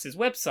Roblox's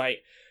website,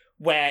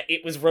 where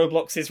it was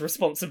Roblox's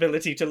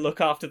responsibility to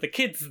look after the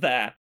kids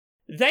there.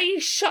 They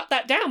shut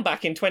that down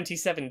back in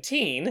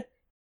 2017,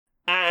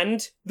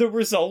 and the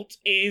result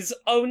is,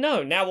 oh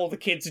no, now all the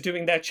kids are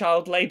doing their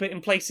child labour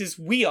in places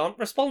we aren't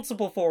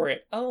responsible for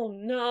it. Oh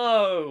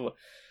no.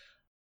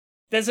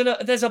 There's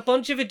a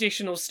bunch of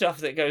additional stuff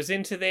that goes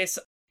into this.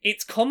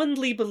 It's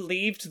commonly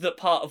believed that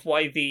part of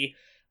why the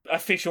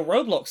official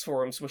Roblox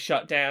forums were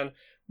shut down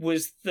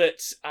was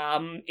that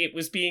it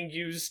was being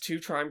used to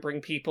try and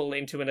bring people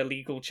into an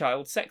illegal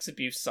child sex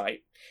abuse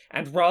site.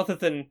 And rather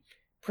than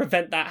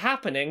prevent that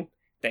happening,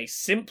 they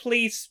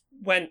simply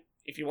went,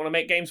 if you want to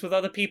make games with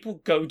other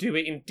people, go do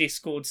it in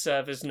Discord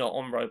servers, not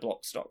on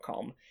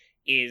Roblox.com,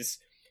 is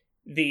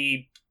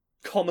the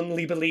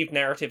commonly believed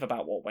narrative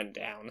about what went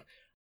down.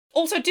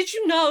 Also, did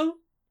you know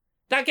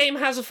that game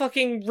has a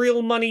fucking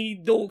real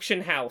money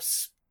auction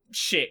house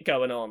shit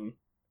going on?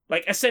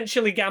 Like,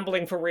 essentially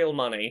gambling for real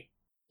money.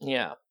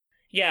 Yeah.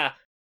 Yeah.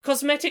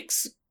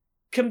 Cosmetics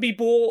can be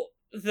bought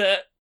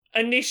that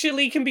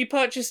initially can be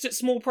purchased at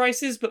small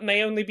prices, but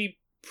may only be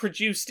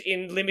produced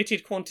in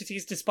limited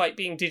quantities despite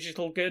being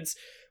digital goods,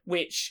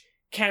 which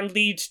can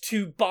lead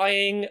to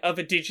buying of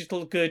a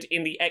digital good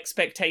in the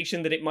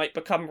expectation that it might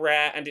become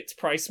rare and its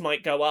price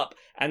might go up,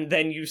 and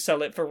then you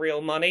sell it for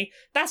real money.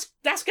 That's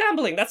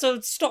gambling. That's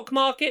a stock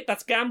market.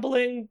 That's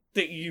gambling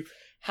that you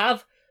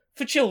have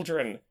for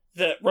children,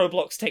 that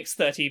Roblox takes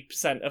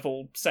 30% of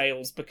all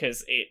sales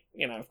because it,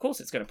 of course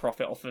it's going to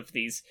profit off of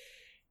these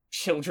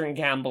children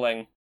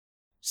gambling.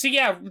 So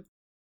yeah,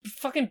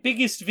 fucking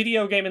biggest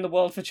video game in the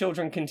world for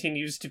children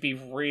continues to be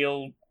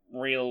real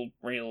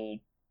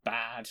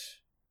bad.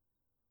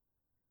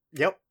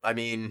 Yep. I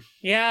mean,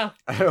 yeah.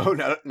 I don't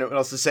know what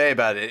else to say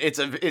about it. It's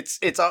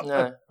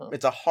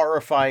a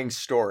horrifying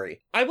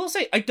story. I will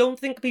say, I don't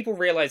think people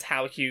realize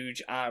how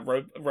huge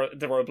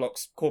the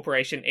Roblox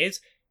Corporation is.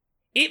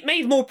 It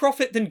made more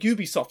profit than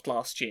Ubisoft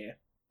last year.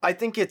 I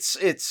think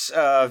its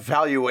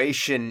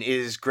valuation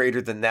is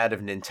greater than that of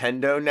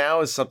Nintendo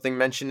now, is something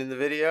mentioned in the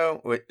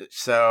video.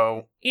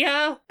 So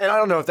yeah, and I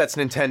don't know if that's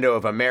Nintendo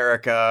of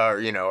America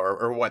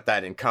or what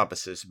that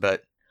encompasses,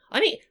 but I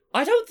mean,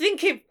 I don't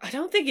think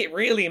it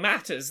really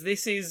matters.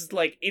 This is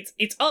like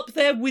it's up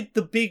there with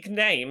the big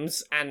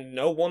names, and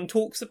no one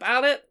talks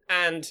about it.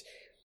 And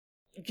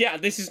yeah,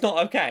 this is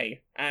not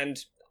okay. And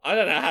I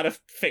don't know how to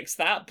fix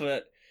that,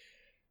 but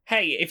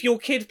hey, if your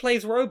kid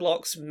plays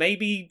Roblox,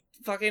 maybe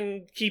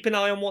fucking keep an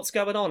eye on what's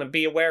going on and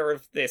be aware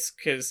of this,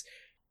 because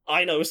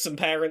I know some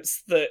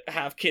parents that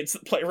have kids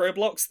that play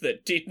Roblox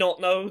that did not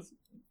know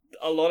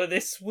a lot of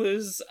this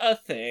was a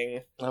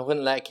thing. I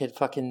wouldn't let a kid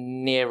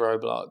fucking near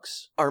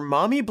Roblox. Are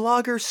mommy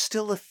bloggers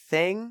still a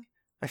thing?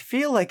 I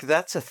feel like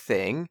that's a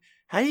thing.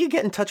 How do you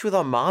get in touch with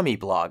a mommy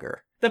blogger?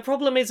 The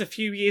problem is, a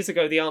few years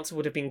ago, the answer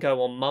would have been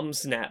go on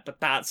Mumsnet, but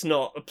that's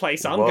not a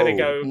place I'm going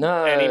to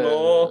go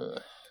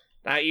anymore.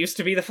 That used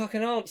to be the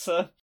fucking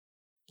answer.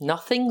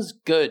 Nothing's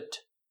good.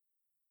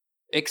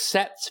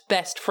 Except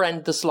Best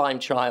Friend the Slime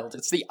Child.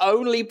 It's the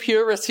only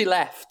purity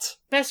left.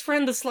 Best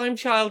Friend the Slime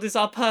Child is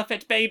our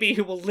perfect baby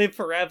who will live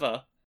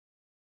forever.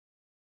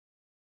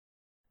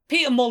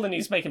 Peter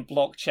Molyneux's making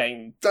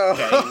blockchain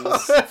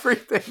games.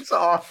 Everything's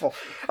awful.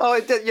 Oh,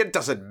 it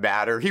doesn't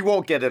matter. He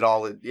won't get it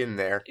all in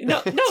there.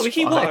 No,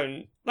 he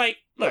won't. Like,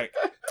 look,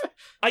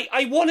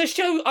 I want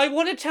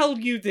to tell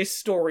you this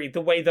story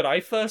the way that I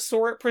first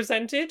saw it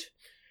presented.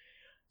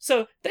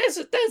 So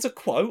there's a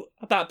quote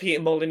about Peter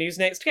Molyneux's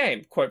next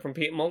game. Quote from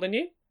Peter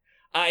Molyneux.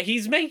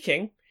 He's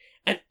making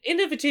an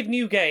innovative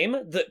new game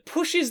that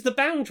pushes the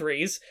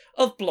boundaries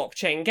of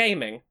blockchain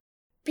gaming.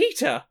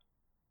 Peter,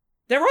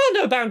 there are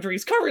no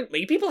boundaries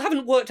currently. People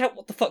haven't worked out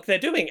what the fuck they're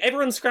doing.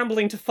 Everyone's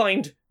scrambling to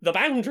find the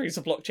boundaries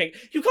of blockchain.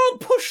 You can't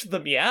push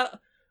them yet.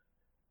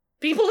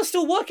 People are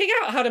still working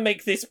out how to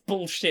make this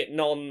bullshit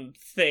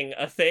non-thing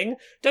a thing.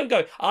 Don't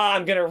go,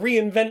 I'm going to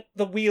reinvent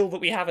the wheel that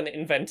we haven't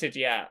invented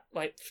yet.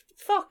 Like,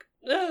 fuck.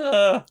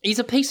 He's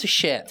a piece of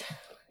shit.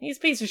 He's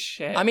a piece of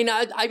shit. I mean,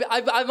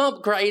 I'm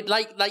upgrade.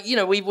 Like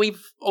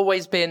we've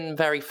always been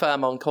very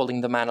firm on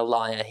calling the man a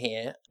liar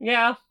here.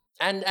 Yeah.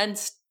 And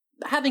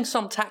having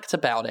some tact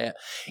about it.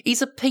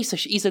 He's a piece of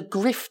shit. He's a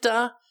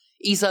grifter.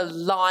 He's a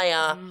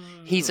liar.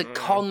 He's a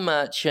con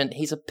merchant.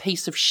 He's a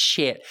piece of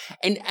shit.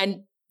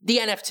 And the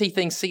NFT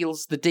thing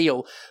seals the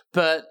deal,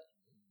 but,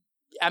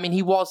 I mean,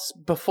 he was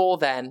before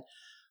then,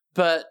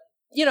 but,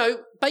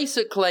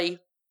 basically,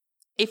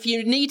 if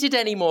you needed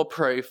any more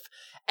proof,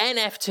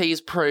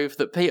 NFTs prove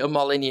that Peter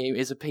Molyneux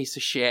is a piece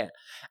of shit,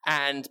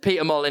 and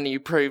Peter Molyneux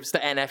proves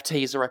that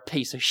NFTs are a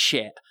piece of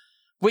shit.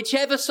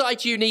 Whichever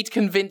side you need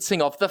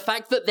convincing of, the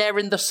fact that they're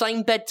in the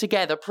same bed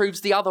together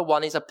proves the other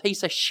one is a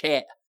piece of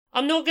shit.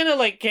 I'm not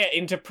gonna, get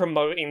into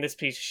promoting this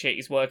piece of shit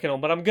he's working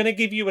on, but I'm gonna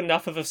give you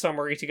enough of a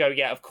summary to go,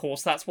 yeah, of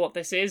course that's what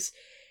this is.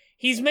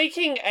 He's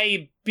making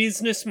a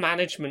business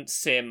management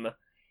sim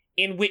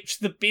in which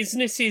the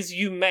businesses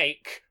you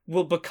make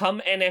will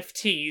become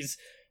NFTs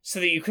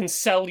so that you can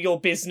sell your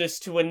business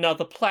to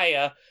another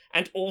player,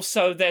 and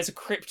also there's a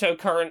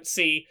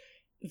cryptocurrency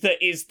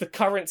that is the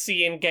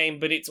currency in-game,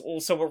 but it's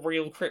also a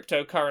real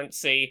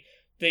cryptocurrency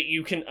that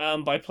you can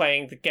earn by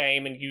playing the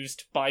game and use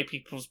to buy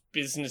people's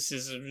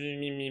businesses.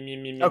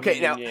 Okay,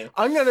 now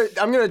I'm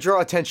gonna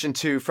draw attention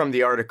to, from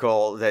the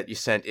article that you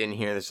sent in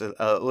here, there's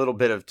a little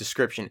bit of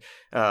description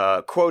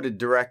quoted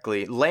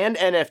directly. Land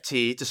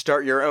NFT to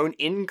start your own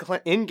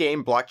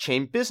in-game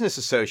blockchain business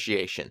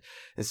association.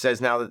 It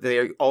says now that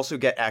they also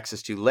get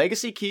access to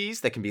legacy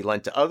keys that can be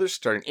lent to others,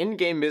 start an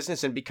in-game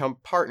business, and become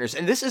partners.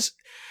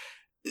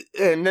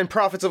 And then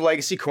profits of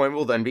Legacy Coin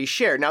will then be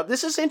shared. Now,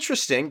 this is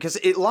interesting because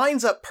it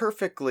lines up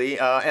perfectly,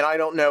 and I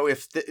don't know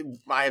if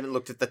I haven't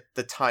looked at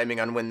the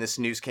timing on when this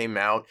news came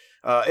out.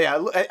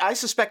 I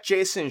suspect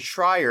Jason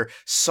Schreier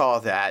saw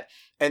that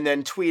and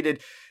then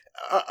tweeted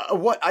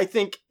what I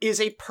think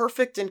is a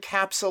perfect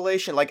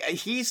encapsulation. Like,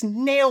 he's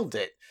nailed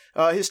it.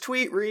 His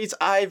tweet reads,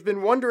 "I've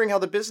been wondering how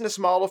the business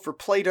model for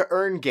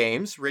play-to-earn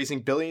games,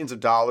 raising billions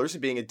of dollars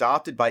and being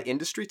adopted by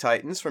industry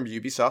titans from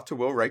Ubisoft to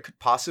Will Wright, could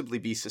possibly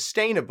be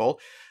sustainable.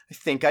 I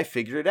think I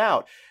figured it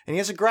out." And he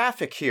has a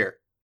graphic here.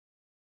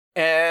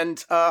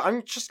 And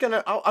I'm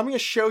gonna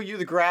show you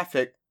the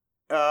graphic,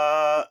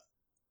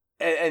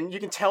 and you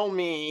can tell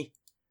me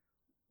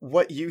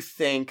what you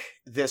think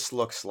this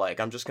looks like.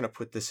 I'm just gonna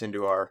put this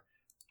into our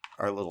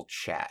little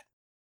chat.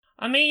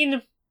 I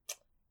mean,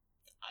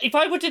 if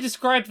I were to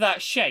describe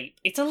that shape,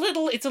 it's a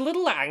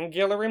little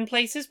angular in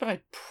places, but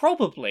I'd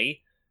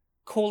probably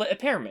call it a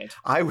pyramid.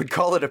 I would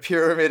call it a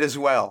pyramid as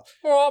well.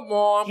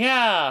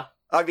 Yeah.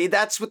 I mean,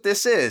 that's what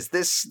this is.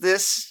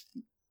 This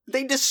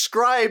they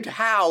described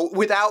how,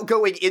 without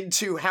going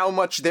into how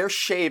much they're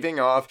shaving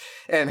off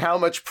and how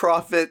much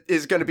profit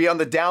is going to be on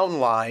the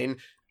downline.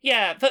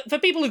 Yeah, for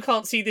people who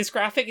can't see this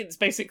graphic, it's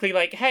basically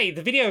like, hey,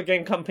 the video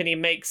game company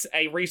makes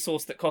a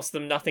resource that costs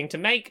them nothing to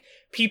make,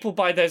 people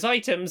buy those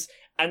items,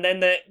 and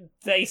then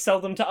they sell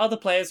them to other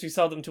players who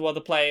sell them to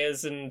other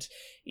players, and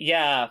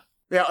yeah.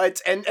 Yeah,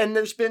 and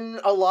there's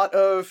been a lot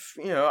of,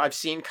 I've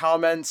seen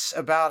comments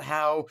about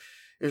how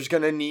there's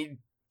going to need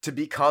to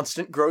be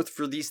constant growth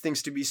for these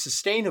things to be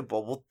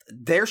sustainable. Well,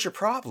 there's your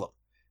problem,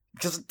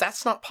 because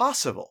that's not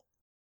possible.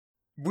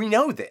 We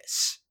know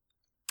this.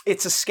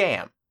 It's a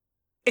scam.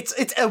 It's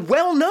a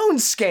well-known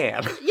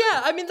scam.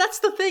 Yeah, I mean, that's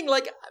the thing.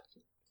 Like,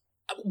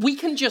 we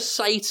can just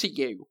say to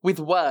you with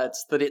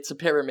words that it's a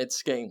pyramid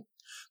scheme,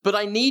 but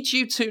I need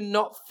you to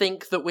not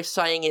think that we're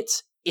saying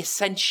it's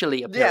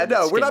essentially a pyramid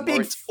scheme. We're not being...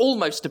 It's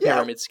almost a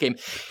pyramid scheme.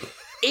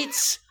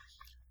 It's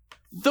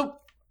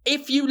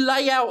if you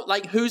lay out,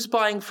 like, who's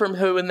buying from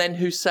who and then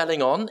who's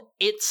selling on,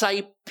 it's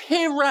a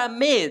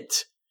pyramid.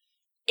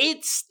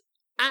 It's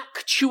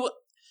actual...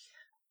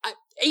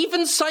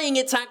 Even saying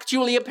it's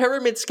actually a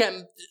pyramid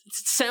scam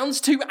sounds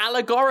too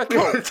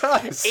allegorical. It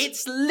does.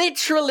 It's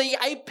literally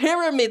a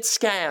pyramid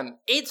scam.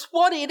 It's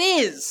what it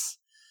is.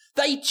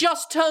 They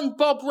just turned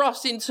Bob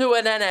Ross into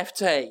an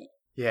NFT.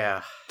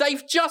 Yeah.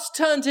 They've just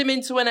turned him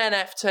into an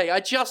NFT. I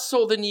just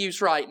saw the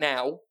news right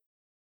now.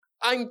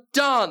 I'm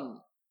done.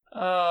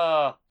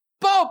 Bob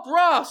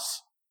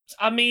Ross!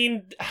 I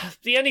mean,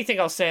 the only thing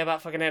I'll say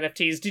about fucking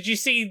NFTs, did you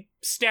see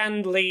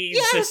Stan Lee's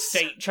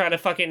estate trying to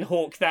fucking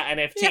hawk that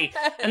NFT?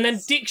 Yes. And then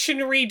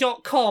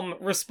Dictionary.com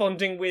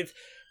responding with,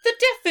 the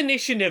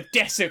definition of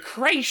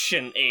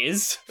desecration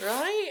is...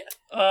 Right?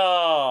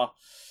 Oh.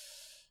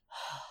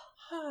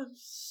 I'm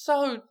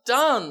so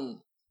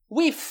done.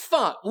 We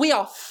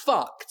are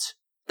fucked.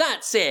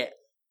 That's it.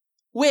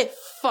 We're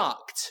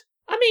fucked.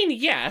 I mean,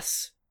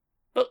 yes,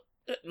 but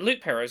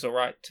Loop Hero's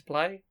alright to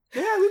play.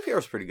 Yeah, Loop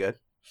Hero's pretty good.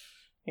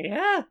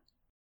 Yeah.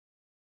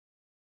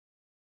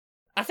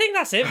 I think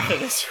that's it for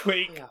this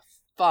week. We're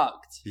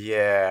fucked.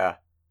 Yeah.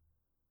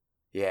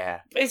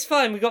 Yeah. It's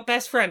fine, we got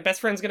Best Friend. Best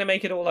Friend's gonna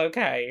make it all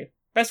okay.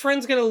 Best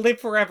Friend's gonna live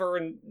forever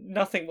and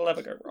nothing will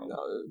ever go wrong.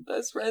 No,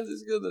 Best Friend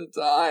is gonna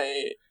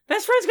die.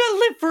 Best Friend's gonna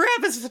live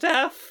forever,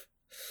 Steph!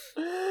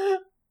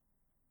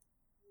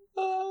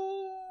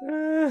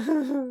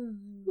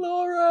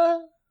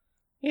 Laura.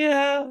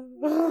 Yeah.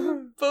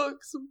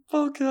 Books and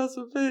podcasts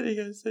and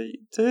videos that you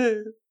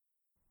do.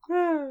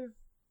 They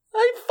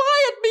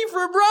fired me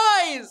from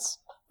Rise!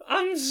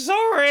 I'm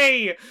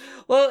sorry!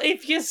 Well,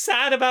 if you're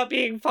sad about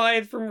being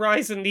fired from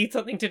Rise and need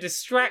something to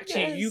distract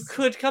you, you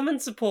could come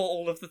and support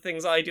all of the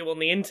things I do on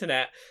the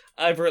internet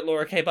over at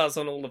Laura K. Buzz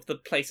on all of the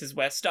places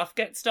where stuff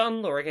gets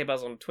done. Laura K.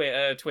 Buzz on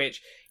Twitter,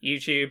 Twitch,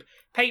 YouTube,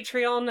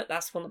 Patreon,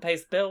 that's the one that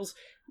pays the bills.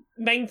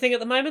 Main thing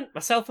at the moment,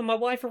 myself and my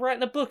wife are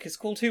writing a book. It's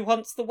called Who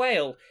Hunts the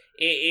Whale.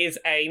 It is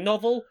a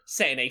novel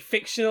set in a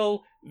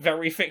fictional,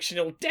 very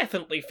fictional,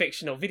 definitely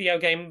fictional video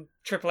game,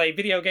 AAA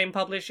video game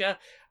publisher.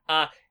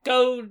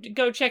 Go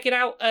check it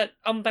out at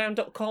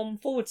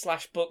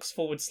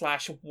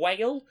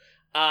unbound.com/books/whale.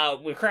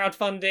 We're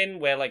crowdfunding.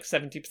 We're like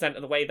 70%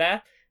 of the way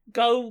there.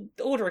 Go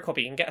order a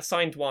copy and get a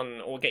signed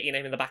one, or get your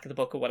name in the back of the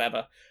book or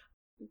whatever.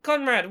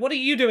 Conrad, what are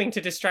you doing to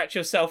distract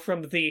yourself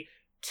from the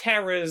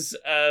terrors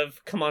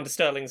of Commander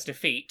Sterling's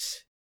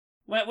defeat?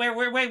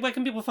 Where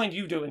can people find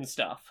you doing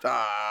stuff?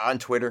 On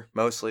Twitter,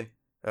 mostly.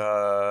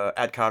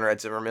 at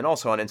Conrad Zimmerman,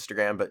 also on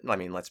Instagram, but I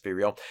mean, let's be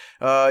real.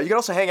 You can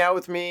also hang out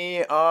with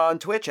me on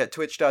Twitch at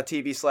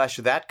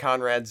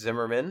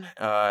twitch.tv/thatconradzimmerman.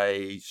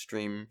 I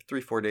stream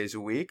 3-4 days a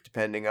week,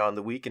 depending on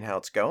the week and how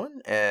it's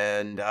going.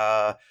 And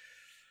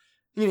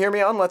you can hear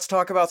me on Let's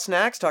Talk About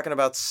Snacks, talking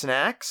about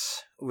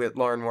snacks with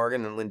Lauren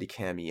Morgan and Lindy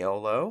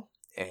Camiolo.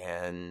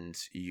 And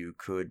you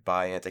could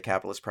buy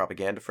anti-capitalist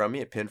propaganda from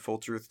me at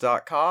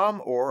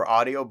pinfultruth.com or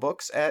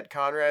audiobooks at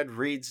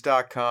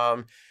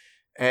conradreads.com.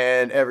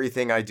 And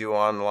everything I do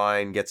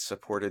online gets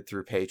supported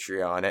through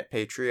Patreon at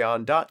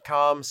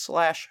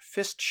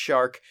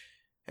patreon.com/fistshark.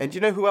 And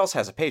you know who else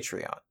has a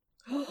Patreon?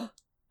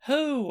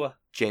 Who?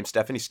 James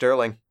Stephanie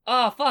Sterling.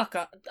 Oh, fuck.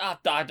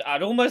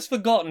 I'd almost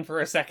forgotten for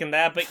a second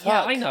there, but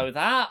yeah, I know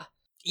that.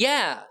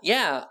 Yeah.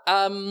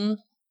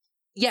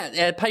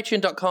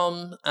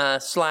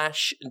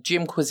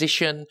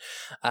 Patreon.com/Jimquisition.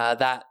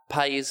 That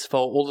pays for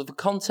all of the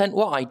content,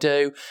 what I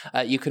do.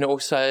 You can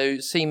also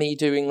see me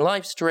doing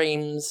live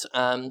streams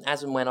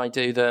as and when I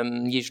do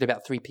them, usually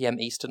about 3 p.m.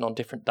 Eastern on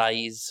different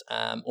days,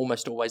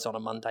 almost always on a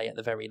Monday at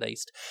the very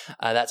least.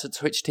 That's at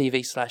Twitch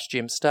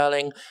TV/Jim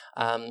Sterling.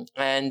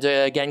 And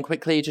again,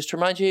 quickly, just to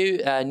remind you,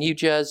 New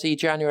Jersey,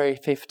 January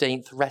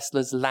 15th,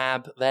 Wrestlers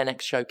Lab, their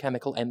next show,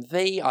 Chemical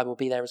MV. I will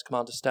be there as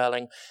Commander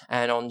Sterling.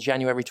 And on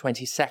January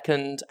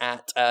 22nd,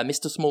 at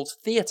Mr. Small's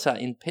Theatre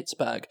in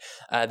Pittsburgh.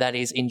 That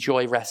is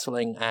Enjoy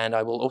Wrestling, and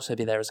I will also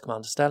be there as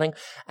Commander Sterling.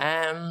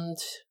 And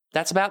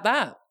that's about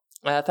that.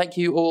 Thank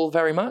you all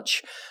very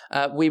much.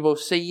 We will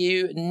see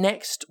you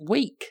next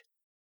week.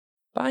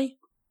 Bye.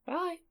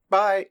 Bye.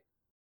 Bye.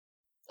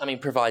 I mean,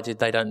 provided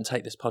they don't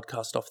take this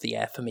podcast off the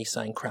air for me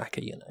saying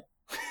cracker, you know.